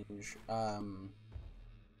change.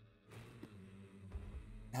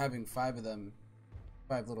 Having 5 of them,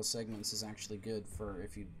 5 little segments, is actually good for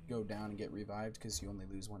if you go down and get revived, because you only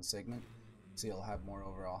lose 1 segment, so you'll have more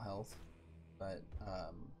overall health. But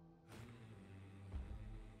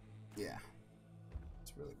yeah,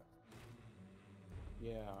 it's really bad.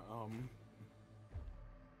 Yeah,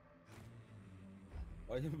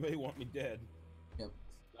 why does everybody want me dead? Yep.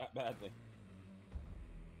 That badly.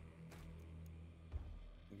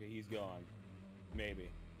 Okay, he's gone. Maybe.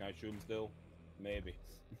 Can I shoot him still? Maybe.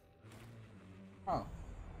 Oh.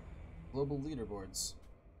 Global leaderboards.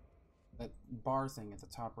 That bar thing at the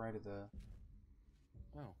top right of the...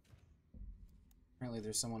 Oh. Apparently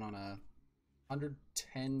there's someone on a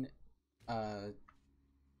 110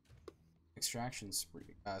 extraction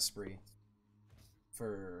spree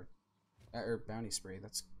for... or bounty spree.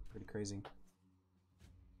 That's pretty crazy.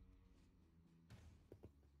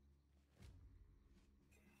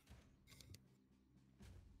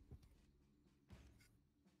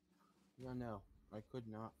 Yeah, no. I could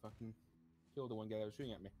not fucking kill the one guy that was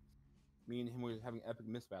shooting at me. Me and him were having an epic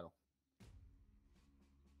miss battle.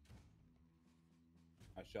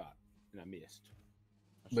 I shot, and I missed.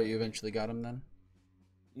 But you eventually got him then?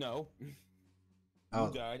 No. Oh.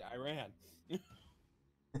 You died, I ran.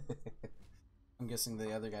 I'm guessing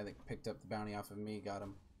the other guy that picked up the bounty off of me got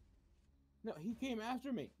him. No, he came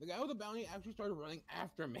after me. The guy with the bounty actually started running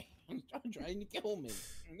after me. He started trying to kill me.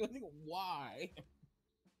 I'm gonna think, why?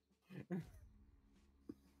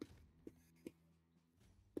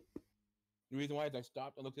 The reason why is I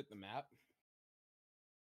stopped and looked at the map,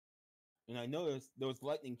 and I noticed there was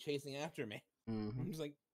lightning chasing after me. Mm-hmm. I'm just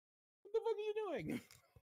like, what the fuck are you doing?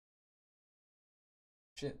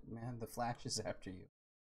 Shit, man, the Flash is after you.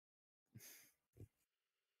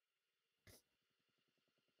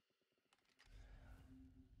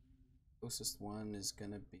 Closest one is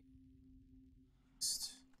gonna be...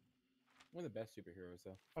 One of the best superheroes,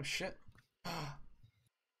 though. Oh shit!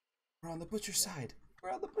 We're on the butcher side.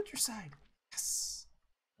 We're on the butcher side. Yes.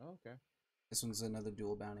 Oh, okay. This one's another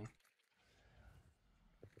dual bounty.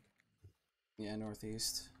 Yeah,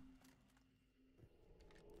 northeast.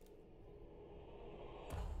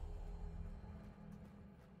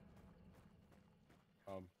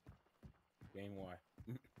 Game Y.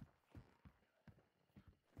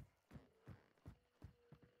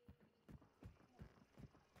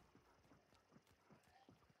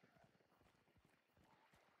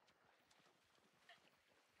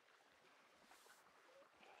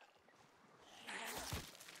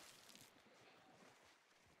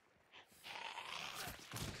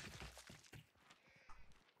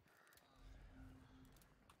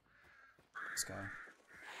 This guy.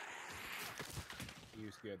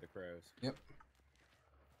 You scared the crows. Yep.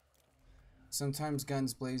 Sometimes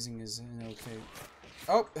guns blazing is an okay.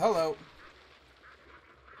 Oh, hello.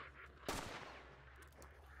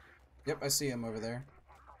 Yep, I see him over there.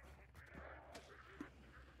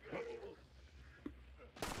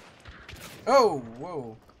 Oh,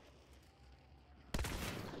 whoa.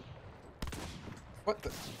 What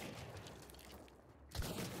the?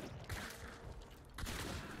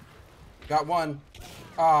 Got one.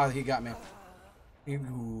 Ah, he got me.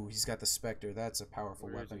 Ooh, he's got the Spectre. That's a powerful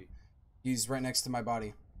Where is weapon. He's right next to my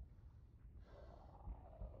body.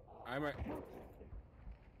 I'm right.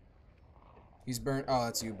 He's burnt. Oh,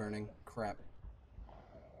 that's you burning. Crap.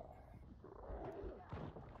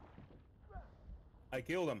 I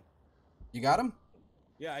killed him. You got him?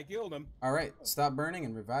 Yeah, I killed him. Alright, stop burning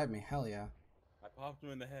and revive me. Hell yeah. I popped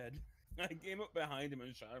him in the head. I came up behind him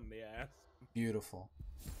and shot him in the ass. Beautiful.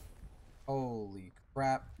 Holy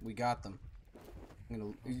crap, we got them. I'm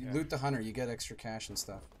gonna loot the hunter, you get extra cash and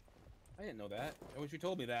stuff. I didn't know that. I wish you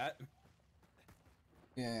told me that.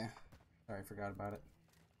 Yeah. Sorry, I forgot about it.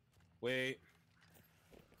 Wait.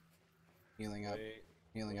 Healing up. Wait.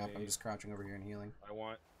 Healing up. I'm just crouching over here and healing. I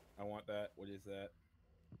want that. What is that?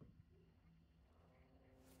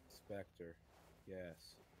 Spectre.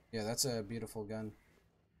 Yes. Yeah, that's a beautiful gun.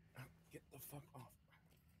 Get the fuck off.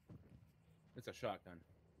 It's a shotgun.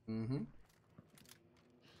 Mm-hmm.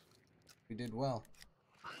 We did well.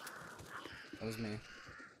 That was me.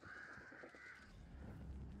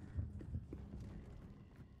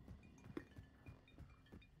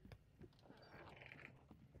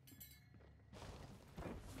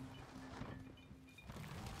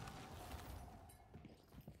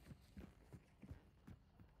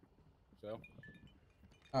 So?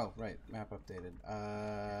 Oh, right. Map updated.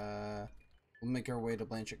 We'll make our way to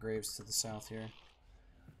Blanchett Graves to the south here.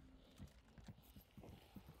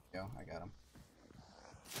 Yo, I got him.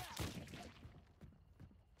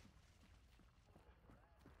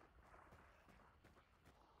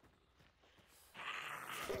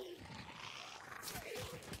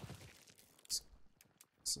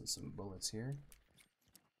 Send some bullets here.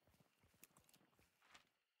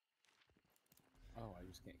 Oh, I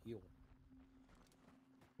just can't heal.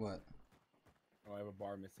 What? Oh, I have a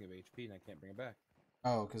bar missing of HP and I can't bring it back.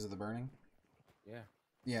 Oh, because of the burning? Yeah.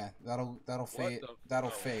 Yeah, that'll fade.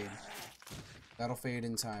 That'll fade. That'll fade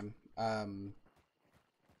in time.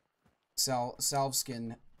 Salve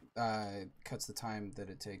skin cuts the time that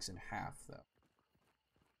it takes in half, though.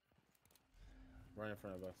 Right in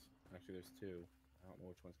front of us. Actually, there's two. I don't know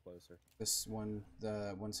which one's closer. This one,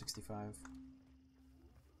 the 165.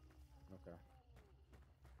 Okay.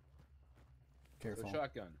 Careful. So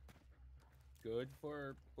shotgun. Good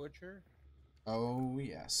for butcher? Oh,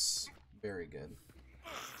 yes. Very good.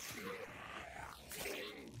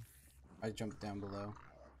 I jumped down below.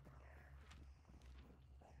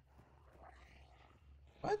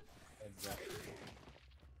 What?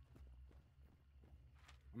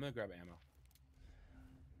 I'm gonna grab ammo.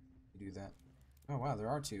 You do that. Oh wow, there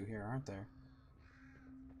are two here, aren't there?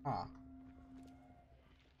 Ah.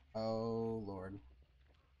 Oh lord.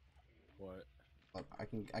 What? Look,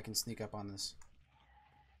 I can sneak up on this.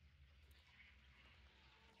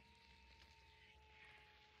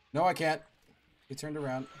 No, I can't. He turned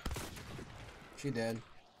around. She did.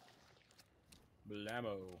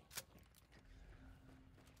 Blammo.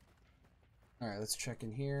 Alright, let's check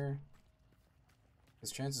in here.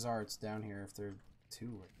 Because chances are it's down here if they're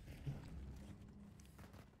two.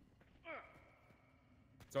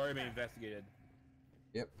 It's already been investigated.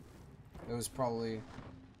 Yep. It was probably...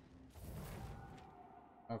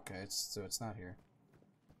 Okay, so it's not here.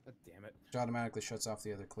 God damn it. Which automatically shuts off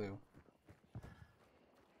the other clue.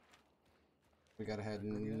 We gotta head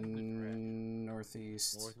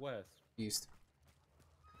northeast. Northwest. East.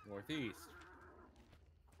 Northeast.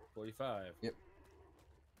 45. Yep.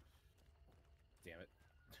 Damn it.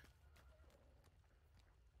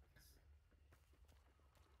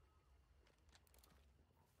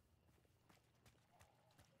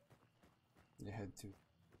 You head to...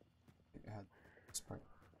 head this part.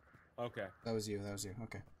 Okay. That was you,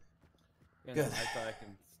 okay. Yeah, Good. no, I thought I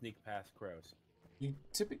can sneak past crows. You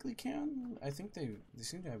typically can. I think they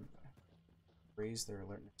seem to have raised their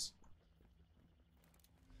alertness.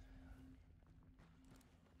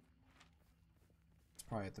 It's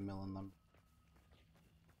probably at the mill in them.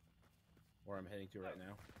 Where I'm heading to right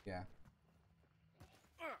now. Yeah.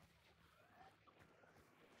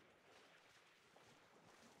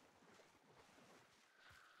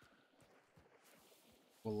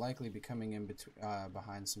 Will likely be coming in between,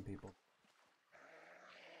 behind some people.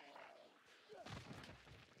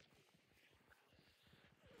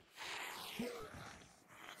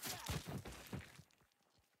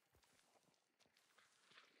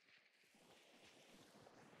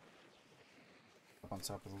 Up on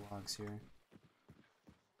top of the logs here.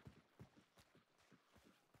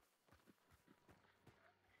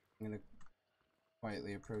 I'm gonna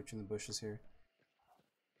quietly approach in the bushes here.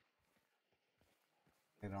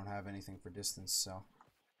 I don't have anything for distance, so.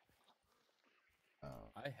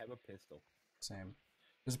 I have a pistol. Same.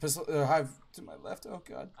 There's a pistol. Hive to my left. Oh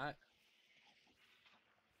god.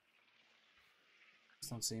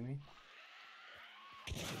 Just don't see me.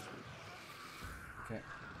 Okay.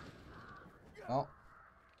 Well,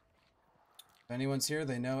 if anyone's here,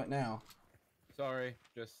 they know it now. Sorry,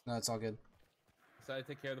 just No, it's all good. decided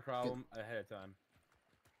to take care of the problem ahead of time.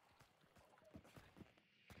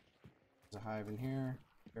 There's a hive in here.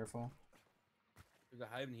 Careful. There's a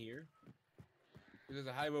hive in here. There's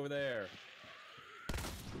a hive over there.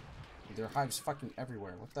 There are hives fucking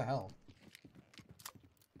everywhere. What the hell?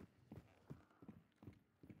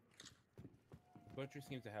 Butcher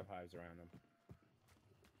seems to have hives around him.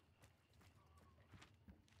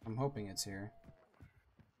 I'm hoping it's here.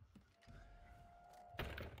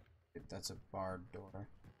 That's a barred door.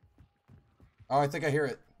 Oh, I think I hear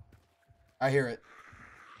it. I hear it.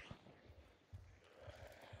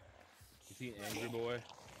 You see an angry boy?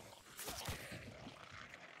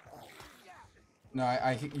 No,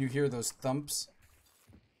 you hear those thumps?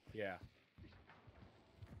 Yeah.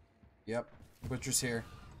 Yep. Butcher's here.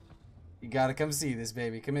 You gotta come see this,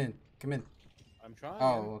 baby. Come in. Come in. I'm trying.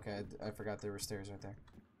 Oh, okay. I forgot there were stairs right there.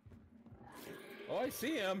 Oh, I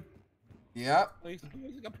see him. Yep. Oh, he's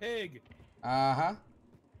like a pig. Uh-huh.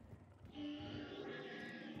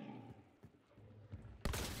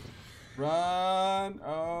 Run!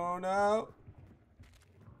 Oh, no.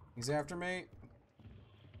 He's after me.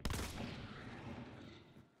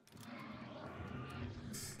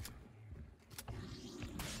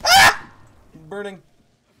 Ah! Burning.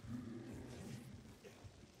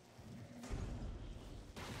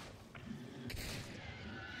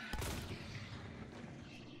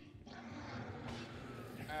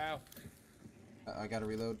 Ow. I gotta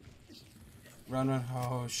reload. Run, run.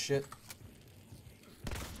 Oh, shit.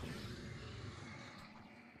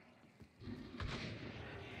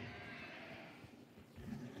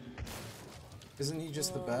 Isn't he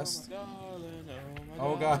just the best? My darling,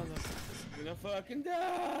 Oh, God. I'm gonna fucking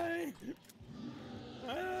die.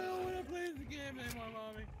 I don't wanna play the game anymore,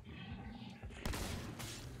 mommy.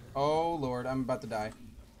 Oh, Lord. I'm about to die.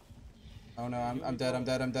 Oh, no. I'm dead. I'm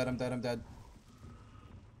dead. I'm dead. I'm dead. I'm dead.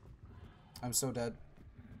 I'm so dead.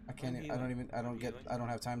 I can't. I don't even. I don't get. I don't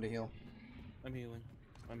have time to heal. I'm healing.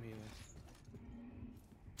 I'm healing.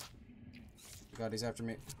 God, he's after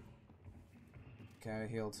me. Okay, I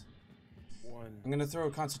healed. 1, I'm gonna throw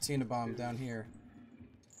a concertina bomb down here.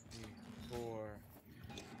 3, 4.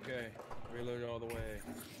 Okay, reload all the way.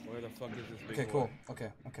 Where the fuck is this big Okay, boy? cool. Okay,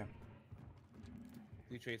 okay. Is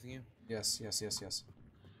he chasing you? Yes, yes, yes, yes.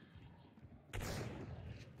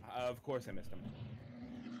 Of course I missed him.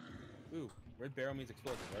 Ooh, red barrel means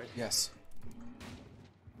explosive, right? Yes.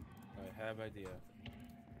 I have idea.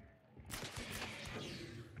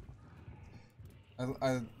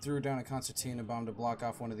 I threw down a concertina bomb to block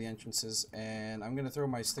off one of the entrances, and I'm gonna throw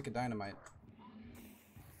my stick of dynamite.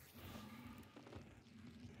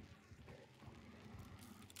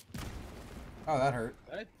 Oh, that hurt.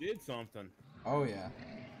 That did something. Oh, yeah.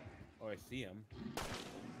 Oh, I see him.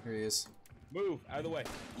 Here he is. Move, out of the way.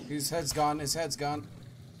 His head's gone. His head's gone.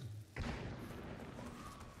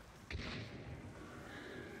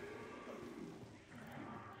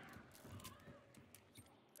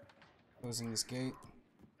 Closing this gate.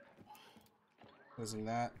 Closing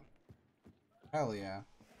that. Hell yeah.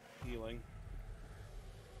 Healing.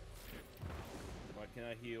 Why can't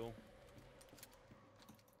I heal?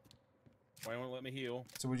 Why won't it let me heal?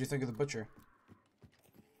 So what'd you think of the butcher?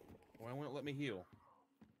 Why won't it let me heal?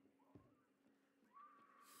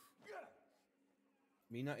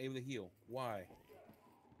 Me not able to heal. Why?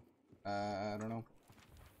 I don't know.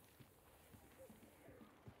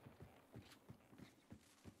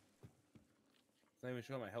 It's not even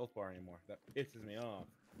showing my health bar anymore. That pisses me off.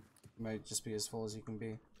 Might just be as full as you can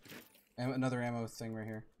be. And another ammo thing right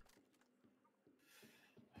here.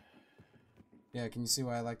 Yeah, can you see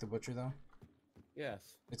why I like the butcher though?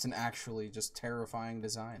 Yes. It's an actually just terrifying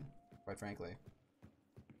design, quite frankly.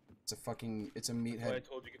 It's a fucking, it's a That's why I meathead.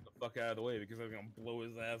 told you get the fuck out of the way because I was gonna blow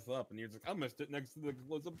his ass up, and you're just like, I missed it next to the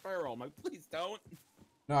explosive barrel. I'm like, please don't.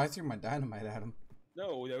 No, I threw my dynamite at him.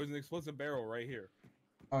 No, there was an explosive barrel right here.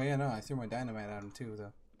 Oh yeah, no, I threw my dynamite at him too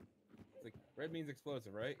though. It's like, red means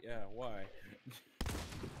explosive, right? Yeah, why?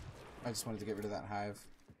 I just wanted to get rid of that hive.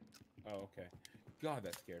 Oh, okay. God,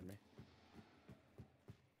 that scared me.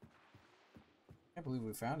 I can't believe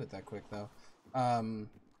we found it that quick though.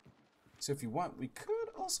 So if you want, we could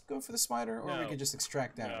also go for the spider, or we No. could just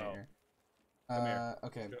extract out No. here. Come here.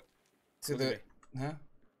 Okay. Go- To Look at the, huh?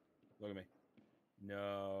 Look at me.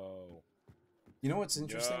 No. You know what's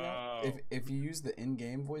interesting though? No. If you use the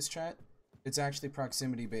in-game voice chat, it's actually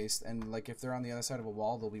proximity based, and like if they're on the other side of a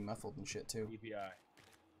wall, they'll be muffled and shit too. DPI.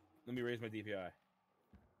 Let me raise my DPI.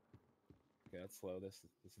 Okay, that's slow. This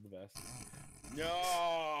is the best.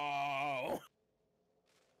 No.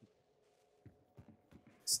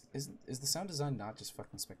 Is the sound design not just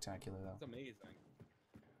fucking spectacular though? It's amazing.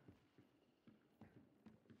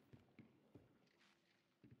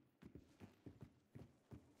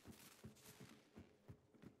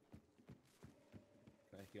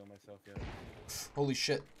 Can I heal myself yet? Holy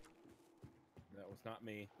shit! That was not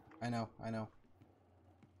me. I know.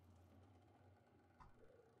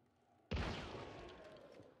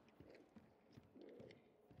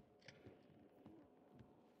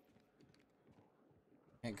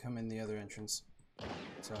 Can't come in the other entrance.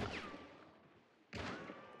 So.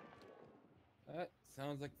 That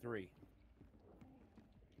sounds like 3.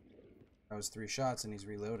 That was 3 shots and he's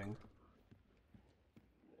reloading.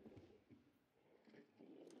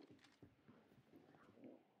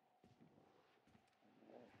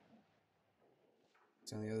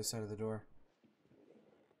 It's on the other side of the door.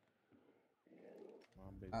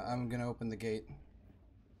 I'm gonna open the gate.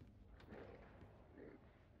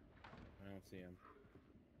 I don't see him.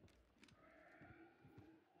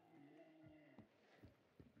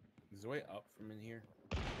 Is there a way up from in here?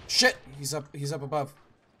 Shit! He's up above.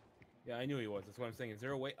 Yeah, I knew he was. That's what I'm saying. Is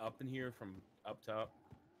there a way up in here from up top?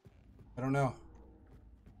 I don't know.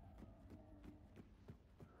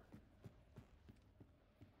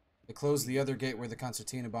 They closed the other gate where the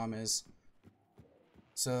concertina bomb is.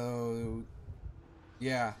 So,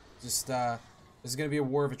 yeah, just, this is gonna be a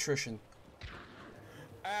war of attrition.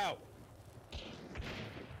 Ow!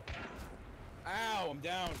 Ow, I'm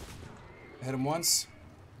down. Hit him once.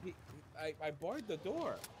 I barred the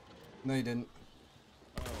door. No, you didn't.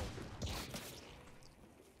 Oh.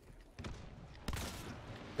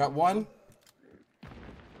 Got one.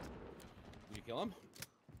 Did you kill him?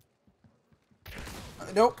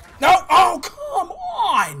 Nope. No! Oh, come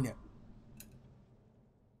on!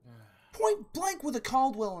 Point blank with a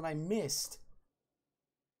Caldwell and I missed.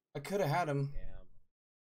 I could have had him. Yeah.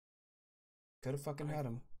 Could have fucking had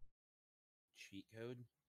him. Cheat code?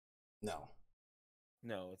 No.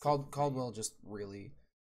 No. It's Caldwell just really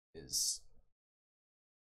is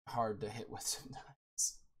hard to hit with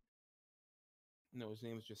sometimes. No, his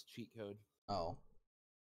name is just cheat code. Oh.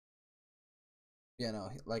 Yeah, no,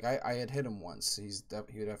 like I had hit him once. He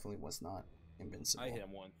definitely was not invincible. I hit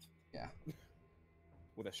him once. Yeah.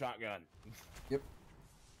 With a shotgun. Yep.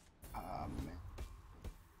 Man.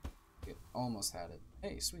 It almost had it.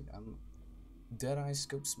 Hey, sweet. I'm Deadeye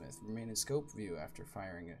Scopesmith. Remain in scope view after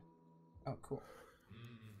firing it. Oh, cool.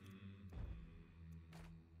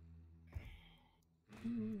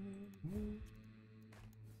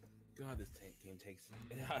 God, this game takes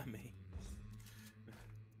it out of me.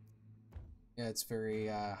 Yeah, it's very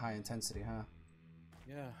high intensity, huh?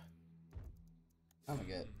 Yeah. I'm gonna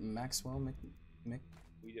get Maxwell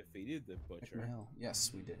We defeated the butcher. McMahon.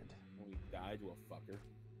 Yes, we did. We died to a fucker.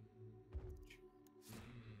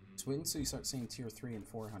 Just wait until you start seeing tier 3 and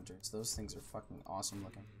 4 hunters. Those things are fucking awesome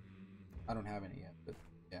looking. I don't have any yet, but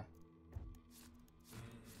yeah.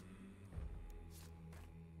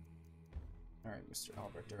 Alright, Mr.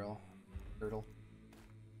 Albert Turtle.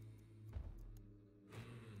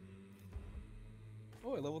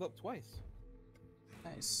 Oh, I leveled up twice.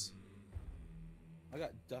 Nice. I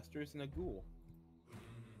got dusters and a ghoul.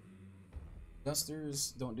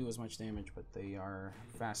 Dusters don't do as much damage, but they are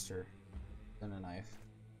faster than a knife.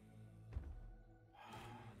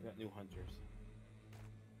 I got new hunters.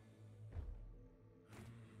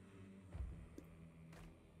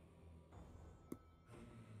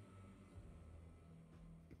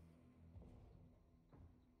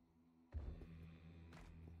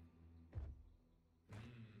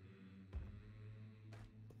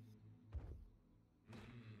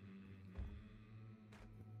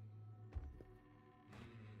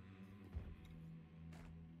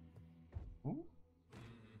 Ooh.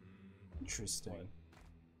 Interesting. What?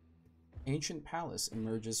 Ancient palace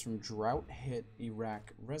emerges from drought-hit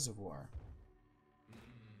Iraq reservoir.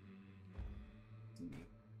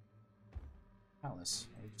 Palace.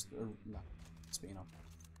 No, Spino.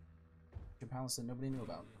 Ancient palace that nobody knew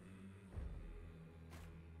about.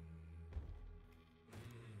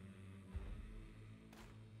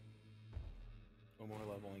 One more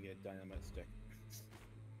level and get a dynamite stick.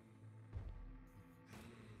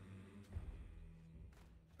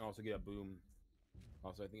 I also get a boom.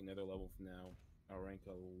 Also, I think another level from now. I'll rank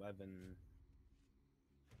 11.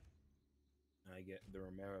 And I get the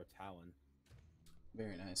Romero Talon.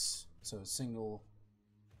 Very nice. So a single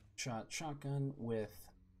shot shotgun with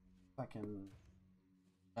fucking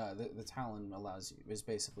the Talon allows you is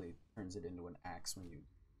basically turns it into an axe when you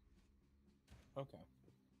Okay.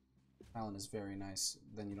 Talon is very nice.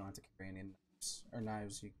 Then you don't have to carry any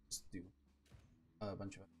knives, you just do a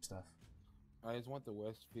bunch of other stuff. I just want the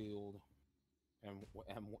Westfield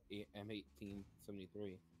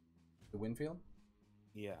M1873. The Winfield?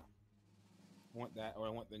 Yeah. I want that, or I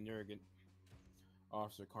want the Nurgan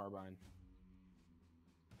Officer Carbine.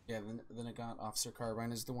 Yeah, the Nagant Officer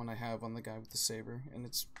Carbine is the one I have on the guy with the saber, and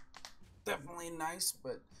it's definitely nice,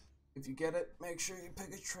 but if you get it, make sure you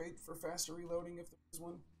pick a trait for faster reloading if there is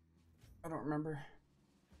one. I don't remember.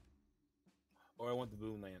 Or I want the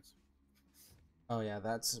Boom Lance. Oh yeah,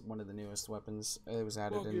 that's one of the newest weapons. It was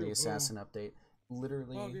added in the Assassin update.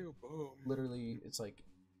 Literally, it's like,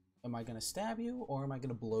 am I gonna stab you, or am I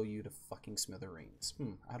gonna blow you to fucking smithereens?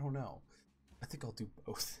 I don't know. I think I'll do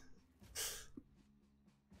both.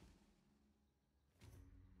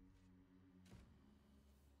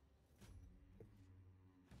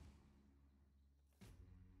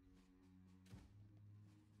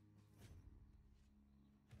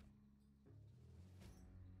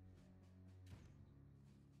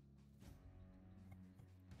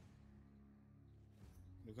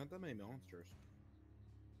 There's not that many monsters.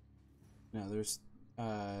 No, there's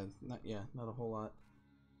not a whole lot.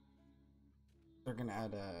 They're gonna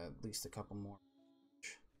add at least a couple more.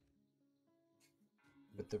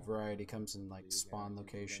 But the variety comes in like spawn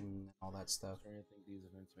location and all that stuff. I think these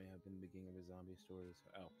events may have been the beginning of a zombie story.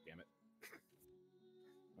 Oh, damn it.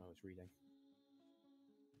 I was reading.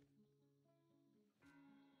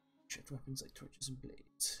 Shift weapons like torches and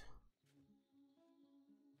blades.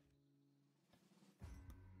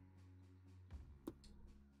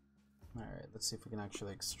 Alright, let's see if we can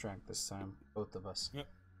actually extract this time. Both of us. Yep.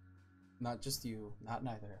 Not just you, not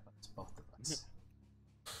neither of us, both of us.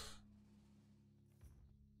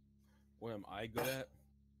 What am I good at?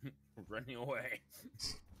 Running away.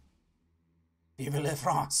 Vive la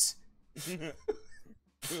France!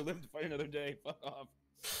 We'll live to fight another day. Fuck off.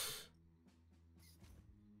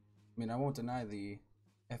 I mean, I won't deny the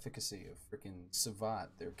efficacy of freaking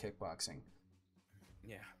Savat, their kickboxing.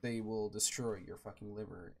 Yeah. They will destroy your fucking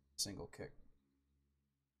liver in a single kick.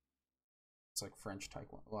 It's like French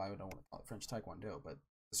Taekwondo. Well, I don't want to call it French Taekwondo, but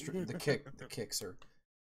the kicks are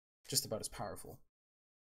just about as powerful.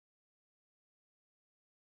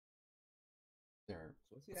 Their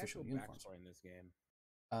So what's the official actual uniforms. backstory in this game?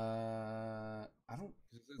 I don't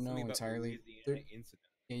know entirely.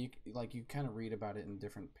 Yeah, you kind of read about it in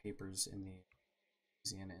different papers in the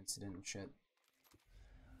Louisiana incident and shit.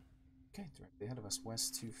 Okay, directly ahead of us,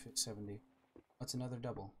 west 270. That's another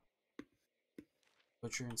double.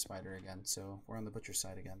 Butcher and Spider again, so we're on the Butcher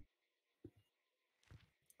side again.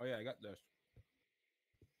 Oh yeah, I got this.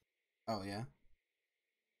 Oh yeah?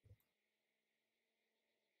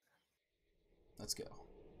 Let's go.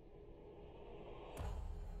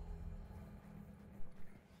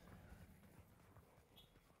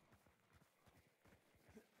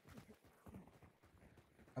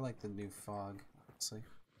 I like the new fog, honestly.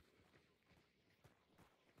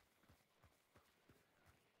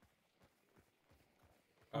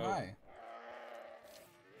 Oh, hi.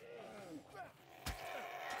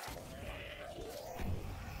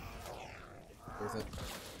 Worth it.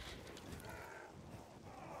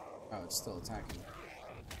 Oh, it's still attacking.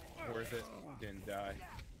 Worth it. Didn't die.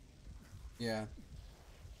 Yeah. I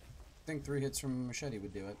think 3 hits from a machete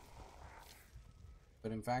would do it.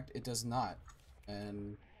 But in fact, it does not.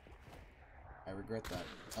 And I regret that.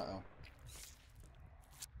 Uh-oh.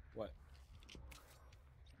 What?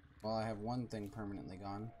 Well, I have one thing permanently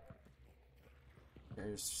gone.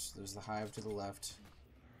 There's the hive to the left.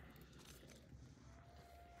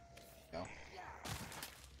 Go.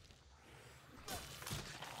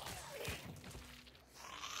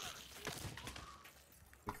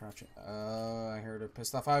 Crouch it. I heard a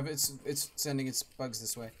pissed off hive. It's sending its bugs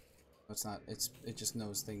this way. No, it's not. It just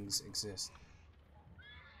knows things exist.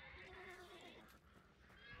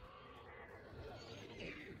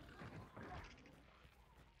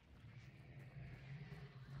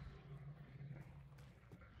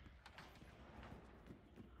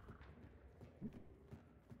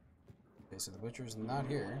 Okay, so the butcher's not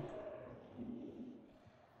here.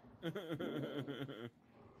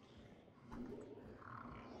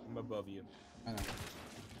 I'm above you. I know.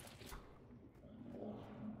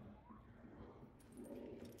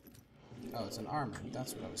 Oh, it's an armor.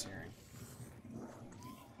 That's what I was hearing.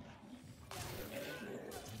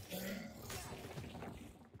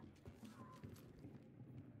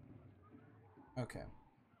 Okay.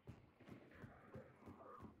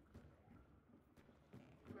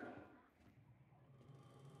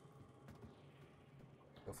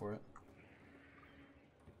 Go for it.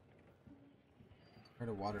 Heard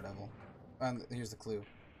a water devil. And here's the clue.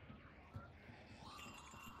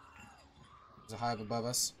 There's a hive above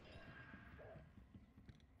us.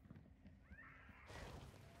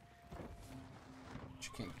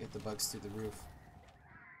 Can't get the bugs through the roof.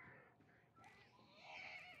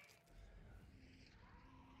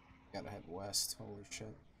 Gotta head west. Holy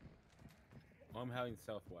shit. I'm heading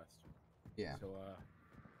southwest. Yeah. So,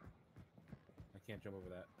 I can't jump over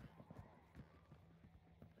that.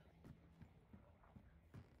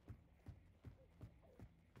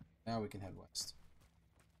 Now we can head west.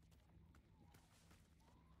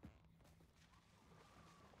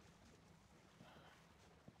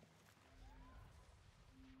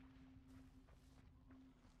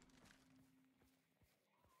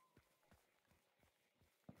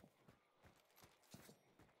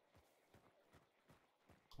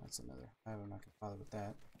 That's another. I'm not gonna bother with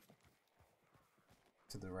that.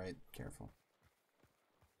 To the right, careful.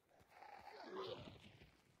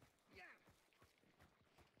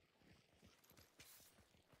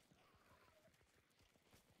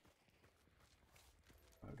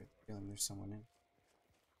 I get the feeling there's someone in.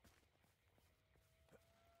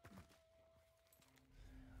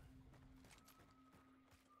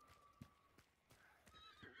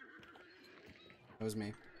 That was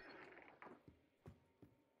me.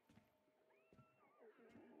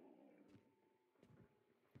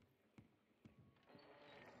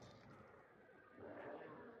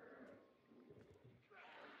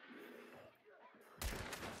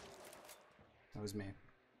 That was me.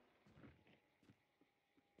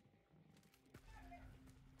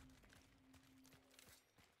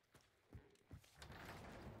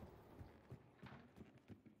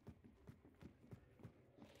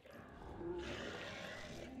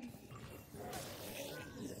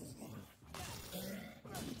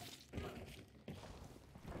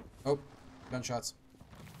 Oh, gunshots.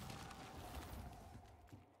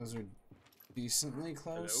 Those are decently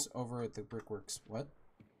close. Hello? Over at the brickworks. What?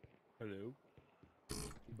 Hello.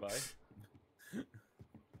 Goodbye.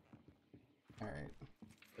 Alright.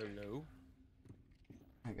 Hello.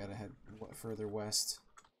 I gotta head further west.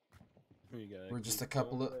 You gotta We're just a keep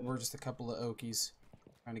couple of going. Okies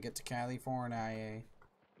trying to get to California.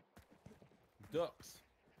 Ducks.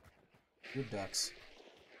 Your ducks.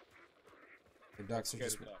 The ducks are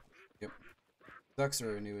Scared just of ducks. yep. Ducks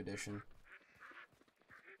are a new addition.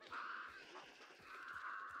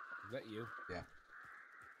 Is that you? Yeah.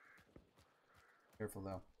 Careful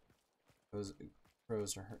though. Those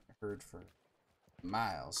crows are heard for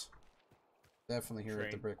miles. Definitely here at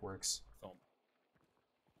the Train. brickworks. Thump.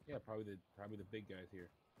 Yeah, probably the big guys here.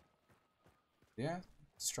 Yeah,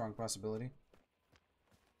 strong possibility.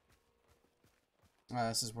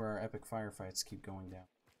 This is where our epic firefights keep going down.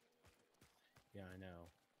 Yeah, I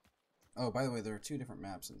know. Oh, by the way, there are 2 different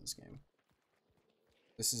maps in this game.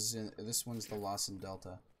 This one's the Lawson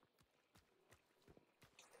Delta.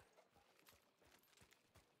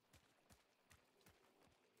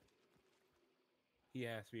 He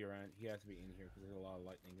has to be around. He has to be in here because there's a lot of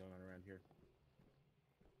lightning going on around here.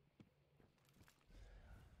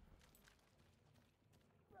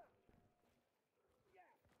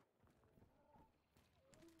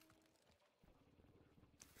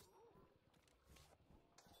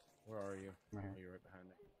 Where are you? Right here. Oh, you're right behind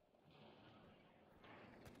me.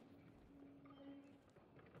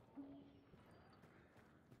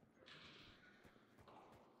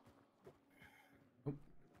 Oh.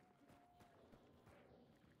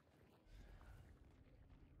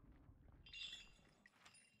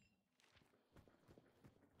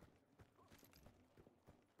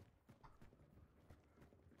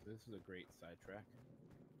 This is a great sidetrack.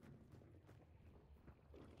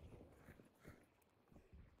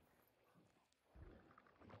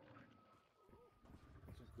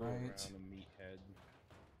 Let's just go Right. around the meathead.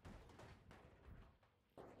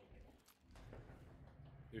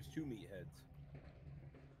 There's 2 meatheads.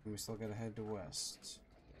 And we still gotta head to west.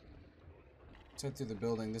 Let's head through the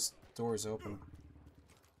building. This door is open.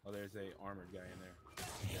 Oh, there's a armored guy in there.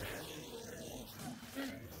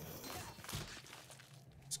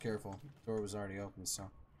 Just careful. The door was already open, so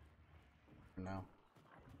for now.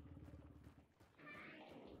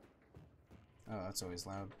 Oh, that's always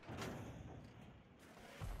loud.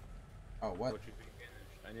 Oh, what? What you thinking?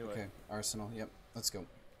 I knew Okay, it. arsenal. Yep, let's go.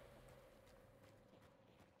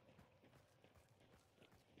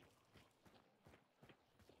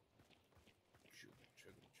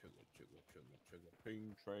 Chugga,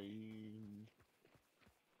 pain train.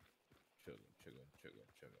 Chugga,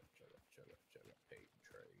 pain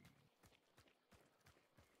train.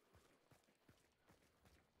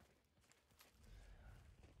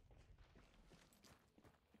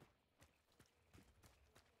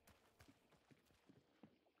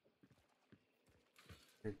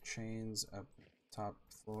 Your chains up top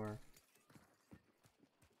floor.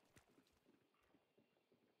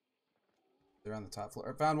 They're on the top floor.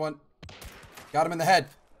 I found one. Got him in the head.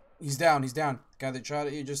 He's down. He's down. The guy that shot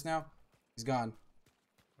at you just now, he's gone.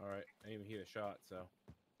 Alright, I didn't even hear the shot, so.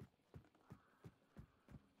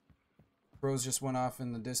 Bros just went off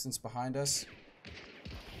in the distance behind us.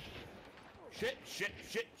 Shit, shit,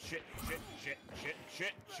 shit, shit, shit, shit, shit,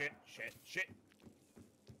 shit, shit, shit, shit.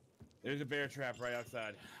 There's a bear trap right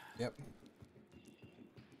outside. Yep.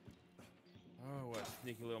 Oh, what a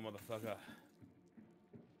sneaky little motherfucker.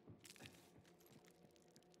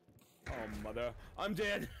 Oh, mother. I'm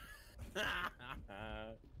dead.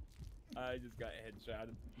 I just got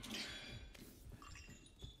headshotted.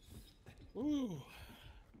 Ooh.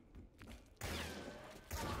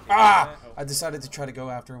 Ah! Oh. I decided to try to go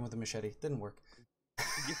after him with a machete. Didn't work.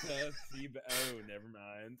 Oh, never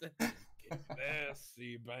mind. Get there,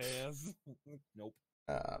 sea bass. Nope.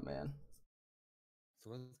 Ah, man. So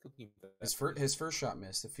let's go keep that. His first shot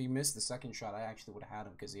missed. If he missed the second shot, I actually would have had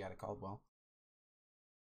him because he had a Caldwell.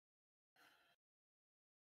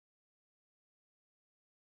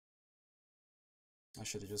 I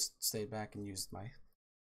should have just stayed back and used my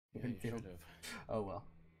Should have. Oh well.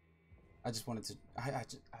 I just wanted to.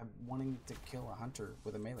 I'm wanting to kill a hunter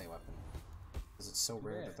with a melee weapon because it's so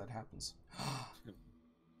rare that happens.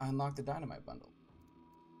 I unlocked the dynamite bundle.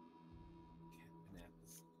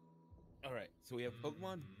 All right, so we have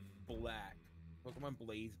Pokemon Black, Pokemon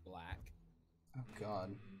Blaze Black. Oh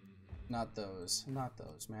God, not those,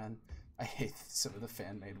 man. I hate some of the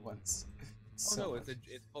fan-made ones. Oh no, it's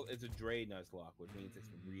a Dre Nuzlocke, which means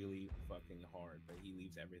it's really fucking hard, but he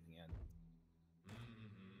leaves everything in.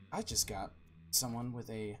 I just got someone with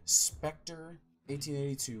a Spectre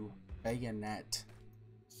 1882 bayonet.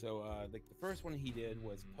 So, like the first one he did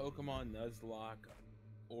was Pokemon Nuzlocke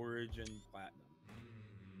Origin Platinum.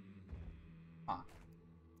 Ah.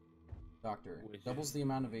 Doctor doubles the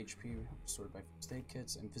amount of HP restored by first aid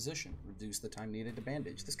kits, and physician reduce the time needed to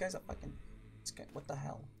bandage. This guy's a fucking. This guy, what the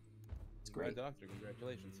hell? It's great. Doctor,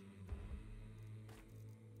 congratulations.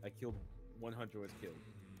 I killed one hunter was killed.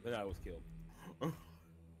 Then I was killed.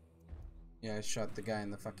 Yeah, I shot the guy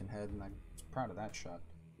in the fucking head, and I was proud of that shot.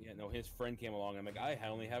 Yeah, no, his friend came along, and I'm like, I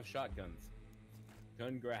only have shotguns.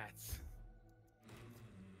 Congrats.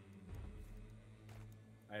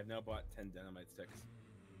 I have now bought 10 dynamite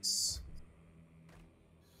sticks.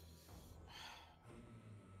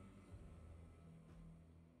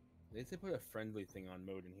 They say put a friendly thing on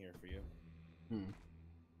mode in here for you.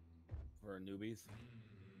 For our newbies.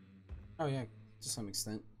 Oh yeah, to some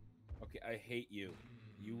extent. Okay, I hate you.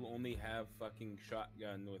 You only have fucking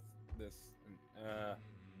shotgun with this.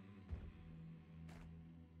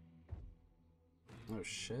 Oh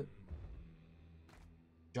shit.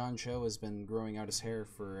 John Cho has been growing out his hair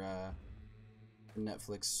for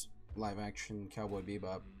Netflix live-action Cowboy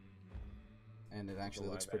Bebop, and it actually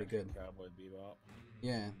looks pretty good. Cowboy Bebop.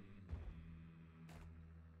 Yeah.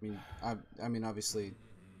 I mean, obviously,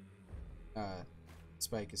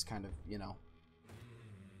 Spike is kind of, you know,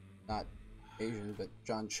 not Asian, but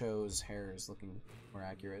John Cho's hair is looking more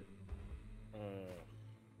accurate.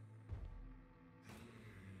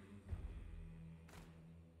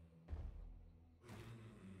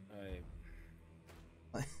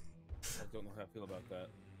 I don't know how I feel about that.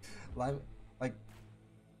 Like,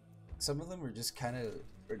 some of them are just kind of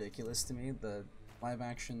ridiculous to me. The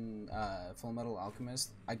live-action Full Metal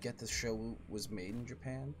Alchemist, I get the show was made in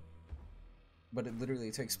Japan, but it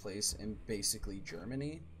literally takes place in basically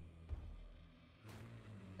Germany.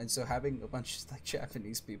 And so having a bunch of like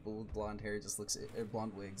Japanese people with blonde hair just looks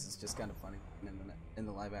blonde wigs is just kind of funny in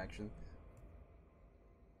the live action.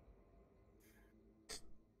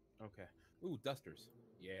 Okay. Ooh, dusters.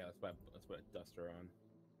 Yeah, let's put a duster on.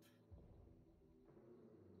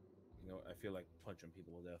 You know, I feel like punching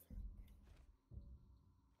people to death.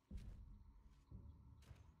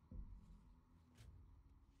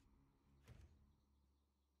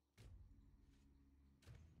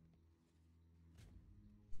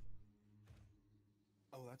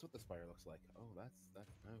 Oh, that's what the spire looks like. Oh,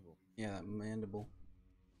 that's mandible. Yeah, that mandible.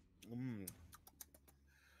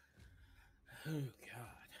 Oh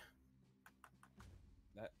God.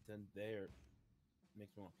 That then there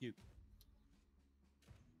makes me want to puke.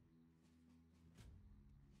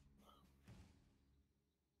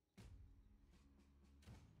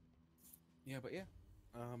 Yeah, but yeah.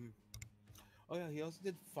 Oh yeah, he also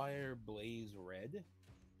did Fire Blaze Red,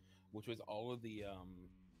 which was all of the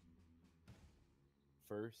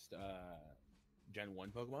first Gen 1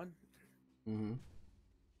 Pokemon. Mm-hmm.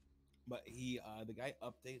 But he the guy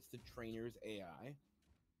updates the trainer's AI.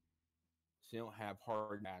 So you don't have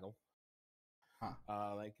hard battle.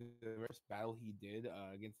 Huh. Like the first battle he did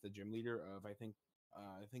against the gym leader of I think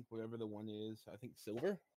I think whatever the one is, I think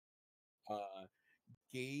silver, uh,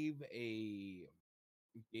 gave a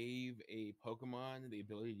Pokemon the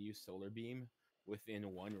ability to use Solar Beam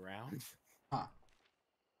within one round. Huh.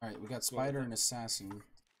 Alright, we got So it's Spider like, and Assassin.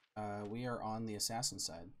 We are on the Assassin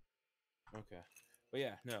side. okay, but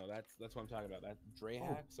yeah, no, that's what I'm talking about. That Dre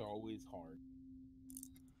hacks are always hard.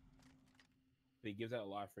 But he gives out a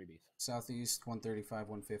lot of freebies. Southeast, 135,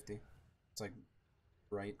 150. It's like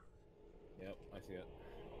right. Yep, I see it.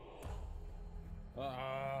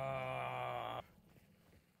 Ah.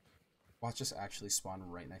 Watch us actually spawn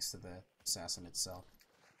right next to the Assassin itself.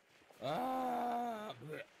 Ah.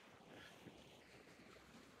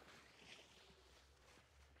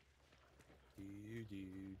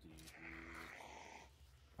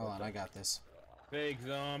 Hold on, I got this. Fake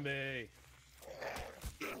zombie.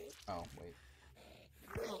 Oh, wait.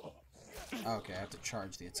 Okay, I have to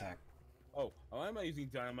charge the attack. Oh, why am I using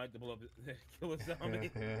dynamite to blow up kill a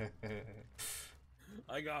zombie?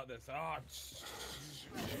 I got this. Ah.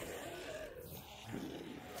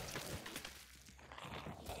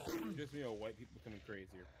 Just white people becoming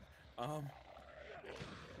crazier.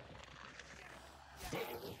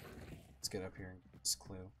 Let's get up here and get this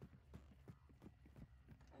clue.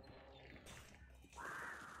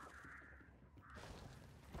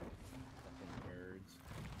 Fucking nerds.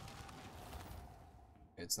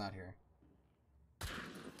 It's not here.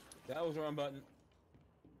 That was the wrong button.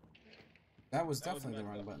 That was definitely the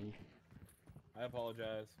wrong button. I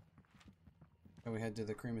apologize. Can we head to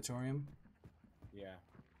the crematorium? Yeah.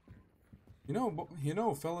 You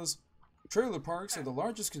know, fellas, trailer parks are the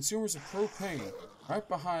largest consumers of propane. Right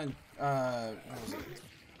behind, what was it?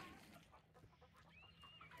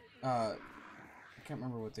 I can't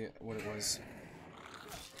remember what it was.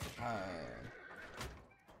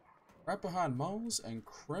 Right behind malls and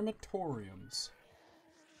crematoriums.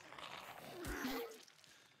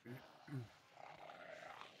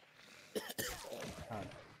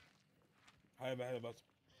 Hi, ahead of us.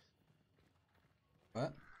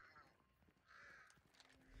 What?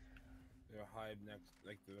 They're hive next,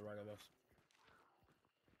 like to the right of us.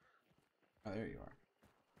 Oh, there you are.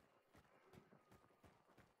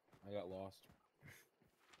 I got lost.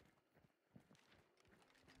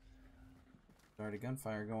 There's already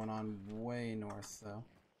gunfire going on way north, though.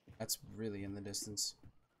 That's really in the distance.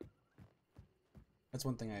 That's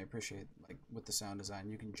one thing I appreciate, like, with the sound design.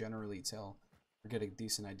 You can generally tell or get a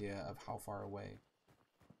decent idea of how far away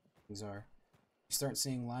things are. You start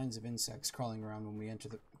seeing lines of insects crawling around when we enter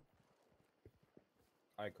the...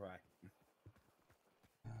 I cry.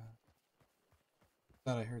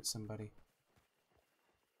 Thought I heard somebody.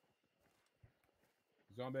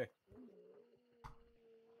 Zombie.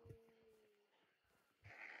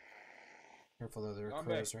 Careful though, there are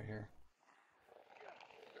crows right here.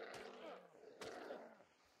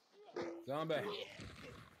 Zombie.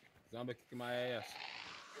 Zombie kicking my ass.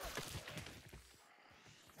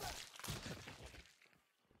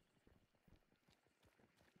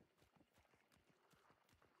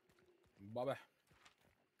 Bobby.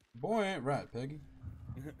 Boy ain't right, Peggy.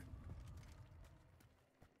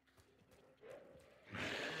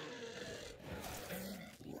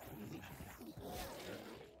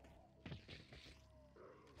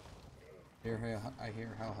 I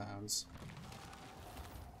hear hellhounds.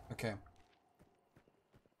 Okay.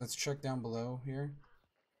 Let's check down below here.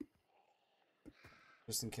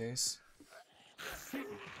 Just in case.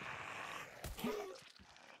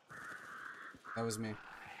 That was me.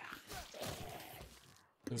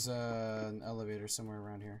 There's an elevator somewhere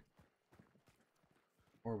around here.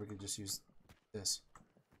 Or we could just use this.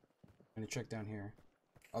 I'm gonna check down here.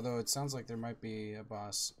 Although it sounds like there might be a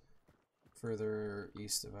boss further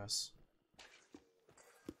east of us.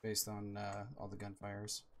 Based on all the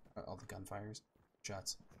gunfires.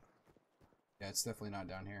 Shots. Yeah, it's definitely not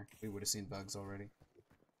down here. We would have seen bugs already.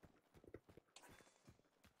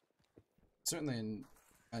 Certainly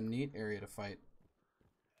a neat area to fight.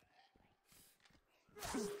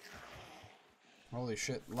 Holy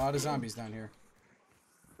shit, a lot of zombies down here.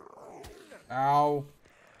 Ow.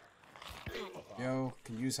 Yo,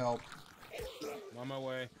 can use help. I'm on my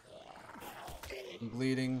way. I'm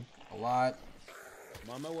bleeding a lot. I'm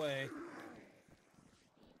on my way.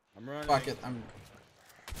 I'm running. Fuck it, I'm...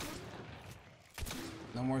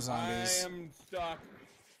 No more zombies. I am stuck.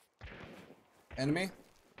 Enemy?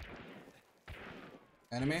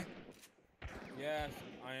 Enemy? Yes,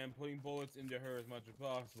 I am putting bullets into her as much as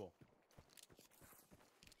possible.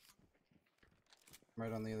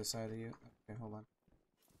 Right on the other side of you. Okay, hold on.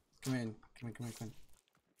 Come in. Come in.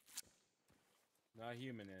 Not a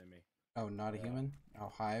human enemy. Oh, not a human?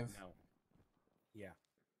 Oh, hive? No. Yeah.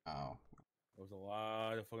 Oh. There was a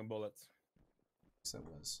lot of fucking bullets. Yes, that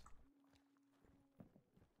was.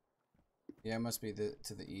 Yeah, it must be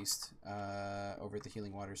to the east, over at the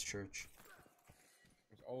Healing Waters Church.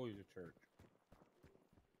 There's always a church.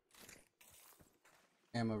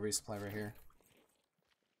 Ammo resupply right here.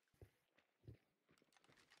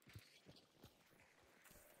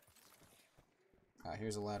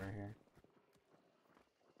 Here's a ladder here.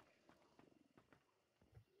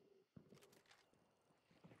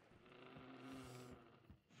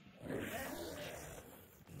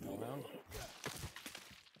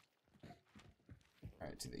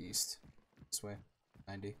 Alright, to the east. This way.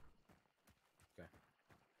 90. Okay.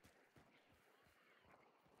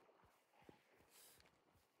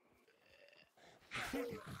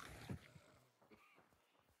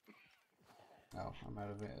 Oh, I'm out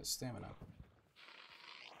of stamina.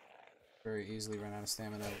 Very easily run out of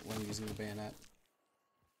stamina when using the bayonet.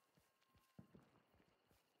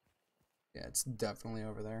 Yeah, it's definitely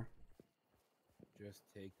over there. Just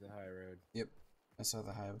take the high road. Yep, I saw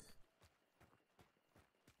the hive.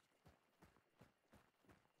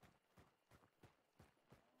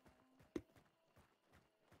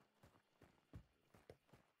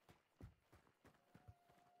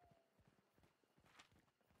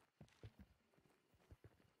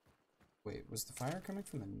 Wait, was the fire coming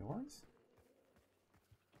from the north?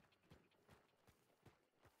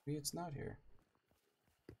 Maybe it's not here.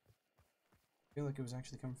 I feel like it was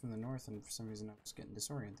actually coming from the north, and for some reason I was getting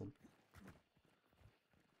disoriented.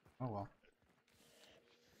 Oh well.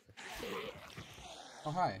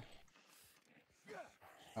 Oh, hi.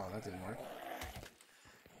 Oh, that didn't work.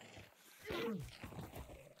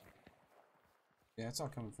 Yeah, it's all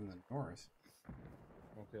coming from the north.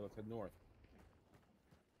 Okay, let's head north.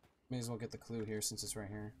 May as well get the clue here since it's right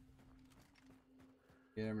here.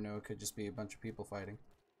 You never know, it could just be a bunch of people fighting.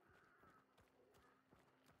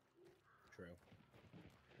 True.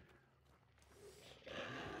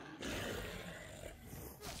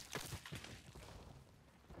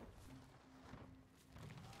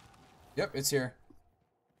 Yep, it's here.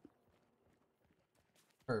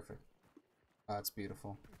 Perfect. Oh, it's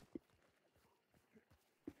beautiful.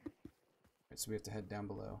 Alright, so we have to head down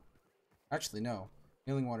below. Actually, no.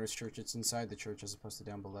 Healing Waters Church, it's inside the church as opposed to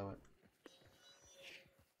down below it.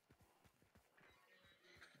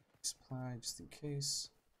 Supply, just in case.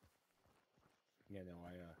 Yeah, no,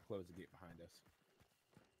 I closed the gate behind us.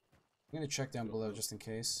 I'm gonna check down below just in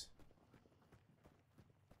case.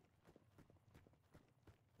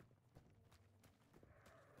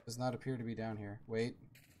 Does not appear to be down here. Wait.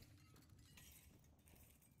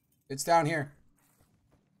 It's down here.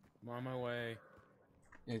 I'm on my way.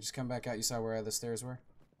 Yeah, just come back out. You saw where the stairs were?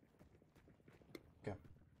 Okay.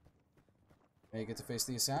 Now you get to face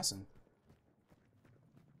the assassin.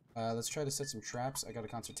 Let's try to set some traps. I got a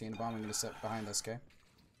concertina bomb I'm gonna set behind us, okay?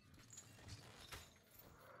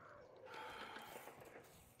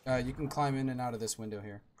 You can climb in and out of this window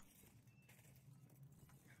here.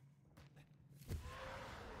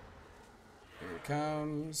 Here it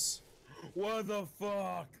comes. What the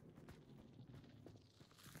fuck?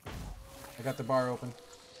 I got the bar open.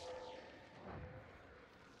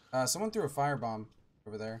 Someone threw a firebomb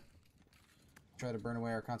over there. Try to burn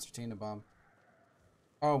away our concertina bomb.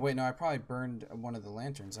 Oh, wait, no, I probably burned one of the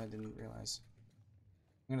lanterns. I didn't realize.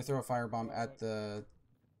 I'm gonna throw a firebomb at the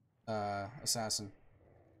assassin.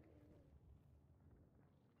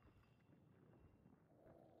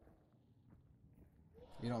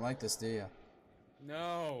 You don't like this, do you?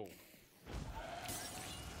 No.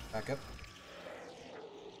 Back up.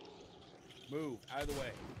 Move. Out of the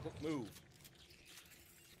way. Move.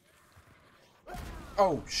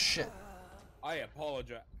 Oh, shit. I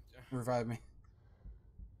apologize. Revive me.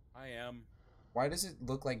 I am. Why does it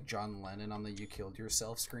look like John Lennon on the "You Killed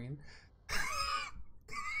Yourself" screen?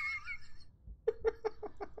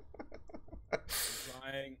 I'm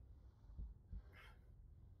trying.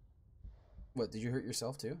 What, did you hurt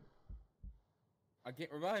yourself too? I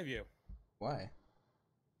can't revive you. Why?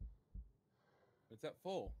 It's at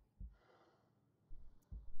full.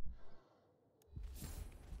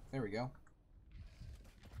 There we go.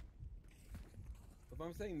 If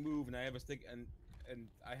I'm saying move and I have a stick and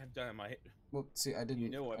I have dynamite. Well, see, I didn't. You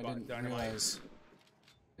know I bought dynamite. realize.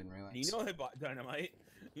 Didn't realize. You know I bought dynamite.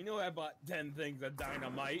 You know I bought 10 things of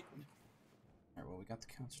dynamite. Alright, well, we got the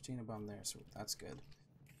concertina bomb there, so that's good.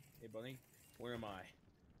 Hey, buddy, where am I?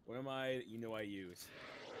 What am I that you know I use?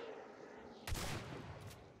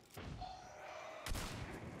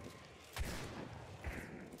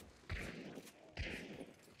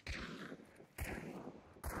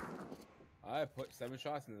 I put 7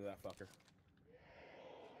 shots into that fucker.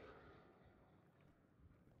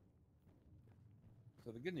 So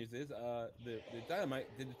the good news is, the dynamite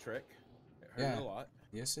did the trick. It hurt Yeah. a lot.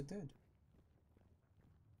 Yes, it did.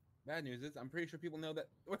 Bad news is, I'm pretty sure people know that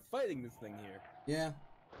we're fighting this thing here. Yeah.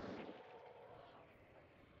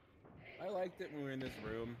 I liked it when we were in this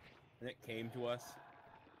room, and it came to us.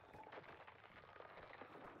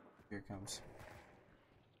 Here it comes.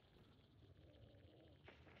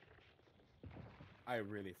 I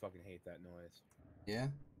really fucking hate that noise. Yeah?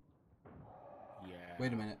 Yeah.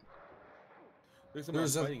 Wait a minute. There's someone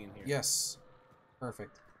fighting in here. Yes.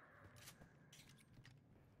 Perfect.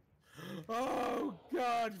 Oh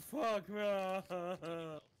God! Fuck me!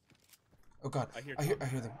 Oh God! I hear them!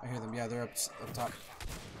 I hear them! Yeah, they're up top.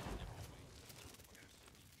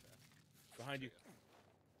 Behind you.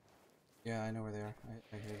 Yeah, I know where they are.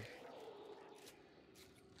 I hear them.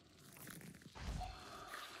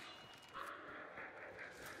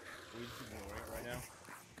 Are we just ignoring it right now?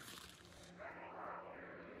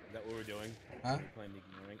 Is that what we're doing? Huh?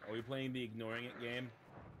 Are we playing the ignoring it game?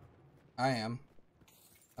 I am.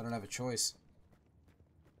 I don't have a choice.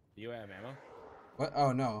 Do you have ammo? What?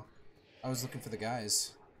 Oh no. I was looking for the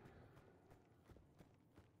guys.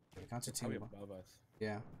 The concertina. Probably above us.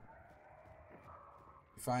 Yeah.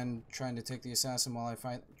 You trying to take the assassin while I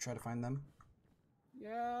try to find them?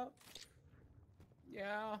 Yeah.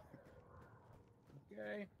 Yeah.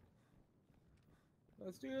 Okay.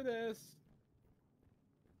 Let's do this.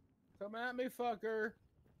 Come at me, fucker.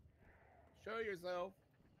 Show yourself.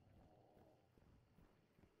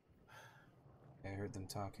 I heard them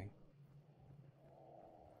talking.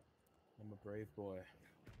 I'm a brave boy.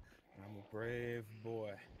 I'm a brave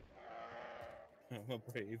boy. I'm a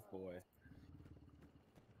brave boy.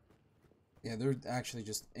 Yeah, they're actually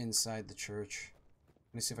just inside the church.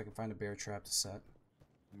 Let me see if I can find a bear trap to set.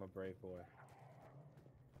 I'm a brave boy.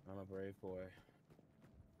 I'm a brave boy.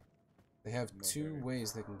 They have two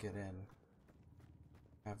ways they can get in.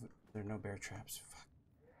 There are no bear traps. Fuck.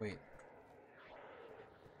 Wait.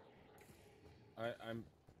 I'm...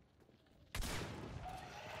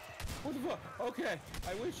 What the fuck? Okay,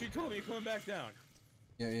 I wish you told me you're coming back down.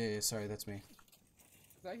 Yeah, sorry, that's me.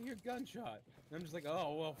 'Cause I hear gunshot. And I'm just like,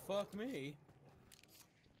 oh, well, fuck me.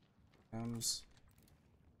 Comes.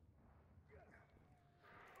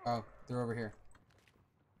 Oh, they're over here.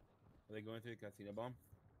 Are they going through the casino bomb?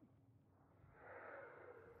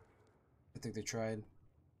 I think they tried.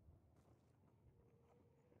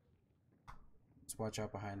 Just watch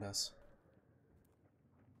out behind us.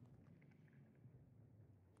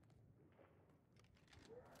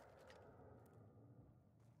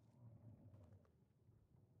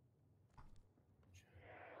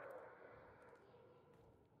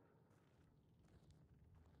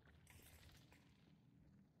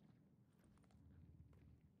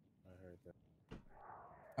 I heard that.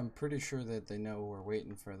 I'm pretty sure that they know we're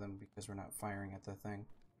waiting for them because we're not firing at the thing.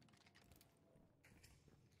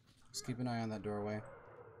 Just keep an eye on that doorway.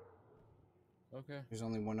 Okay. There's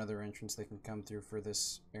only one other entrance they can come through for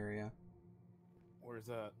this area. Where's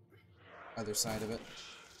that? Other side of it.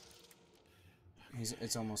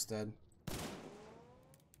 It's almost dead.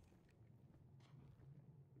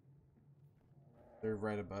 They're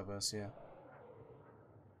right above us, yeah.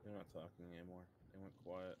 They're not talking anymore. They went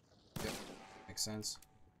quiet. Yep. Makes sense.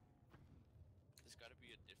 There's gotta be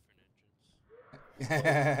a different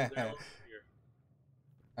entrance.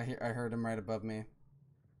 I heard him right above me.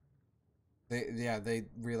 They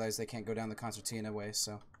realize they can't go down the concertina way,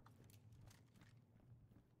 so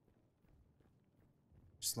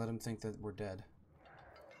just let them think that we're dead.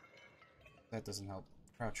 That doesn't help.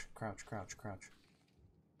 Crouch, crouch, crouch, crouch.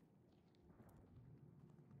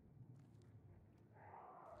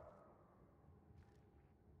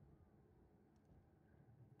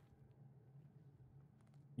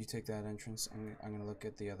 You take that entrance, and I'm gonna look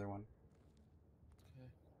at the other one. Okay.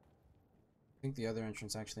 I think the other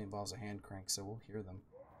entrance actually involves a hand crank, so we'll hear them.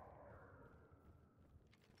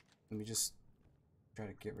 Let me just try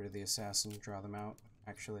to get rid of the assassin, draw them out,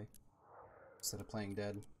 actually, instead of playing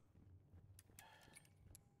dead.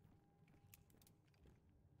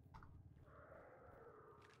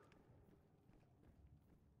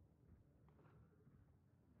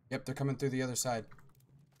 Yep, they're coming through the other side.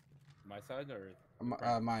 My side or?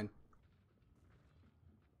 Mine.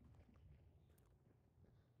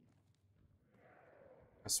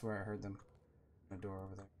 I swear I heard them. The door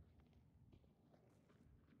over there.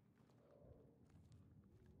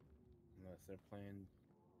 Unless they're playing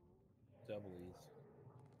doublies.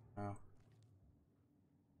 Oh.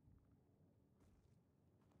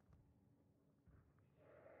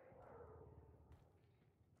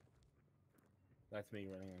 That's me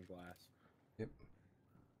running on glass. Yep.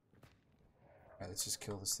 Alright, let's just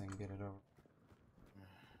kill this thing and get it over.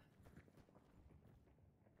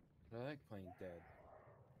 I like playing dead.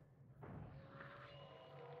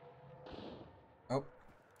 Oh.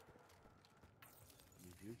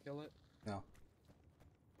 Did you kill it? No.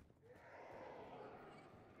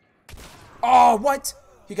 Oh, what?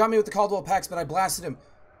 He got me with the Caldwell packs, but I blasted him.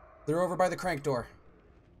 They're over by the crank door.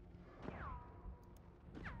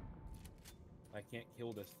 I can't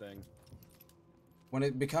kill this thing. When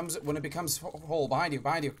it becomes whole, behind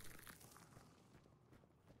you.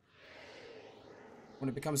 When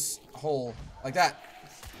it becomes whole, like that.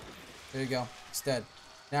 There you go. It's dead.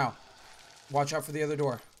 Now, watch out for the other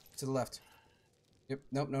door. To the left. Yep.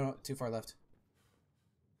 Nope. No. Too far left.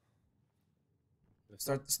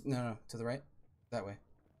 No. To the right. That way.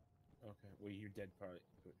 Okay. Well, you're dead probably.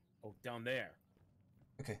 Oh, down there.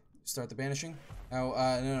 Okay. Start the banishing.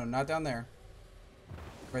 No, not down there.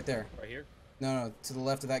 Right there. Right here? No. To the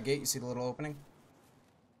left of that gate, you see the little opening?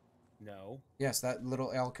 No. Yes, that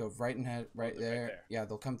little alcove right in head, right there. Right there. Yeah,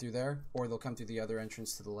 they'll come through there, or they'll come through the other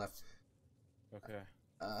entrance to the left. Okay.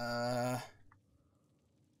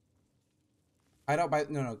 Hide out by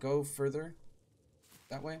no, go further.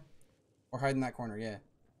 That way, or hide in that corner. Yeah.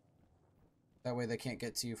 That way they can't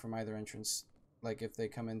get to you from either entrance. Like if they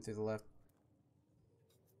come in through the left.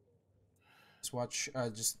 Just watch.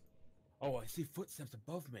 Just. Oh, I see footsteps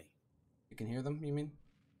above me. You can hear them. You mean?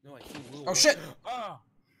 No, I see little. Oh shit! Ah!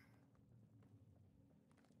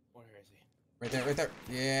 Where is he? Right there.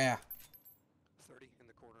 Yeah. 30 in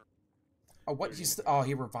the corner. Oh, what?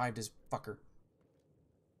 He revived his fucker.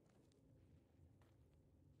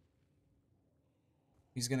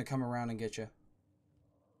 He's gonna come around and get you.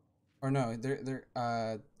 Or no, they're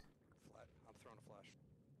I'm throwing a flash.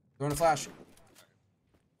 throwing a flash. Go.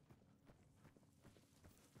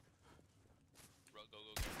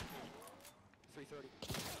 330.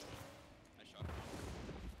 I shot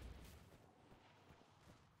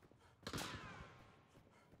him.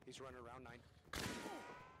 He's running around 9.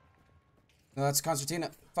 No, that's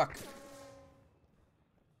Concertina. Fuck.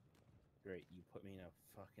 Great, you put me in a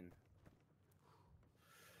fucking.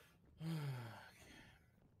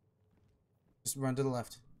 Just run to the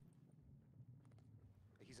left.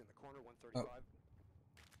 He's in the corner, 135. Oh.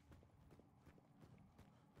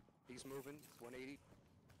 He's moving, 180.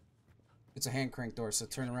 It's a hand crank door, so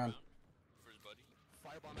turn around. For his buddy.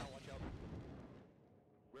 Firebomb out, watch out.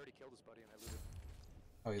 We already killed his buddy and I looted.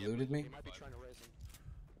 Oh, he looted me? He might be trying to raise him.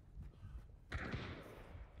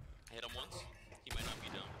 I hit him once. He might not be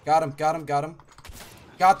down. Got him.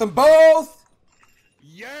 Got them both!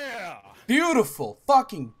 Yeah! Beautiful.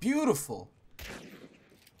 Fucking beautiful.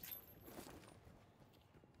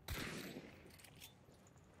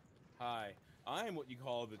 Hi, I'm what you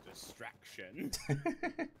call the distraction.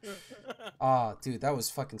 Ah, dude, that was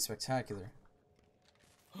fucking spectacular.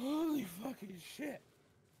 Holy fucking shit.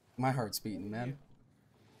 My heart's beating, man.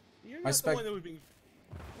 You're My not the one that was being...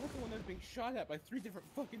 You're the one that was being shot at by 3 different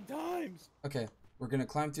fucking times. Okay, we're gonna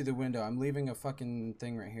climb through the window. I'm leaving a fucking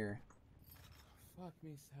thing right here. Fuck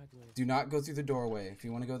me sideways. Do not go through the doorway. If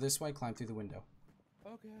you want to go this way, climb through the window.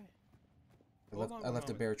 Okay. I left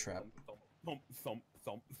a bear trap. Thump.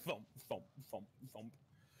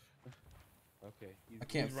 Okay. I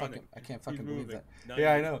can't fucking believe moving. that.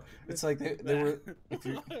 Yeah, I know. It's like they were. If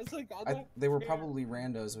you, It's like, they were probably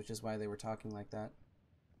randos, which is why they were talking like that.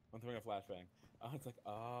 I'm throwing a flashbang. It's like,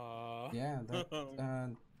 Yeah.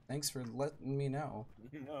 That, thanks for letting me know.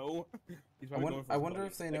 No. I wonder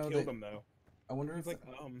if they know that. Him, though. I wonder if like,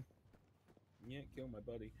 you can't kill my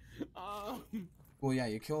buddy. Well, yeah,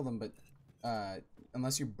 you kill them, but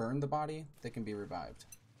unless you burn the body, they can be revived.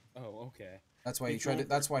 Oh, okay. That's why he tried to.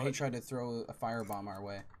 That's why he tried to throw a firebomb our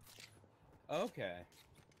way. Okay.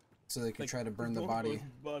 So they could Like, try to burn the his body.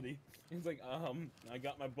 buddy. He's like, I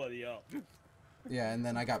got my buddy up. Yeah, and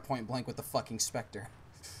then I got point blank with the fucking Spectre.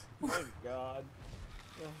 Oh God.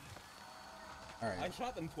 All right. I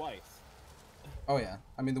shot them twice. Oh yeah.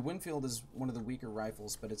 I mean, the Winfield is one of the weaker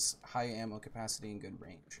rifles, but it's high ammo capacity and good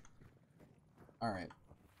range. All right.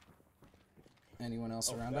 Anyone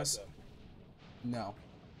else around us? No.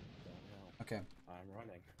 Okay. I'm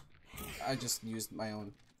running. I just used my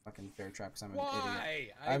own fucking bear trap because I'm an Why?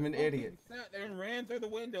 idiot. I'm an idiot. Sat there and ran through the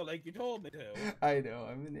window like you told me to. I know,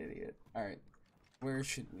 I'm an idiot. Alright. Where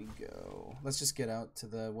should we go? Let's just get out to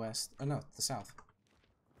the west. Oh no, the south.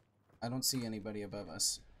 I don't see anybody above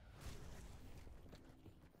us.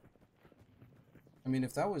 I mean,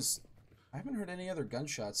 if that was... I haven't heard any other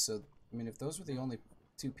gunshots, so... I mean, if those were the only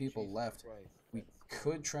 2 people left, we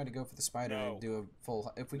could try to go for the spider and do a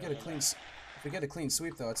full... If we get a clean... If we get a clean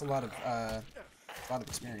sweep, though, it's a lot of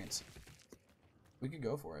experience. We could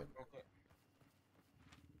go for it.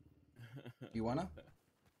 You wanna?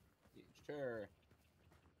 Sure.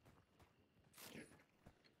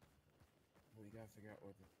 gotta figure out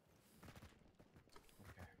where the...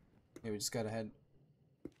 Okay. Yeah, we just gotta head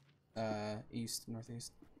east,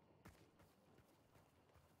 northeast.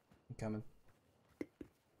 I'm coming.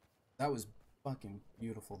 That was fucking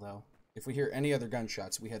beautiful, though. If we hear any other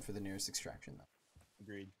gunshots, we head for the nearest extraction, though.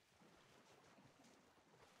 Agreed.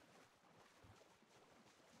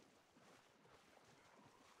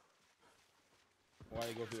 Why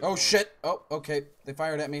go through the Oh, door? shit! Oh, okay. They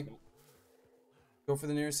fired at me. Go for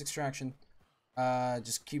the nearest extraction.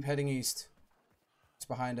 Just keep heading east. It's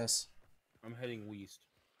behind us. I'm heading west.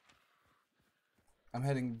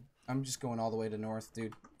 I'm just going all the way to north,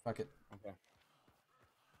 dude. Fuck it. Okay.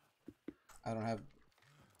 I don't have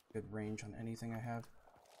good range on anything I have.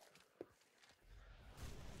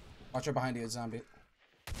 Watch out behind you, zombie.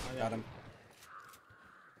 Got him.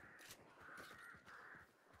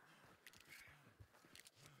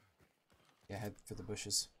 Yeah, head for the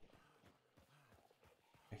bushes.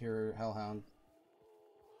 I hear Hellhound.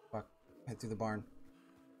 Fuck. Head through the barn.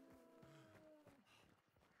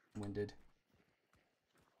 Winded.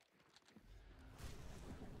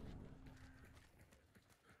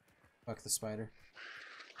 Fuck the spider.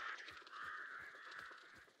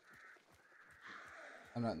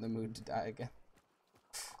 I'm not in the mood to die again.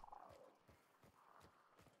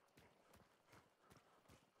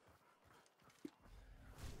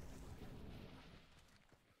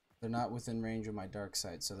 They're not within range of my dark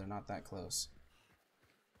side, so they're not that close.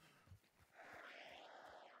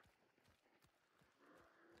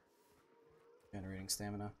 Generating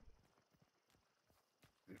stamina.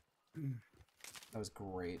 That was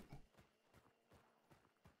great.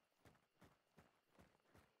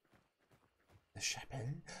 The chapel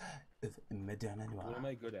of Madonna Noire. What am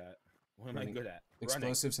I good at? What am I good at?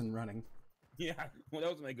 Explosives and running. Yeah, what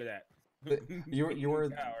else am I good at?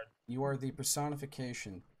 You are the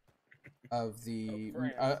personification of the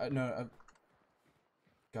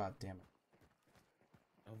God damn it.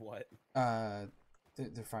 Of what?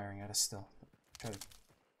 They're firing at us still. Try to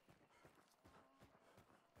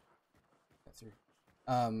get through.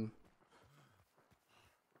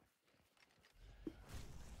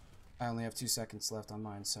 I only have 2 seconds left on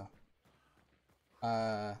mine, so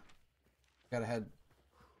gotta head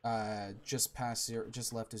just past 0,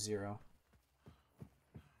 just left of 0.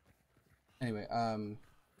 Anyway,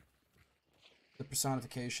 the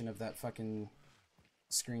personification of that fucking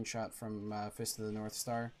screenshot from Fist of the North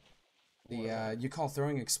Star. The you call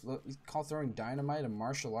throwing dynamite a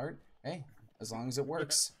martial art? Hey, as long as it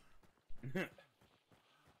works.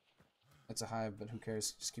 That's a hive, but who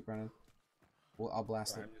cares? Just keep running. I'll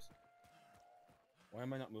blast it. Why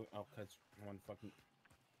am I not moving? Oh, cause one fucking.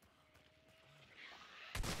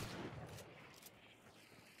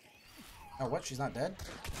 Oh, what? She's not dead?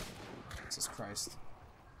 Jesus Christ.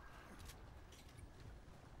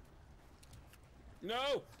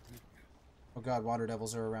 No! Oh god, water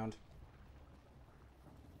devils are around.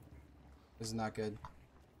 This is not good.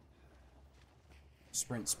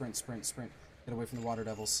 Sprint, sprint, sprint, sprint. Get away from the water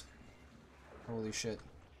devils. Holy shit.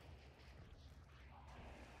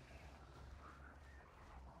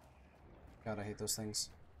 God, I hate those things.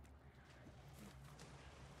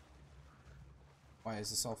 Why is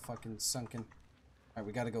this all fucking sunken? Alright,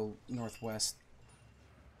 we gotta go northwest.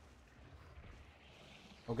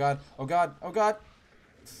 Oh god, oh god, oh god!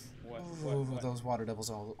 What? Those water devils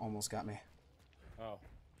almost got me. Oh.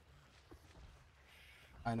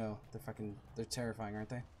 I know, they're terrifying, aren't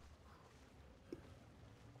they?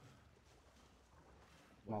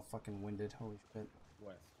 I'm all fucking winded, holy shit.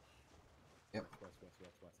 West. Yep. West.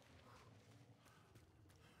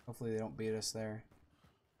 Hopefully they don't beat us there.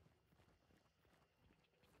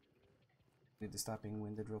 Need to stop being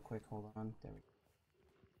winded real quick, hold on. There we go.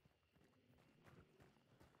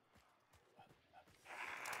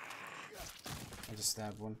 I just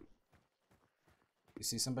stabbed one. You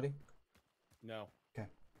see somebody? No. Okay,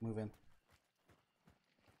 move in.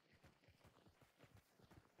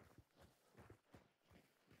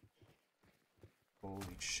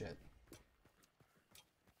 Holy shit.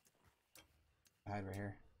 Hide right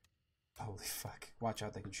here. Holy fuck. Watch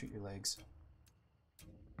out, they can shoot your legs.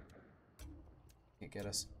 Can't get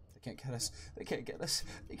us. They can't get us. They can't get us.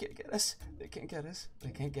 They can't get us. They can't get us.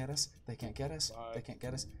 They can't get us. They can't get us. They can't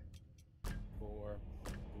get us. 4,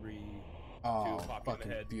 3, 2, Oh, pop you in the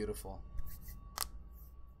fucking head. beautiful.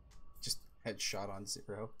 Just headshot on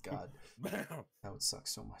 0. God. That would suck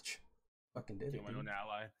so much. Fucking did Kill it, my dude. own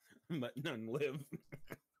ally, but none live.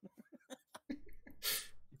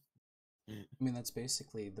 I mean, that's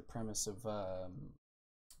basically the premise of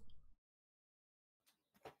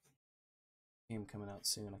game coming out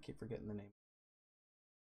soon. I keep forgetting the name.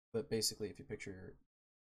 But basically, if you picture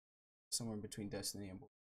somewhere between Destiny and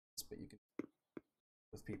Borderlands, but you can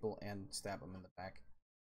with people and stab them in the back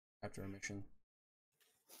after a mission.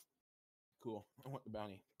 Cool. I want the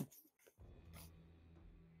bounty.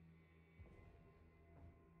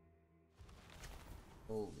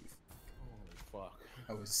 Holy fuck.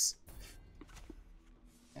 That was...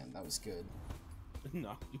 Man, that was good.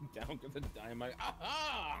 Knock you down with the dynamite.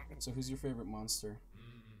 Aha! So who's your favorite monster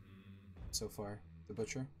so far? The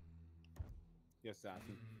Butcher? The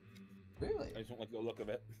assassin. Really? I just don't like the look of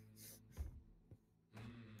it.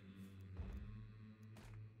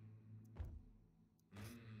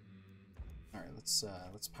 Alright,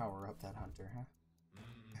 let's power up that hunter, huh?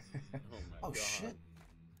 Oh my Oh god. shit!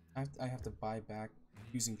 I have to buy back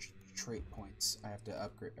using trait points. I have to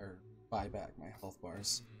upgrade or buy back my health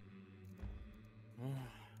bars.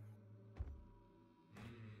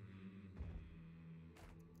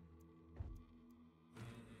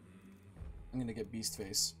 I'm gonna get Beast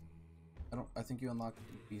Face. I think you unlock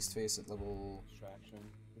Beast Face at level... Distraction.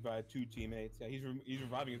 If I had 2 teammates, yeah, he's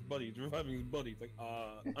reviving his buddy. He's reviving his buddy. It's like,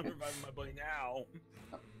 I'm reviving my buddy now.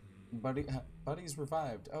 Buddy's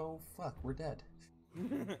revived. Oh fuck, we're dead.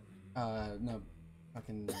 No,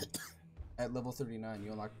 fucking. At level 39,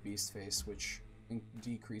 you unlock Beast Face, which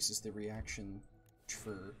decreases the reaction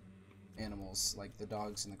for animals like the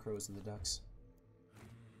dogs and the crows and the ducks.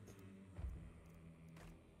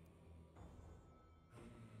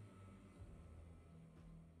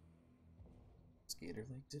 Gator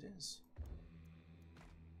Legs it is.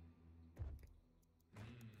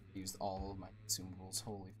 Used all of my consumables.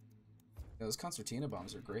 Holy. Yeah, those concertina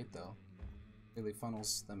bombs are great though. Really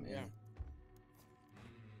funnels them in.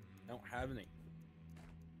 I don't have any.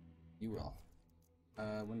 You will.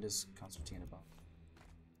 When does concertina bomb?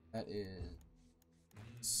 That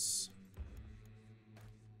is...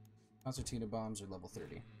 Concertina bombs are level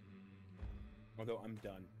 30. Although I'm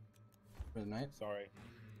done. For the night? Sorry.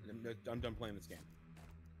 I'm done playing this game.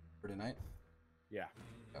 For tonight? Yeah.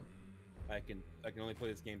 Yep. I can only play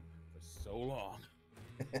this game for so long.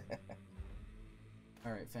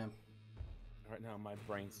 Alright, fam. Right now my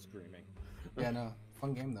brain's screaming. Yeah, no.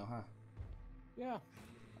 Fun game though, huh? Yeah.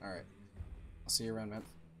 Alright. I'll see you around, man.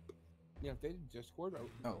 Yeah, if they did Discord,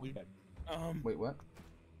 Oh. we had. Wait, what?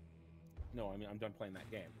 No, I mean I'm done playing that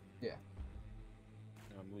game. Yeah.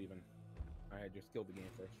 And I'm leaving. I had just killed the game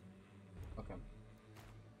first. Okay.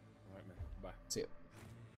 Alright man. Bye. See ya.